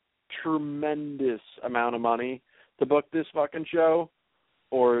out tremendous amount of money to book this fucking show,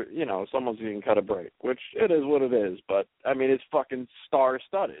 or, someone's getting cut a break, which it is what it is. But, I mean, it's fucking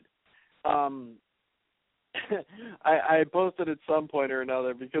star-studded. I posted at some point or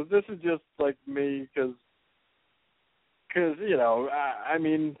another, because this is just, like, me, because I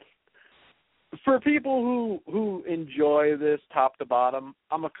mean, for people who enjoy this top to bottom,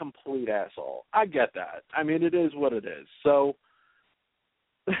 I'm a complete asshole. I get that. I mean, it is what it is. So,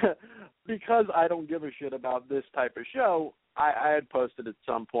 because I don't give a shit about this type of show, I had posted at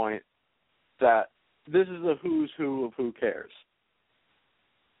some point that this is a who's who of who cares.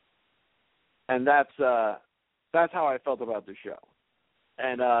 And that's how I felt about the show.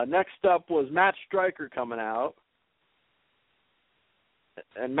 And next up was Matt Striker coming out.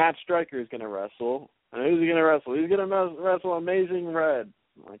 And Matt Striker is going to wrestle. And who's he going to wrestle? He's going to wrestle Amazing Red.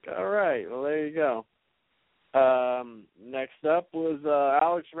 I'm like, all right, well, there you go. Next up was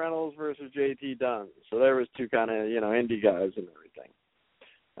Alex Reynolds versus JT Dunn. So there was two kind of, indie guys and everything.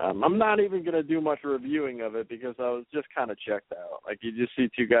 I'm not even going to do much reviewing of it because I was just kind of checked out. Like, you just see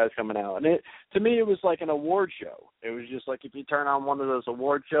two guys coming out. And to me, it was like an award show. It was just like if you turn on one of those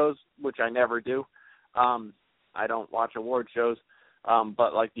award shows, which I never do. I don't watch award shows.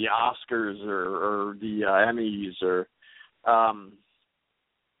 But like the Oscars or the Emmys or,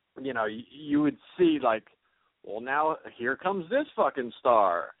 you would see like, well, now here comes this fucking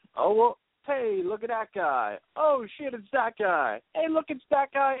star. Oh, well, hey, look at that guy. Oh, shit, it's that guy. Hey, look, it's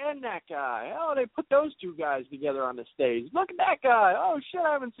that guy and that guy. Oh, they put those two guys together on the stage. Look at that guy. Oh, shit,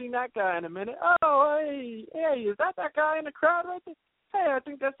 I haven't seen that guy in a minute. Oh, hey, is that guy in the crowd right there? Hey, I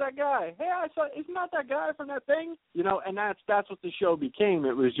think that's that guy. Hey, isn't that guy from that thing? And that's what the show became.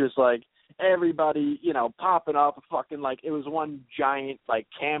 It was just like everybody, popping up fucking like it was one giant like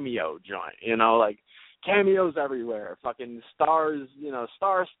cameo joint, like cameos everywhere, fucking stars,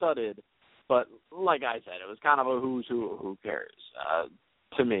 star-studded. But like I said, it was kind of a who's who cares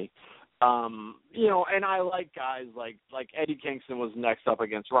to me. And I like guys like Eddie Kingston was next up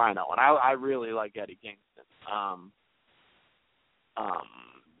against Rhino, and I really like Eddie Kingston.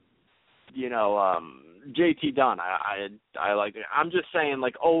 JT Dunn, I like it. I'm just saying,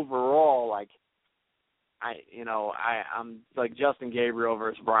 like, overall, like, I'm like Justin Gabriel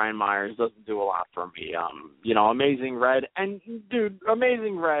versus Brian Myers doesn't do a lot for me. Amazing Red, and dude,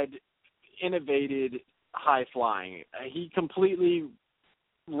 Amazing Red innovated high flying. He completely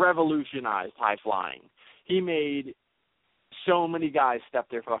revolutionized high flying. He made so many guys step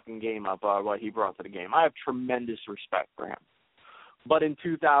their fucking game up, what he brought to the game. I have tremendous respect for him. But in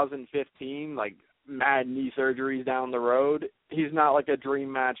 2015, like, mad knee surgeries down the road, he's not like a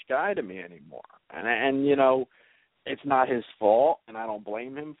dream match guy to me anymore. And it's not his fault, and I don't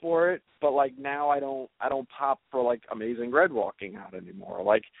blame him for it. But like now, I don't pop for like Amazing Red walking out anymore.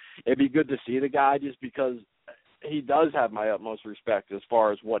 Like, it'd be good to see the guy just because he does have my utmost respect as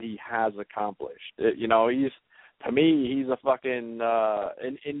far as what he has accomplished. To me, he's a fucking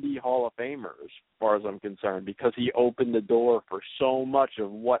an indie Hall of Famer as far as I'm concerned, because he opened the door for so much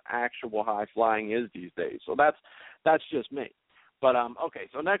of what actual high flying is these days. So that's just me. But okay,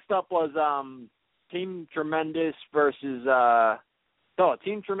 so next up was Team Tremendous versus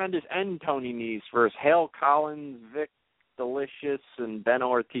Team Tremendous and Tony Nese versus Hale Collins, Vic Delicious, and Ben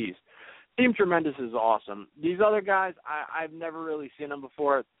Ortiz. Team Tremendous is awesome. These other guys, I've never really seen them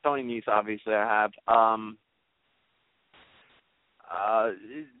before. Tony Nese, obviously, I have.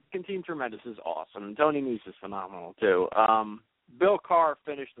 Team Tremendous is awesome. Tony Nese is phenomenal, too. Bill Carr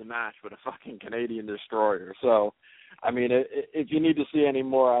finished the match with a fucking Canadian Destroyer. So, I mean, if you need to see any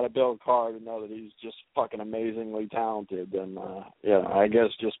more out of Bill Carr to know that he's just fucking amazingly talented, then, I guess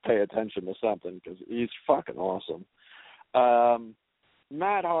just pay attention to something, because he's fucking awesome.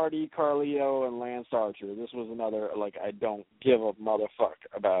 Matt Hardy, Carlito, and Lance Archer. This was another, like, I don't give a motherfuck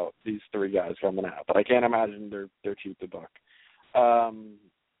about these three guys coming out, but I can't imagine they're cheap to book.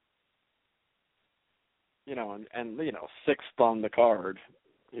 you know, and you know, sixth on the card.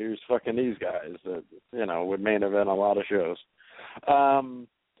 Here's fucking these guys that, you know, would main event a lot of shows.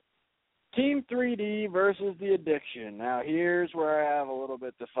 Team 3D versus The Addiction. Now, here's where I have a little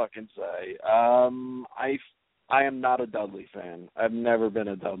bit to fucking say. I am not a Dudley fan. I've never been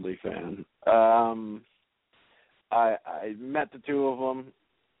a Dudley fan. I met the two of them.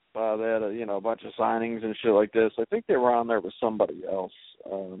 They had a bunch of signings and shit like this. I think they were on there with somebody else,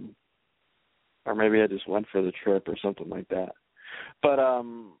 or maybe I just went for the trip or something like that. But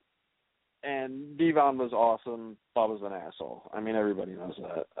and Devon was awesome. Bob was an asshole. I mean, everybody knows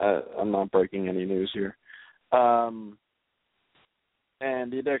that. I'm not breaking any news here. And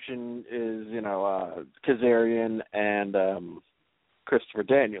The Addiction is, Kazarian and Christopher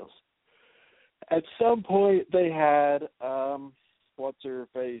Daniels. At some point, they had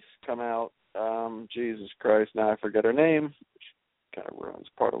what's-her-face come out. Jesus Christ, now I forget her name, which kind of ruins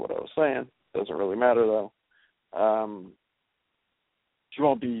part of what I was saying. Doesn't really matter, though. She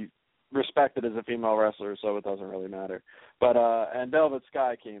won't be respected as a female wrestler, so it doesn't really matter. But and Velvet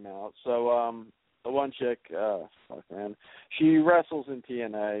Sky came out. So the one chick, she wrestles in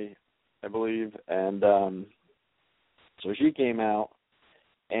TNA, I believe, and so she came out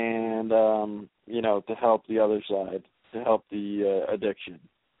and to help the other side, to help the Addiction.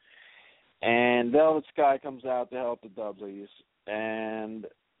 And Velvet Sky comes out to help the Dudleys, and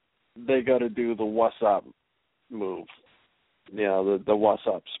they go to do the what's up move, the what's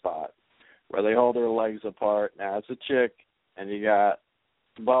up spot, where they hold their legs apart. Now it's a chick, and you got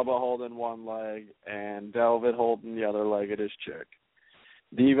Bubba holding one leg and Velvet holding the other leg of his chick.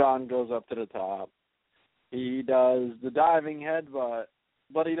 Devon goes up to the top. He does the diving headbutt,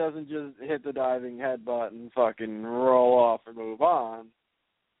 but he doesn't just hit the diving headbutt and fucking roll off and move on.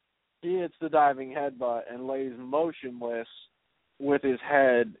 He hits the diving headbutt and lays motionless with his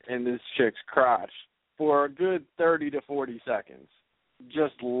head in this chick's crotch for a good 30 to 40 seconds.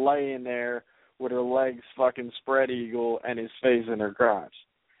 Just laying there with her legs fucking spread eagle and his face in her crotch.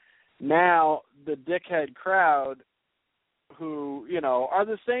 Now, the dickhead crowd who, are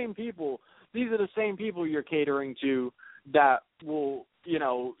the same people. These are the same people you're catering to that will,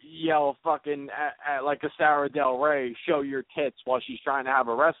 yell fucking at like a Sarah Del Rey, show your tits while she's trying to have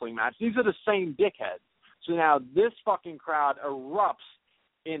a wrestling match. These are the same dickheads. So now this fucking crowd erupts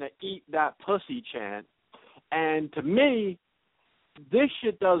in a eat that pussy chant. And to me, this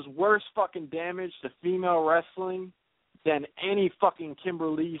shit does worse fucking damage to female wrestling than any fucking Kimber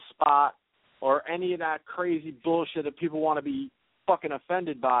Lee spot or any of that crazy bullshit that people want to be fucking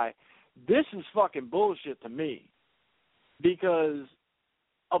offended by. This is fucking bullshit to me. Because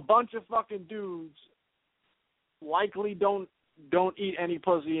a bunch of fucking dudes likely don't eat any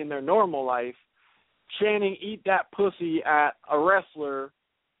pussy in their normal life, chanting eat that pussy at a wrestler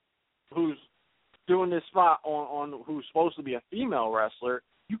who's doing this spot on who's supposed to be a female wrestler.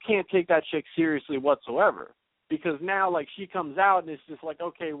 You can't take that chick seriously whatsoever. Because now, like, she comes out and it's just like,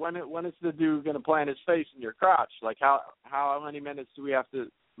 okay, when is the dude going to plant his face in your crotch? Like, how many minutes do we have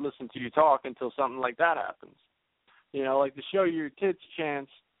to listen to you talk until something like that happens? Like the show your tits chance,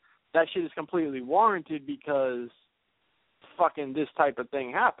 that shit is completely warranted because fucking this type of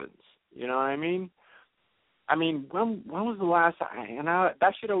thing happens. You know what I mean? I mean, when was the last time?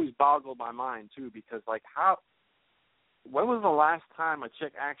 That shit always boggled my mind too, because like when was the last time a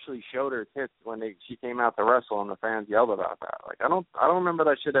chick actually showed her tits when she came out to wrestle and the fans yelled about that? Like I don't remember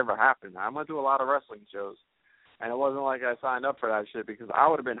that shit ever happened. I went to a lot of wrestling shows, and it wasn't like I signed up for that shit because I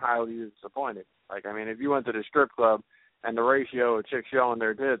would have been highly disappointed. Like, I mean, if you went to the strip club and the ratio of chicks showing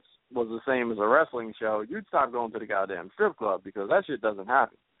their tits was the same as a wrestling show, you'd stop going to the goddamn strip club because that shit doesn't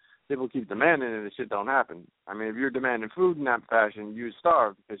happen. People keep demanding it and the shit don't happen. I mean, if you're demanding food in that fashion, you'd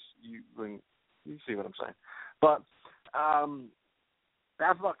starve because you see what I'm saying. But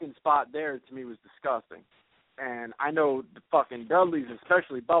that fucking spot there to me was disgusting. And I know the fucking Dudleys,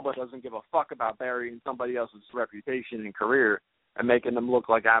 especially Bubba, doesn't give a fuck about burying somebody else's reputation and career and making them look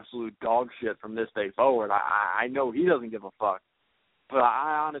like absolute dog shit from this day forward. I know he doesn't give a fuck. But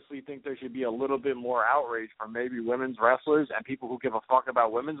I honestly think there should be a little bit more outrage from maybe women's wrestlers and people who give a fuck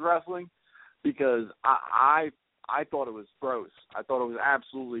about women's wrestling, because I thought it was gross. I thought it was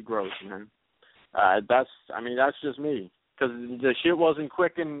absolutely gross, man. That's just me. Because the shit wasn't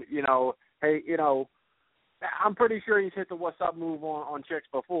quick and, I'm pretty sure he's hit the what's up move on chicks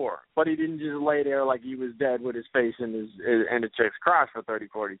before, but he didn't just lay there like he was dead with his face in the chick's crotch for 30,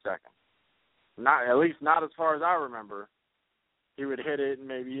 40 seconds. At least not as far as I remember. He would hit it and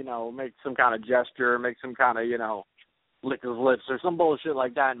maybe, make some kind of gesture, make some kind of, lick his lips or some bullshit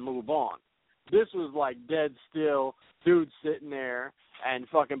like that and move on. This was like dead still, dudes sitting there and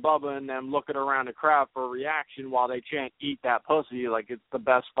fucking Bubba and them looking around the crowd for a reaction while they chant "eat that pussy" like it's the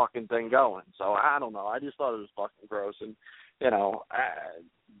best fucking thing going. So I don't know. I just thought it was fucking gross, and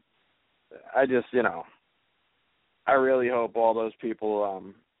I just I really hope all those people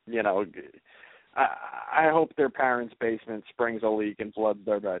I hope their parents' basement springs a leak and floods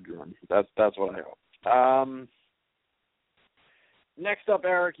their bedroom. That's what I hope. Next up,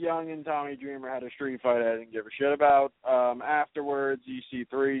 Eric Young and Tommy Dreamer had a street fight I didn't give a shit about. Afterwards,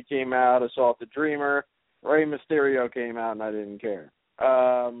 EC3 came out, assaulted Dreamer. Rey Mysterio came out, and I didn't care.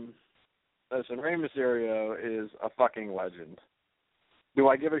 Listen, Rey Mysterio is a fucking legend. Do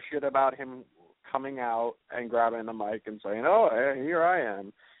I give a shit about him coming out and grabbing the mic and saying, "Oh, here I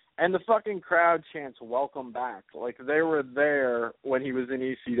am"? And the fucking crowd chants "Welcome back." Like, they were there when he was in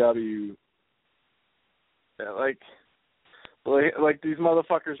ECW. Like these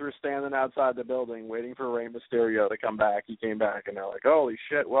motherfuckers were standing outside the building waiting for Rey Mysterio to come back. He came back, and they're like, "Holy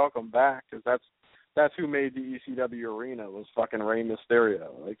shit, welcome back," because that's who made the ECW arena, was fucking Rey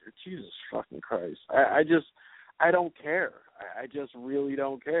Mysterio. Like, Jesus fucking Christ. I don't care. I just really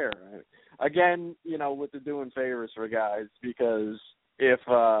don't care. Again, with the doing favors for guys, because if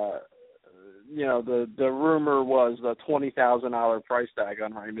the rumor was the $20,000 price tag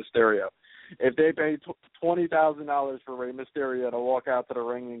on Rey Mysterio. If they paid $20,000 for Rey Mysterio to walk out to the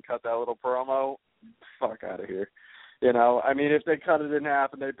ring and cut that little promo, fuck out of here. I mean, if they cut it in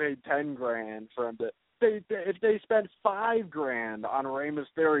half and they paid $10,000 for him to, if they spent $5,000 on Rey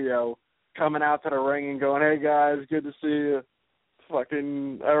Mysterio coming out to the ring and going, "Hey guys, good to see you,"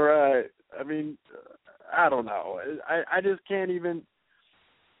 fucking all right. I mean, I don't know. I just can't even.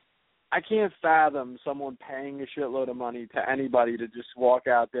 I can't fathom someone paying a shitload of money to anybody to just walk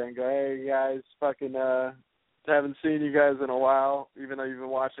out there and go, "Hey guys, fucking haven't seen you guys in a while, even though you've been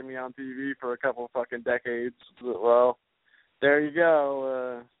watching me on TV for a couple of fucking decades. Well, there you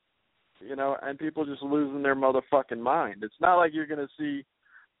go." And people just losing their motherfucking mind. It's not like you're gonna see,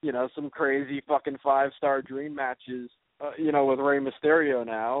 some crazy fucking 5-star dream matches, with Rey Mysterio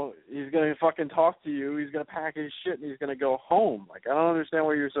now. He's going to fucking talk to you, he's going to pack his shit, and he's going to go home. Like, I don't understand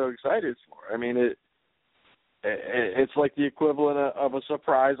what you're so excited for. I mean, it's like the equivalent of a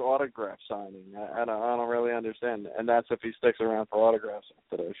surprise autograph signing. I don't really understand. And that's if he sticks around for autographs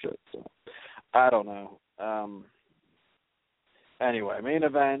after that shit. So, I don't know. Anyway, main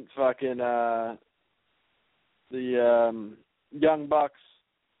event, fucking the Young Bucks,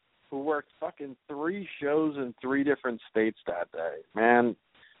 who worked fucking 3 shows in 3 different states that day. Man,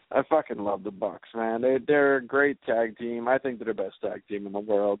 I fucking love the Bucks, man. They're a great tag team. I think they're the best tag team in the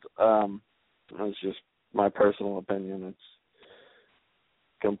world. That's just my personal opinion. It's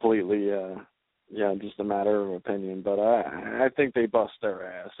completely, just a matter of opinion. But I think they bust their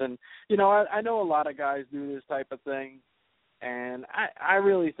ass. And, I know a lot of guys do this type of thing, and I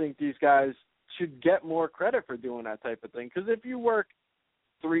really think these guys should get more credit for doing that type of thing. Because if you work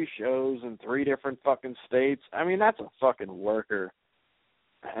 3 shows in 3 different fucking states, I mean, that's a fucking worker.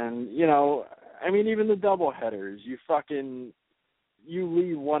 And, even the double headers, you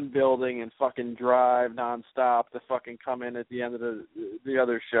leave one building and fucking drive nonstop to fucking come in at the end of the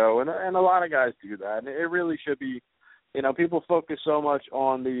other show. And a lot of guys do that. And it really should be, people focus so much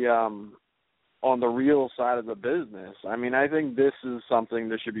on the real side of the business. I mean, I think this is something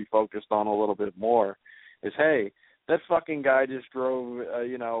that should be focused on a little bit more, is, hey, that fucking guy just drove,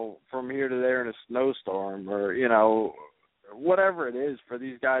 from here to there in a snowstorm, or, whatever it is for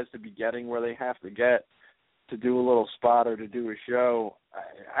these guys to be getting where they have to get to do a little spot or to do a show,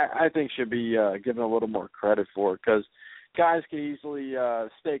 I think should be given a little more credit for it, because guys can easily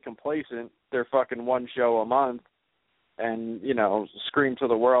stay complacent. They're fucking 1 show a month and, scream to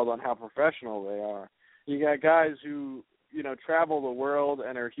the world on how professional they are. You got guys who, travel the world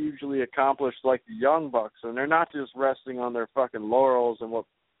and are hugely accomplished like the Young Bucks, and they're not just resting on their fucking laurels and what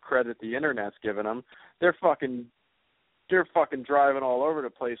credit the internet's giving them. They're fucking driving all over the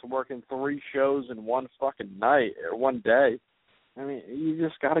place, working 3 shows in one fucking night or one day. I mean, you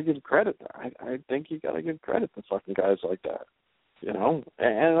just got to give credit. I think you got to give credit to fucking guys like that,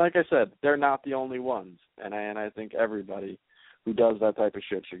 And like I said, they're not the only ones, and I think everybody who does that type of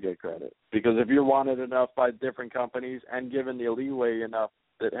shit should get credit. Because if you're wanted enough by different companies and given the leeway enough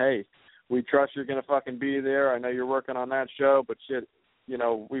that, hey, we trust you're going to fucking be there, I know you're working on that show, but shit,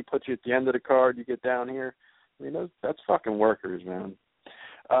 we put you at the end of the card, you get down here. I mean, that's fucking workers, man.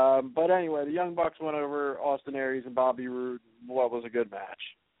 But anyway, the Young Bucks went over Austin Aries and Bobby Roode. What was a good match.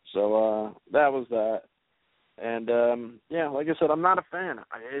 So that was that. And, like I said, I'm not a fan.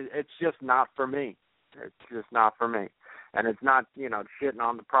 It's just not for me. It's just not for me. And it's not, shitting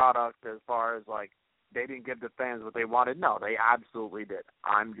on the product as far as, like, they didn't give the fans what they wanted. No, they absolutely did.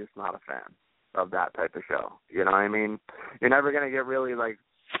 I'm just not a fan of that type of show. You know what I mean? You're never going to get really, like,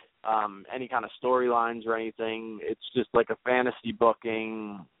 any kind of storylines or anything. It's just like a fantasy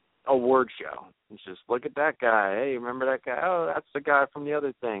booking award show. It's just, look at that guy. Hey, remember that guy? Oh, that's the guy from the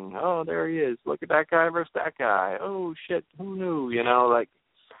other thing. Oh, there he is. Look at that guy versus that guy. Oh, shit, who knew? Like,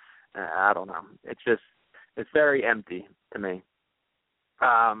 I don't know. It's very empty to me.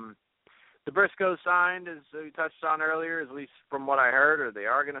 The Briscoes signed, as we touched on earlier, at least from what I heard, or they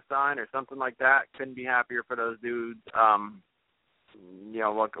are going to sign or something like that. Couldn't be happier for those dudes. What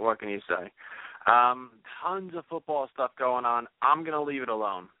can you say? Tons of football stuff going on. I'm going to leave it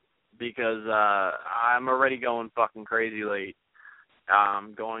alone because I'm already going fucking crazy late.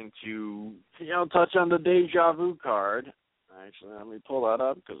 I'm going to, touch on the Deja Vu card. Actually, let me pull that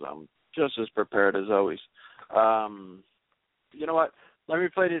up because I'm just as prepared as always. You know what? Let me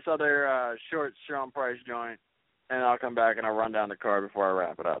play this other short Sean Price joint, and I'll come back and I'll run down the card before I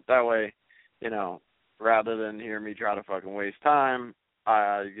wrap it up. That way, rather than hear me try to fucking waste time,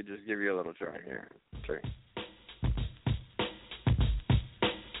 I could just give you a little try here. Three.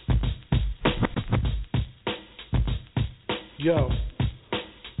 Yo.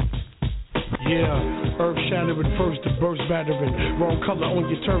 Yeah, earth shattering first, the burst battering. Wrong color on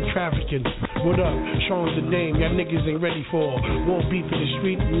your turf trafficking. What up? Sean's the name, y'all niggas ain't ready for. Won't beef in the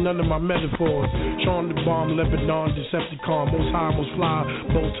street, none of my metaphors. Sean the bomb, Lebanon, Decepticon. Most high, most fly,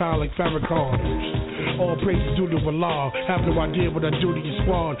 bow tie like Farrakhan. All praises due to Allah. Have no idea what I do to your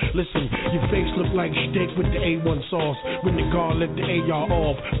squad. Listen, your face look like steak with the A1 sauce. When the guard let the AR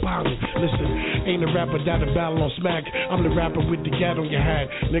off, bang. Listen, ain't a rapper that a battle on smack. I'm the rapper with the gat on your hat,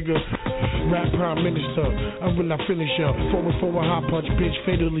 nigga. Rap prime minister, I'm when I finish ya. Forward for a hot punch, bitch,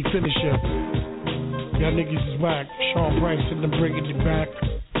 fatally finish ya. Y'all niggas is whack. Sean Price and I'm bringing it back.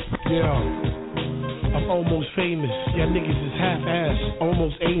 Yeah, I'm almost famous. Y'all niggas is half-ass,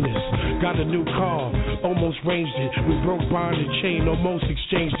 almost anus. Got a new car, almost ranged it. We broke bond and chain, almost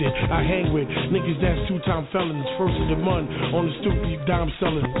exchanged it. I hang with niggas that's two-time felons. First of the month on the stupid dime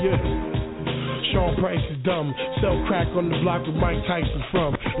selling. Yeah. Sean Price is dumb. Sell crack on the block with Mike Tyson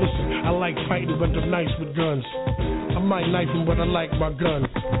from. Listen, I like fighting, but I'm nice with guns. I might knife him, but I like my gun.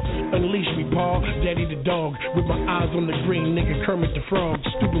 Unleash me, Paul, Daddy the dog. With my eyes on the green, nigga Kermit the Frog.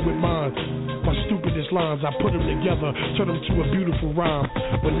 Stupid with mine. My stupidest lines, I put them together, turn them to a beautiful rhyme.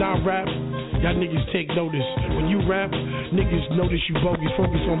 When I rap, y'all niggas take notice. When you rap, niggas notice you bogus.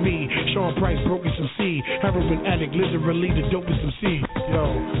 Focus on me. Sean Price broke some C. Heroin addict, literally the dopest MC. Yo,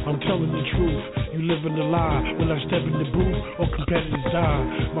 I'm telling the truth. You live in the lie. When I step in the booth, all competitors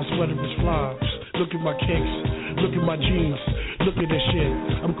die. My sweater is fly. Look at my kicks. Look at my jeans. Look at this shit.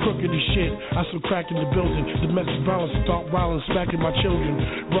 I'm crooked as shit. I still crack in the building. Domestic violence, start violence, smacking my children.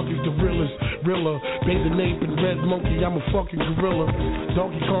 Ruckus the realest, Rilla. Bathe the nape in red monkey. I'm a fucking gorilla.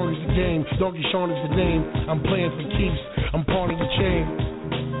 Donkey Kong is the game. Donkey Sean is the name. I'm playing for keeps. I'm pawning the chain.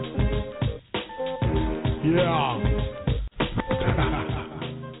 Yeah.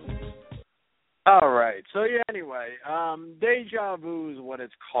 All right. So yeah. Anyway, Deja Vu is what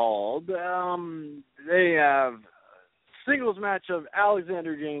it's called. They have singles match of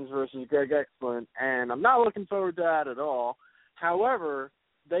Alexander James versus Greg Excellent, and I'm not looking forward to that at all. However,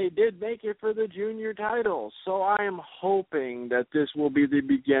 they did make it for the junior title, so I am hoping that this will be the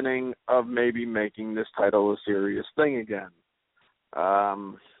beginning of maybe making this title a serious thing again.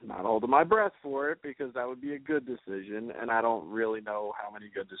 Not holding my breath for it because that would be a good decision, and I don't really know how many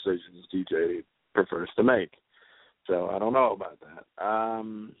good decisions DJ prefers to make. So I don't know about that.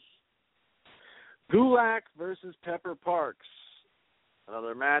 Gulak versus Pepper Parks.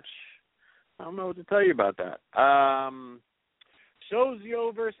 Another match. I don't know what to tell you about that.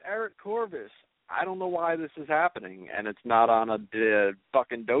 Shozio versus Eric Corvus. I don't know why this is happening, and it's not on a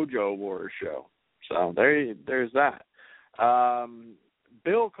fucking Dojo Wars show. So there's that.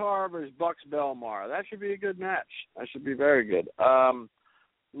 Bill Carr versus Bucks Belmar. That should be a good match. That should be very good.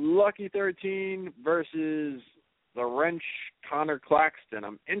 Lucky 13 versus the Wrench Connor Claxton.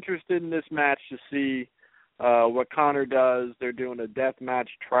 I'm interested in this match to see what Connor does. They're doing a deathmatch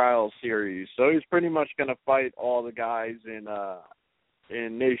trial series, so he's pretty much going to fight all the guys in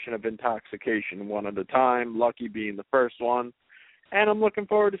Nation of Intoxication one at a time. Lucky being the first one, and I'm looking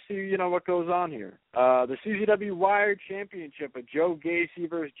forward to see what goes on here. The CZW Wired Championship of Joe Gacy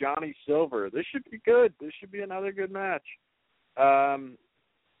versus Johnny Silver. This should be good. This should be another good match.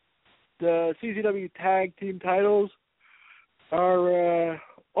 The CZW Tag Team titles are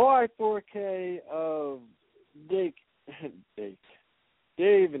OI4K of Dave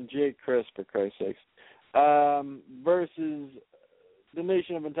and Jake Chris, for Christ's sakes. versus the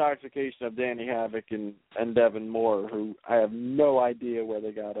Nation of Intoxication of Danny Havoc and Devin Moore, who I have no idea where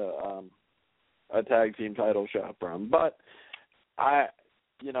they got a tag team title shot from. But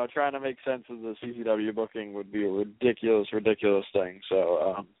trying to make sense of the CCW booking would be a ridiculous thing.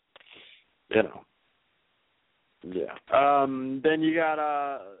 So, yeah. Then you got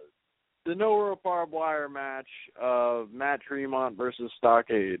the No Rope Barbed Wire match of Matt Tremont versus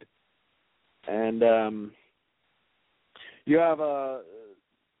Stockade. And you have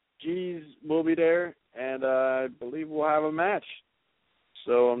G's will be there, and I believe we'll have a match.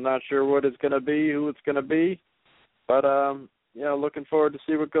 So I'm not sure what it's going to be, who it's going to be, but looking forward to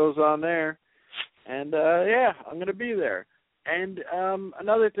see what goes on there. And I'm going to be there. And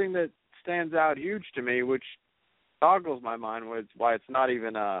another thing that stands out huge to me, which boggles my mind, was why it's not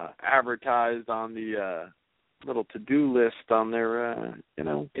even advertised on the little to-do list on their,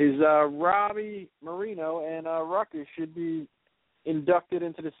 is Robbie Marino and Ruckus should be inducted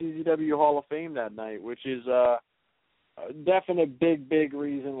into the CZW Hall of Fame that night, which is a definite big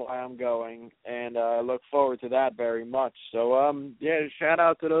reason why I'm going, and I look forward to that very much. So, shout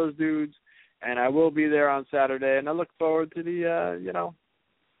out to those dudes, and I will be there on Saturday, and I look forward to the,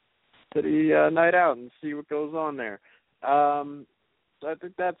 night out and see what goes on there. So I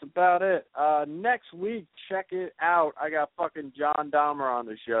think that's about it. Next week, check it out. I got fucking John Dahmer on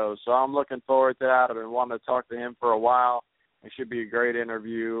the show, so I'm looking forward to that. I've been wanting to talk to him for a while. It should be a great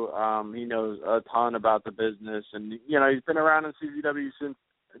interview. He knows a ton about the business, and he's been around in CZW since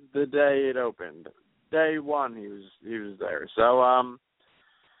the day it opened. Day one, he was there. So I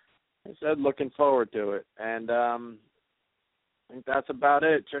said, looking forward to it, and I think that's about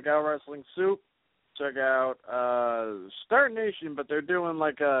it. Check out Wrestling Soup. Check out Start Nation, but they're doing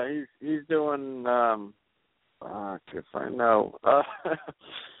like he's doing if I know. Oh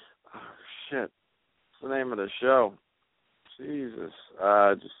shit. What's the name of the show? Jesus.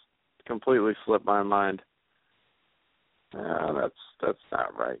 Just completely slipped my mind. That's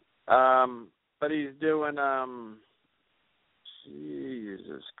not right. But he's doing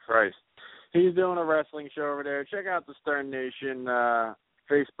Jesus Christ. He's doing a wrestling show over there. Check out the Stern Nation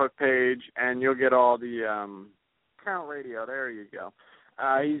Facebook page, and you'll get all the Count Radio. There you go.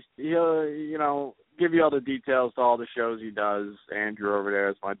 He'll give you all the details to all the shows he does. Andrew over there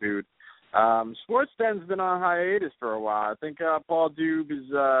is my dude. Sports Den's been on hiatus for a while. I think Paul Dube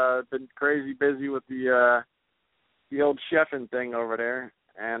has been crazy busy with the old chefing thing over there,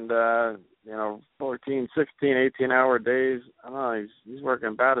 and 14, 16, 18-hour days. I don't know. He's working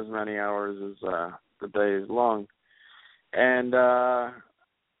about as many hours as the day is long, and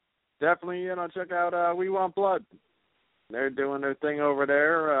definitely, check out We Want Blood. They're doing their thing over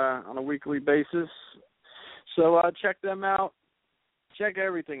there on a weekly basis. So check them out. Check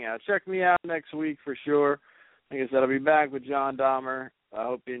everything out. Check me out next week for sure. Like I said, I'll be back with John Dahmer. I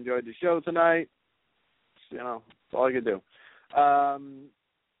hope you enjoyed the show tonight. That's all I could do. Like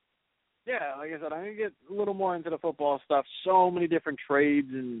I said, I'm going to get a little more into the football stuff. So many different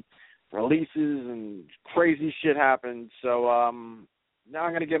trades and releases and crazy shit happened. So, now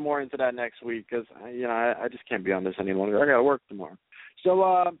I'm going to get more into that next week because, I just can't be on this any longer. I got to work tomorrow.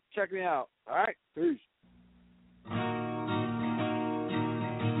 So check me out. All right? Peace. I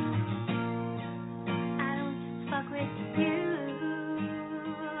don't fuck with you,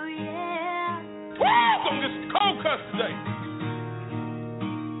 yeah. Woo! On this cold cuss today.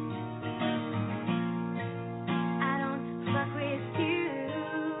 I don't fuck with you,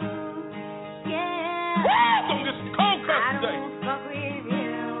 yeah. Woo! On this cold cuss today.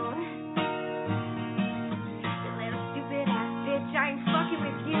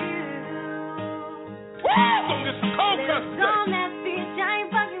 Don't that bitch, I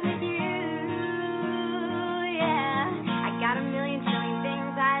ain't fucking with you, yeah. I got a million trillion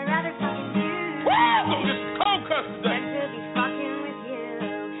things I'd rather fucking do. Don't just cold cuss today. Than to be fucking with you,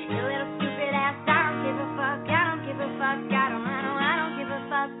 you little stupid ass. I don't give a fuck, I don't give a fuck, I don't give a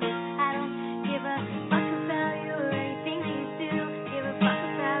fuck. I don't give a fuck about you or anything you do. Give a fuck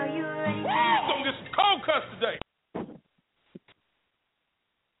about you or anything. Don't just cold cuss today.